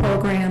house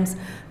programs,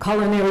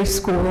 culinary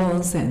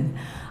schools, and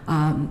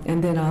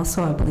then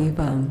also I believe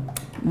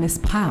Ms.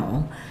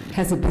 Powell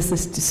has a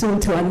business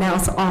soon to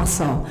announce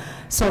also.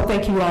 So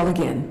thank you all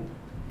again.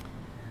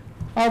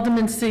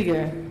 Alderman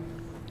Seager.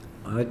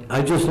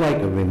 I'd just like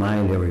to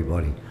remind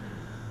everybody,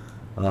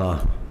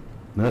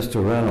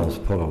 Mr. Reynolds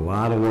put a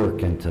lot of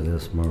work into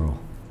this mural.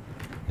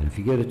 And if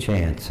you get a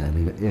chance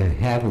and you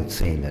haven't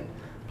seen it,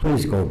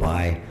 please go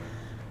by.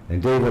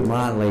 And David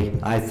Motley,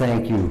 I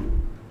thank you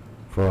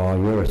for all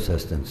your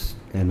assistance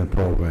in the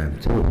program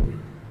too.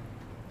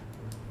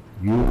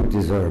 You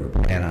deserve a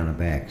pat on the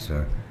back,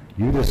 sir.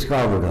 You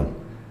discovered him.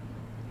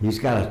 He's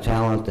got a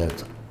talent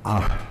that's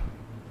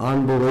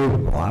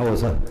unbelievable.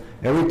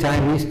 Every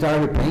time he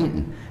started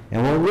painting,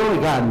 and what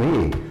really got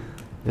me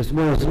is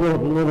when this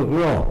little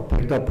girl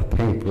picked up a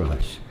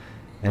paintbrush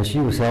and she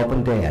was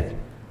helping Dad.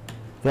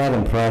 That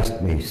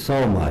impressed me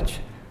so much.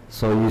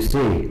 So you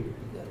see,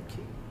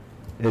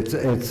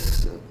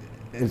 it's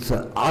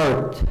an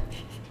art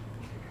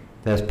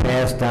that's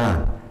passed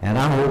on, and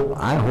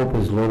I hope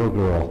his little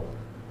girl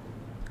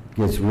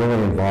gets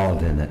really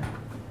involved in it.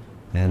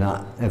 And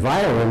if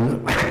I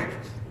ever,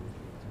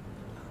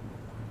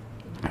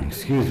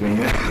 excuse me,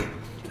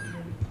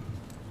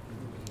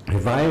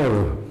 if I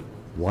ever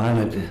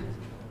wanted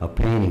a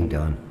painting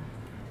done,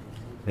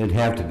 it'd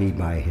have to be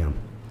by him.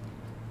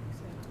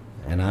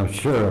 And I'm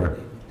sure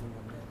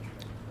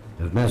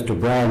if Mr.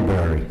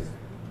 Bradbury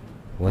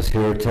was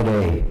here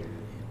today,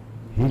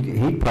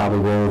 he'd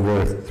probably go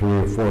over 3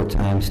 or 4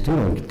 times too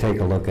and take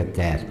a look at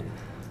that,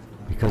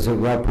 because it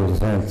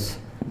represents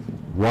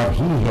what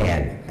he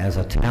had as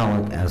a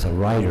talent, as a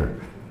writer.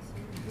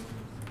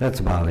 That's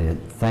about it.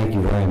 Thank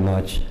you very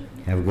much.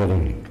 Have a good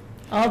evening.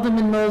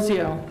 Alderman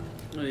Mozio.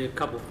 Only a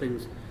couple of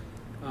things.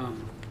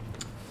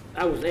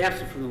 I was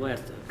absent from the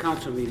last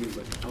council meeting,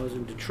 but I was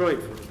in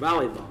Detroit for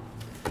volleyball.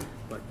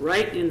 But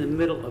right in the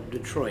middle of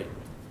Detroit,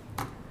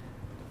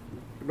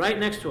 right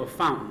next to a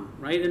fountain,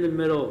 right in the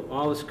middle,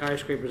 all the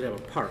skyscrapers have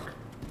a park.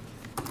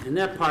 In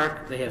that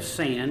park, they have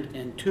sand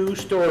and 2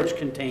 storage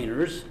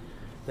containers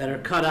that are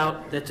cut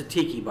out. That's a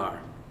tiki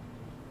bar.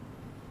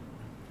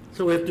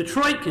 So if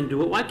Detroit can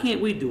do it, why can't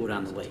we do it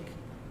on the lake?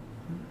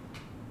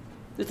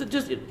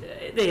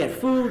 They had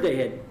food, they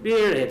had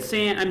beer, they had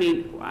sand. I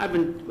mean, I've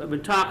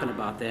been talking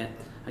about that.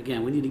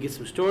 Again, we need to get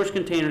some storage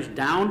containers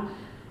down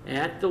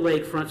at the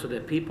lakefront so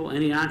that people,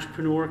 any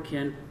entrepreneur,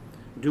 can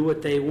do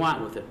what they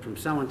want with it, from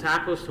selling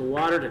tacos to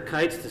water to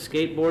kites to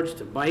skateboards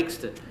to bikes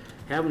to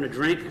having a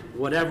drink,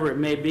 whatever it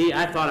may be.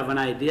 I thought of an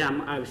idea.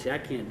 Obviously, I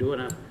can't do it.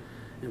 I'm an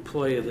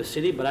employee of the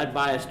city, but I'd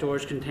buy a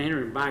storage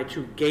container and buy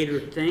 2 Gator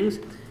things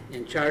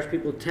and charge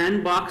people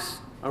 $10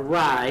 a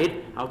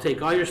ride. I'll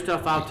take all your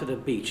stuff out to the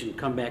beach and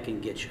come back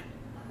and get you.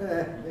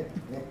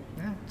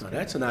 So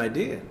that's an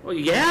idea. Well,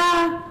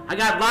 yeah, I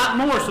got a lot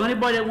more, so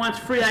anybody that wants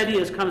free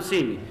ideas, come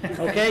see me,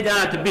 okay,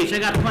 down at the beach. I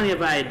got plenty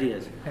of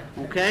ideas,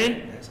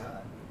 okay?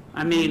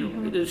 I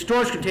mean, the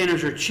storage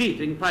containers are cheap.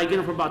 You can probably get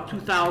them for about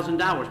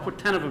 $2,000. Put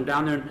 10 of them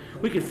down there, and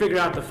we can figure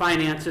out the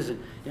finances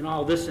and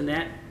all this and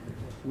that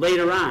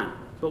later on.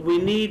 But we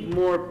need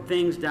more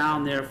things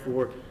down there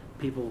for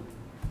people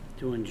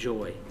to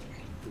enjoy,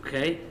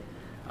 okay?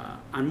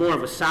 On more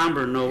of a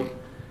somber note,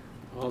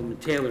 Alderman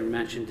Taylor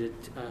mentioned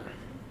it,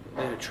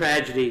 we had a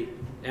tragedy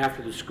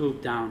after the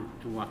scoop down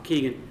in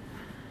Waukegan,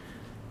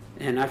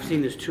 and I've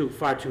seen this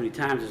far too many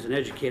times as an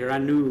educator. I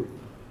knew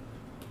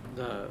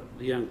the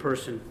young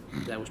person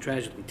that was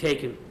tragically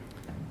taken.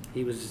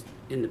 He was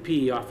in the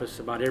PE office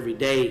about every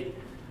day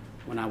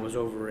when I was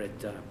over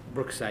at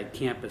Brookside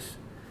campus,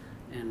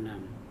 and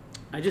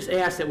I just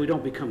ask that we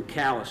don't become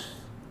callous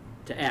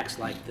to acts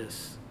like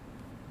this.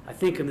 I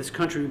think in this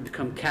country we've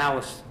become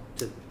callous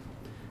to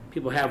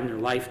people having their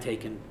life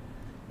taken.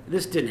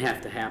 This didn't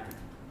have to happen.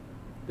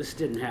 This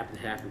didn't have to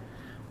happen.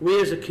 We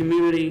as a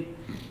community,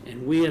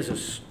 and we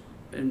as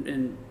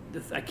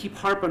I keep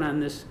harping on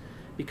this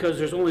because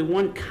there's only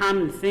one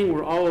common thing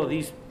where all of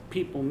these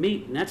people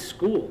meet, and that's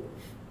school.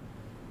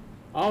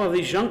 All of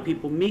these young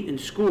people meet in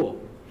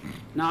school.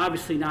 Now,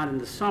 obviously not in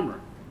the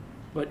summer,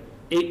 but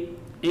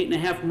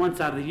 8.5 months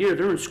out of the year,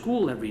 they're in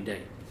school every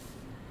day.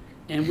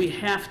 And we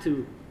have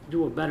to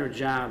do a better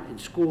job in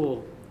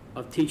school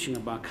of teaching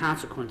about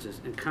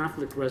consequences and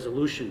conflict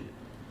resolution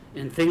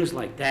and things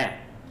like that.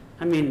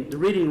 I mean, the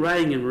reading,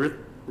 writing, and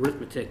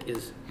arithmetic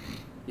is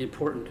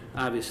important,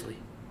 obviously.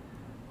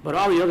 But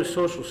all the other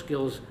social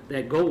skills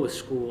that go with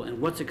school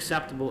and what's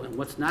acceptable and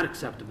what's not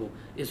acceptable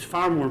is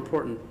far more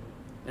important,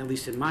 at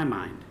least in my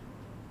mind.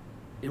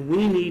 And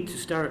we need to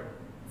start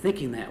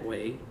thinking that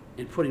way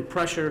and putting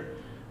pressure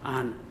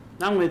on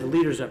not only the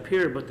leaders up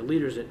here, but the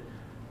leaders at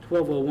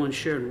 1201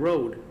 Sheridan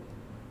Road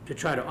to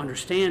try to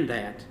understand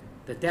that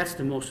that's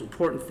the most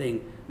important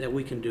thing that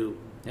we can do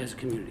as a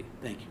community.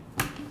 Thank you.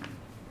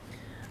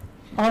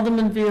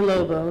 Alderman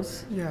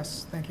Villalobos.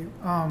 Yes, thank you.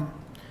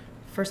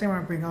 First thing I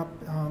want to bring up,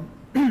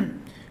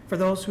 for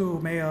those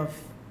who may have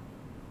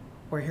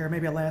were here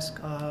maybe at last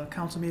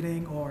council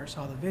meeting or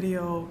saw the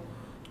video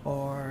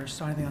or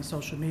saw anything on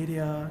social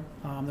media,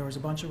 there was a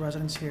bunch of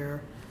residents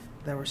here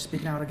that were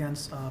speaking out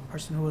against a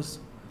person who was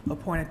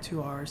appointed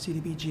to our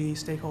CDBG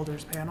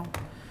stakeholders panel.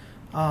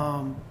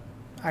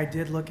 I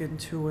did look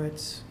into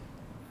it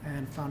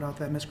and found out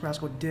that Ms.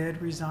 Carrasco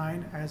did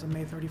resign as of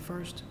May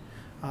 31st.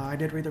 I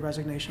did read the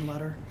resignation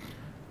letter.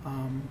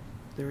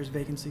 There is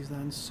vacancies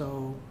then,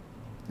 so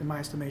in my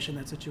estimation,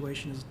 that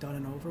situation is done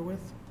and over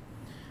with.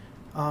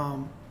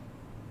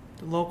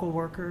 The local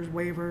workers,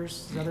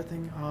 waivers, the other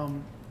thing.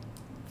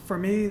 For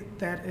me,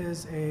 that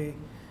is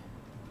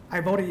I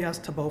voted yes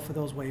to both of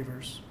those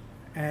waivers,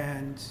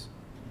 and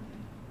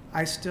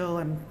I still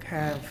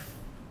have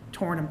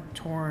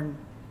torn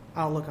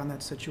outlook on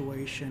that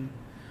situation.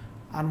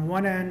 On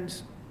one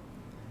end,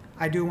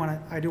 I do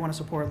want to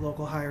support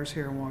local hires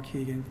here in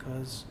Waukegan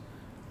because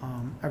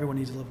everyone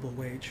needs a livable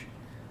wage.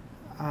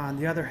 On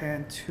the other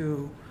hand,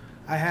 too,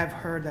 I have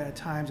heard that at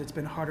times it's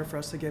been harder for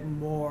us to get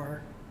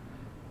more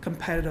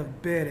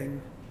competitive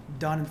bidding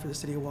done for the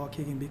city of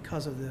Waukegan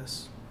because of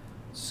this.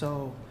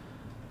 So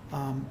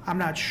I'm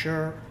not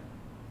sure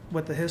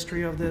what the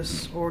history of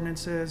this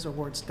ordinance is or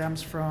where it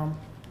stems from.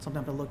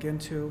 Something to look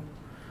into.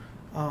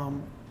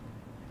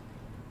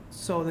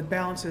 So the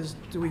balance is,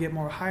 do we get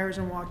more hires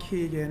in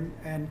Waukegan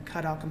and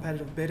cut out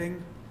competitive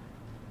bidding?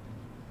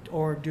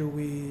 Or do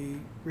we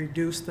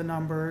reduce the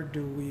number?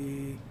 Do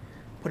we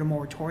put a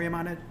moratorium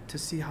on it to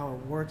see how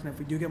it works? And if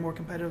we do get more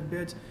competitive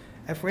bids,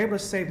 if we're able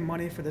to save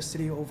money for the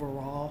city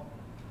overall,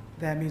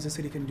 that means the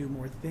city can do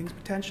more things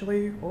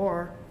potentially,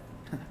 or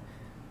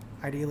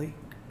ideally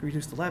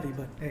reduce the levy,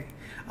 but hey.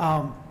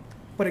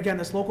 But again,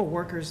 this local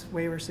workers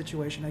waiver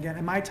situation, again,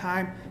 in my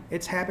time,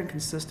 it's happened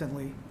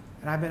consistently.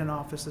 And I've been in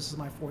office, this is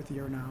my 4th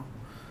year now.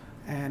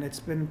 And it's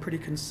been pretty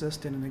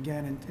consistent. And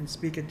again, in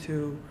speaking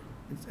to,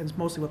 it's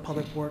mostly with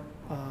public work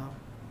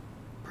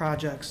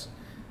projects,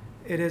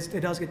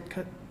 it does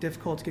get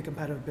difficult to get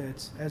competitive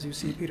bids. As you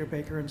see, Peter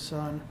Baker and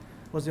Son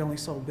was the only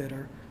sole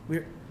bidder.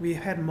 We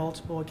had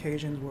multiple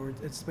occasions where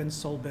it's been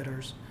sole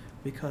bidders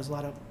because a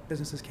lot of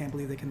businesses can't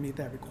believe they can meet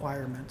that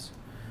requirement.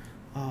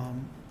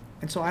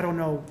 And so I don't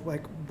know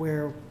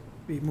where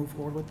we move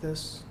forward with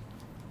this,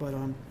 but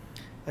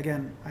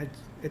again,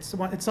 it's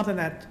something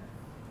that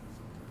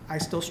I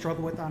still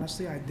struggle with,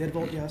 honestly. I did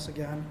vote yes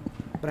again,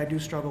 but I do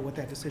struggle with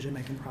that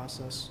decision-making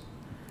process.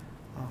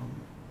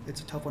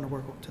 It's a tough one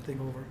to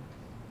think over.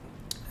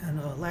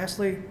 And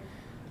lastly,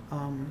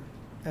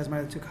 as my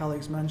other two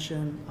colleagues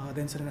mentioned,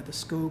 the incident at the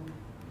Scoop.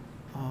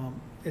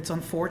 It's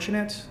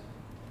unfortunate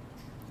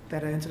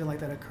that an incident like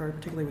that occurred,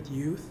 particularly with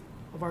youth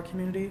of our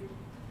community,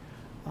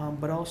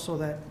 but also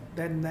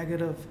that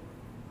negative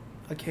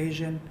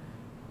occasion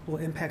will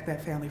impact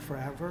that family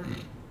forever,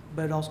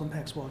 but it also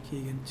impacts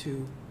Waukegan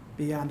too,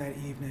 beyond that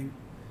evening.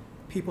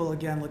 People,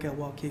 again, look at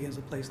Waukegan as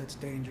a place that's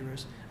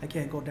dangerous. I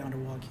can't go down to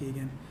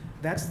Waukegan.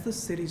 That's the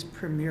city's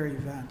premier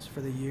event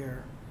for the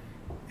year.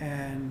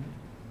 And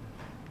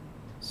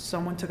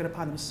someone took it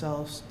upon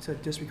themselves to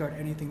disregard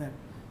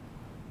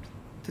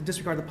to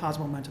disregard the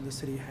positive momentum the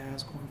city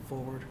has going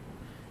forward.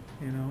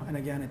 And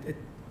again,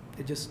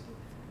 it just,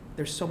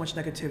 there's so much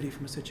negativity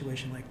from a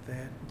situation like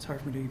that. It's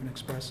hard for me to even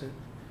express it.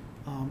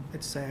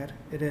 It's sad,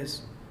 it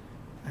is.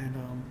 And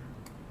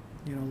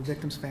the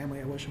victim's family,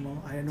 I wish them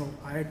well.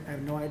 I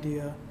have no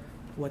idea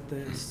what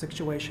the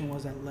situation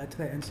was that led to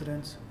that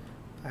incident.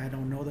 I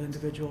don't know the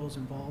individuals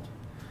involved.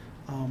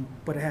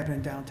 But it happened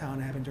in downtown,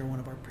 it happened during one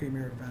of our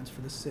premier events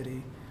for the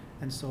city.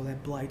 And so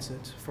that blights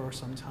it for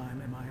some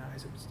time in my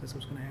eyes. That's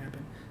what's gonna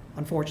happen.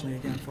 Unfortunately,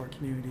 again, for our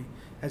community.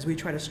 As we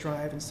try to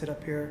strive and sit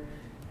up here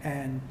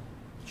and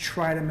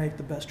try to make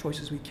the best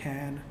choices we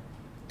can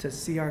to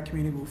see our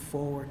community move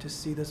forward, to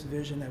see this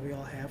vision that we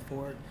all have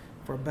for it,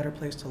 for a better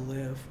place to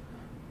live.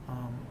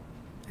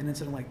 An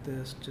incident like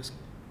this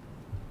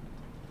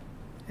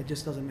it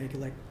just doesn't make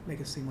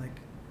it seem like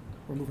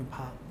we're moving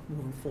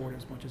forward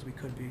as much as we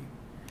could be.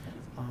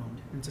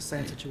 It's a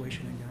sad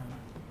situation again.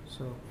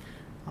 So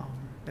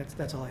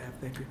that's all I have.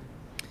 Thank you.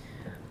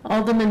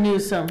 Alderman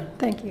Newsome.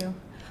 Thank you.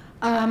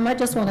 I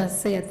just want to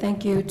say a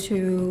thank you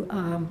to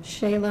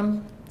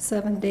Shalem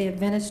Seventh-day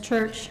Adventist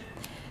Church.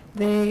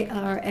 They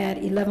are at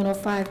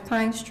 1105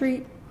 Pine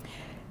Street.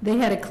 They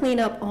had a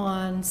cleanup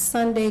on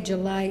Sunday,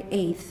 July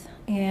 8th,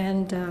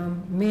 and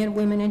men,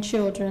 women, and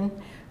children.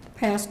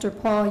 Pastor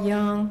Paul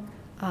Young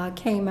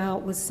came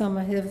out with some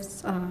of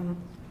his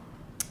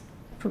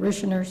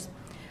parishioners.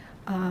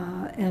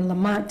 And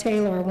Lamont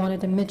Taylor, I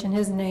wanted to mention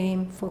his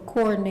name for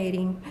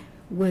coordinating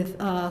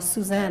with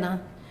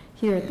Susanna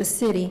here at the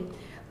city.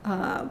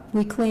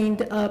 We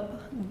cleaned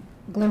up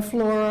Glen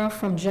Flora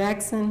from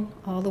Jackson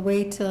all the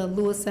way to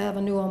Lewis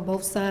Avenue on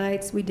both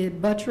sides. We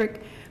did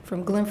Buttrick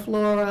from Glen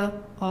Flora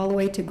all the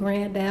way to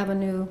Grant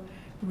Avenue.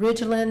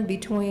 Ridgeland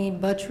between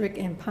Buttrick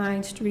and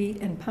Pine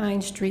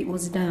Street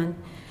was done.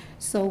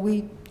 So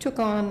we took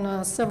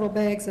on several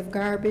bags of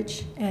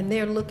garbage, and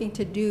they're looking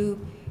to do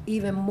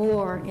even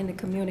more in the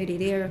community.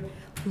 They're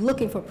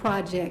looking for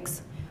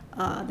projects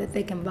that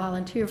they can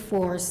volunteer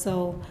for.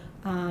 So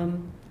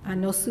I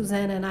know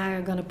Susanna and I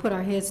are going to put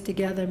our heads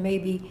together,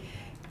 maybe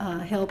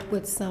help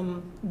with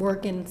some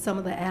work in some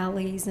of the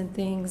alleys and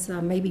things,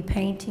 maybe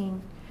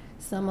painting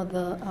some of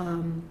the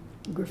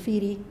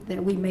graffiti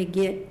that we may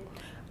get,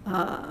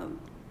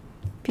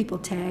 people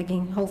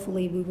tagging.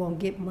 Hopefully we won't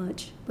get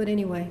much. But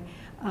anyway,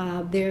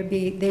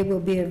 they will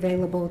be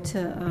available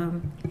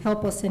to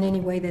help us in any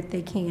way that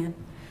they can.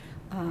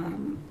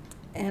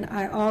 And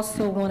I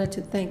also wanted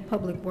to thank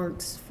Public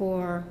Works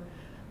for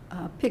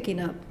picking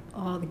up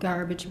all the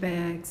garbage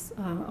bags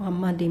on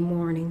Monday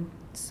morning.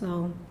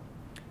 So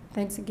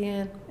thanks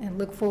again, and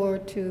look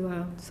forward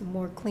to some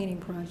more cleaning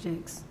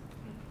projects.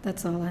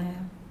 That's all I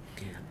have.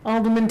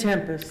 Alderman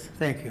Tempest.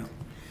 Thank you.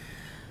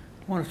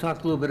 I want to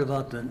talk a little bit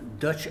about the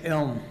Dutch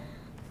elm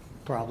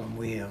problem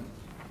we have.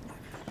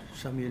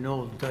 Some of you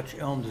know Dutch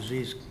elm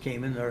disease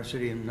came into our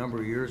city a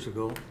number of years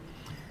ago.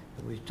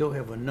 We still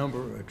have a number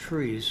of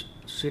trees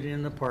sitting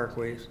in the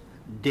parkways,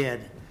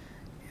 dead.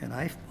 And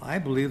I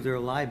believe they're a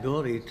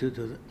liability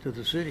to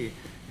the city,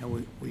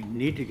 and we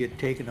need to get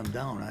taking them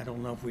down. I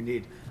don't know if we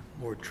need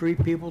more tree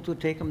people to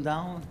take them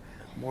down,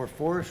 more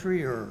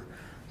forestry, or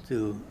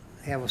to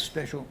have a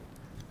special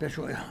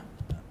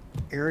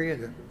area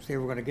to say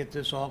we're going to get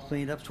this all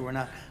cleaned up so we're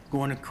not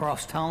going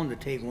across town to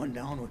take one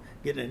down, or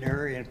get an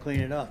area and clean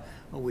it up.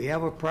 But we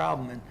have a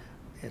problem, and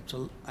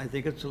I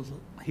think it's a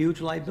huge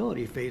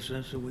liability facing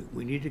us, so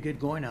we need to get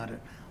going on it.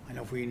 I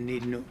know if we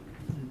need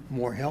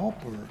more help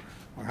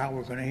or how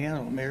we're going to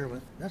handle it, Mayor,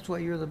 but that's why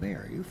you're the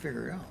mayor. You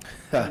figure it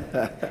out.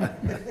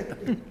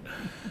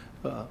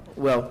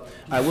 Well,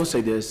 I will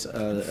say this,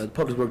 the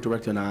Public Works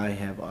Director and I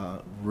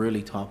have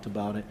really talked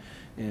about it,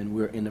 and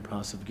we're in the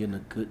process of getting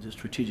a good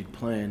strategic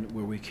plan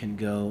where we can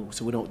go,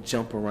 so we don't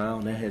jump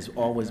around. That has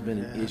always been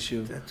an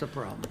issue. That's a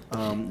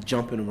problem.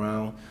 Jumping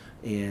around,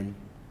 and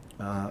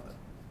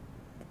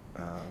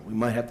we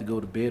might have to go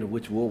to bid of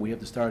which ward we have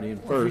to start in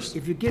first.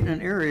 If you get in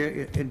an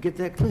area and get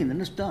that clean, then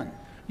it's done.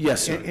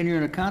 Yes, sir. And you're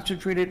in a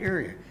concentrated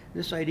area.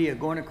 This idea of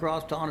going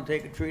across town and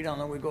take a tree down,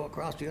 then we go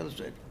across the other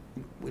side,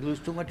 we lose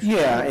too much.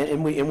 Yeah,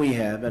 and we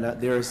have, and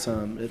there is,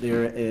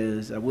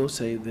 I will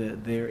say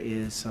that there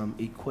is some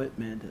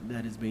equipment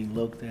that is being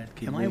looked at.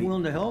 Am I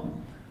willing to help?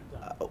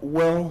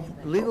 Well,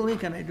 legally,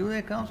 can I do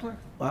that, Counselor?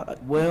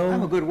 Well,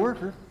 I'm a good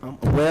worker.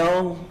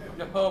 Well,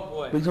 oh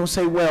boy, we're gonna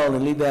say well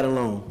and leave that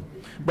alone.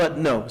 But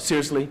no,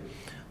 seriously,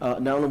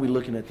 not only are we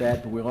looking at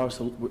that, but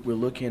we're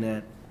looking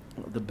at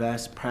the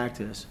best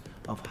practice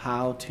of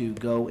how to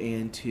go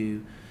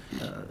into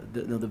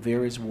the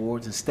various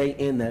wards and stay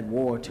in that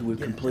ward till we've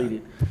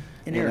completed.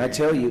 And I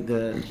tell you,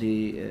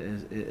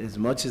 as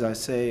much as I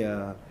say,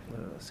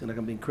 seem like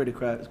I'm being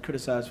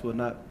criticized for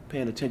not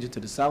paying attention to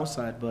the south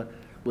side, but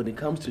when it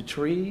comes to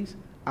trees,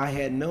 I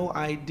had no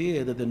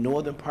idea that the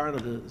northern part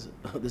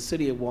of the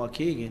city of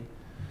Waukegan,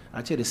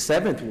 I tell you,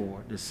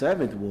 the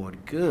seventh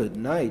ward, good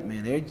night,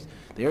 man.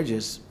 They're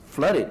just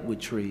flooded with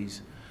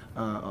trees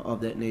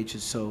of that nature.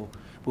 So,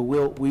 but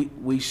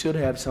we should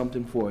have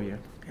something for you.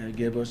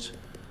 Give us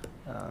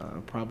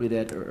probably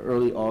that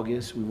early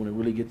August. We want to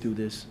really get through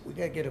this. We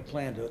got to get a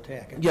plan to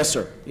attack it. Yes,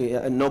 sir.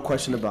 Yeah, no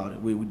question about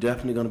it. We're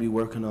definitely going to be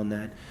working on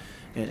that.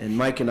 And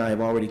Mike and I have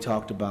already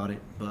talked about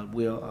it, but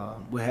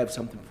we'll have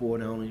something for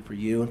not only for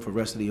you and for the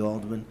rest of the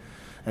aldermen,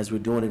 as we're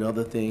doing it.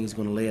 Other things,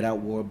 going to lay it out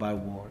ward by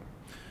ward.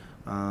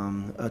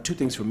 Two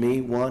things for me.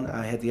 One,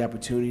 I had the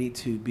opportunity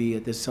to be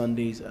at this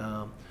Sunday's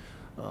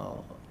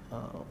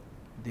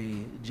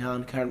the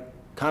John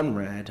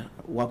Conrad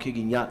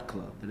Waukegan Yacht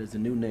Club. That is the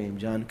new name,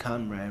 John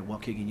Conrad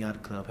Waukegan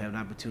Yacht Club. Had an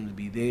opportunity to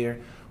be there.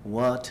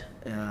 What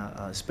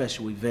a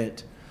special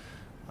event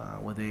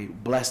where they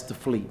bless the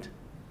fleet.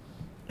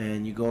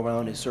 And you go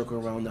around and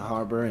circle around the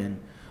harbor and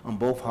on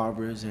both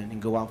harbors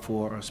and go out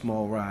for a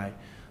small ride.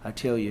 I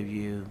tell you, if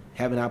you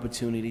have an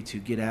opportunity to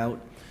get out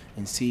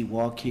and see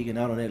Waukegan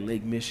out on that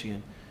Lake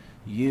Michigan,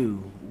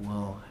 you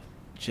will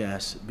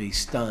just be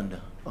stunned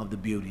of the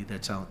beauty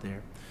that's out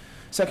there.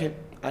 Second,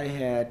 I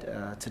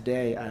had,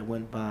 today I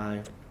went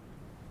by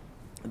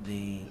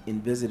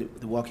and visited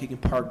the Waukegan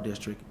Park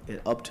District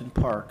at Upton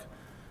Park.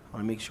 I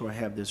want to make sure I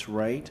have this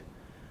right.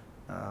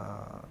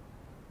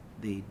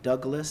 The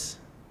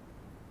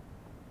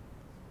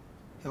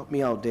help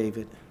me out,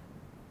 David.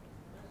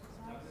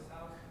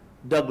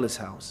 Douglas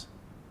House.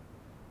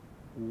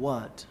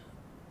 What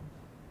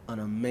an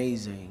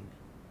amazing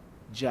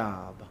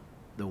job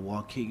the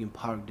Waukegan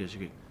Park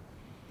District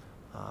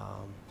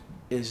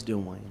is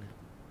doing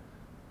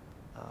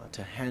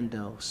to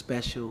handle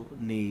special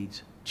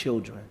needs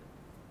children.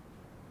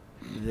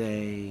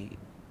 They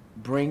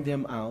bring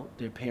them out,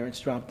 their parents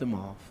drop them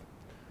off,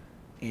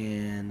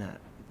 and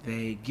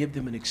they give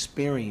them an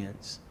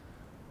experience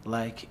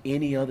like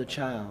any other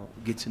child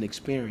gets an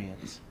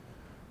experience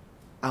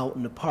out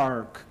in the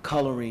park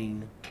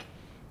coloring,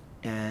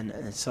 and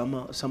some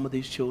of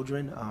these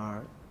children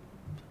are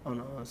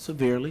on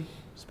severely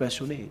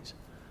special needs.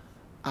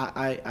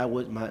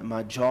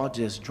 My jaw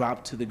just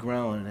dropped to the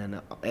ground,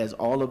 and as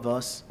all of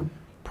us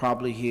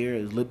probably here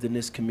has lived in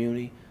this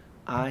community,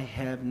 I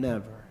have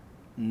never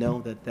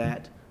known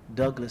that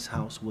Douglas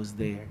House was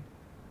there.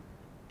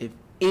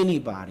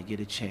 anybody get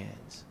a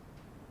chance,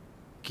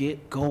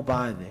 go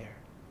by there.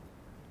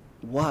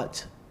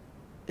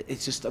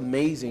 It's just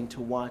amazing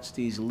to watch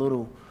these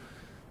little,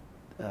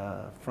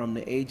 from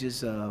the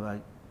ages of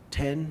like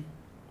 10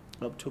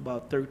 up to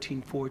about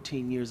 13,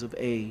 14 years of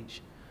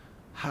age,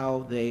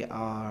 how they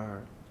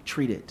are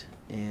treated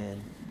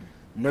and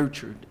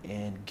nurtured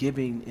and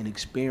giving an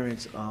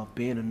experience of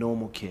being a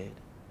normal kid.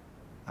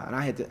 And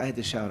I had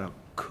to shout out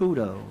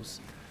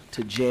kudos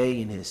to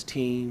Jay and his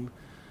team,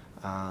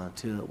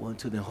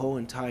 to the whole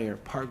entire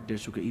park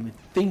district, even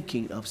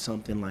thinking of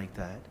something like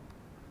that.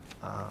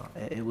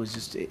 It was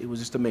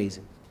just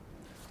amazing.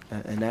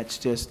 And that's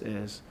just,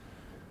 as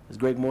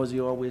Greg Morsey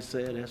always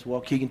said, that's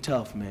Waukegan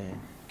tough, man.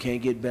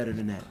 Can't get better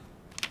than that.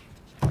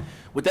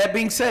 With that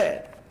being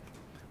said,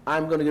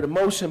 I'm going to get a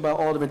motion by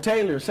Alderman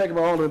Taylor, a second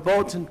by Alderman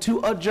Bolton, to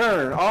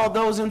adjourn. All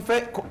those in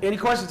favor, any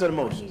questions to the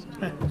motion?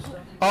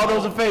 All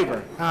those in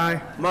favor? Aye.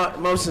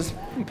 Motion's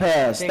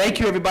passed. Thank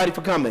you, everybody,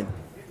 for coming.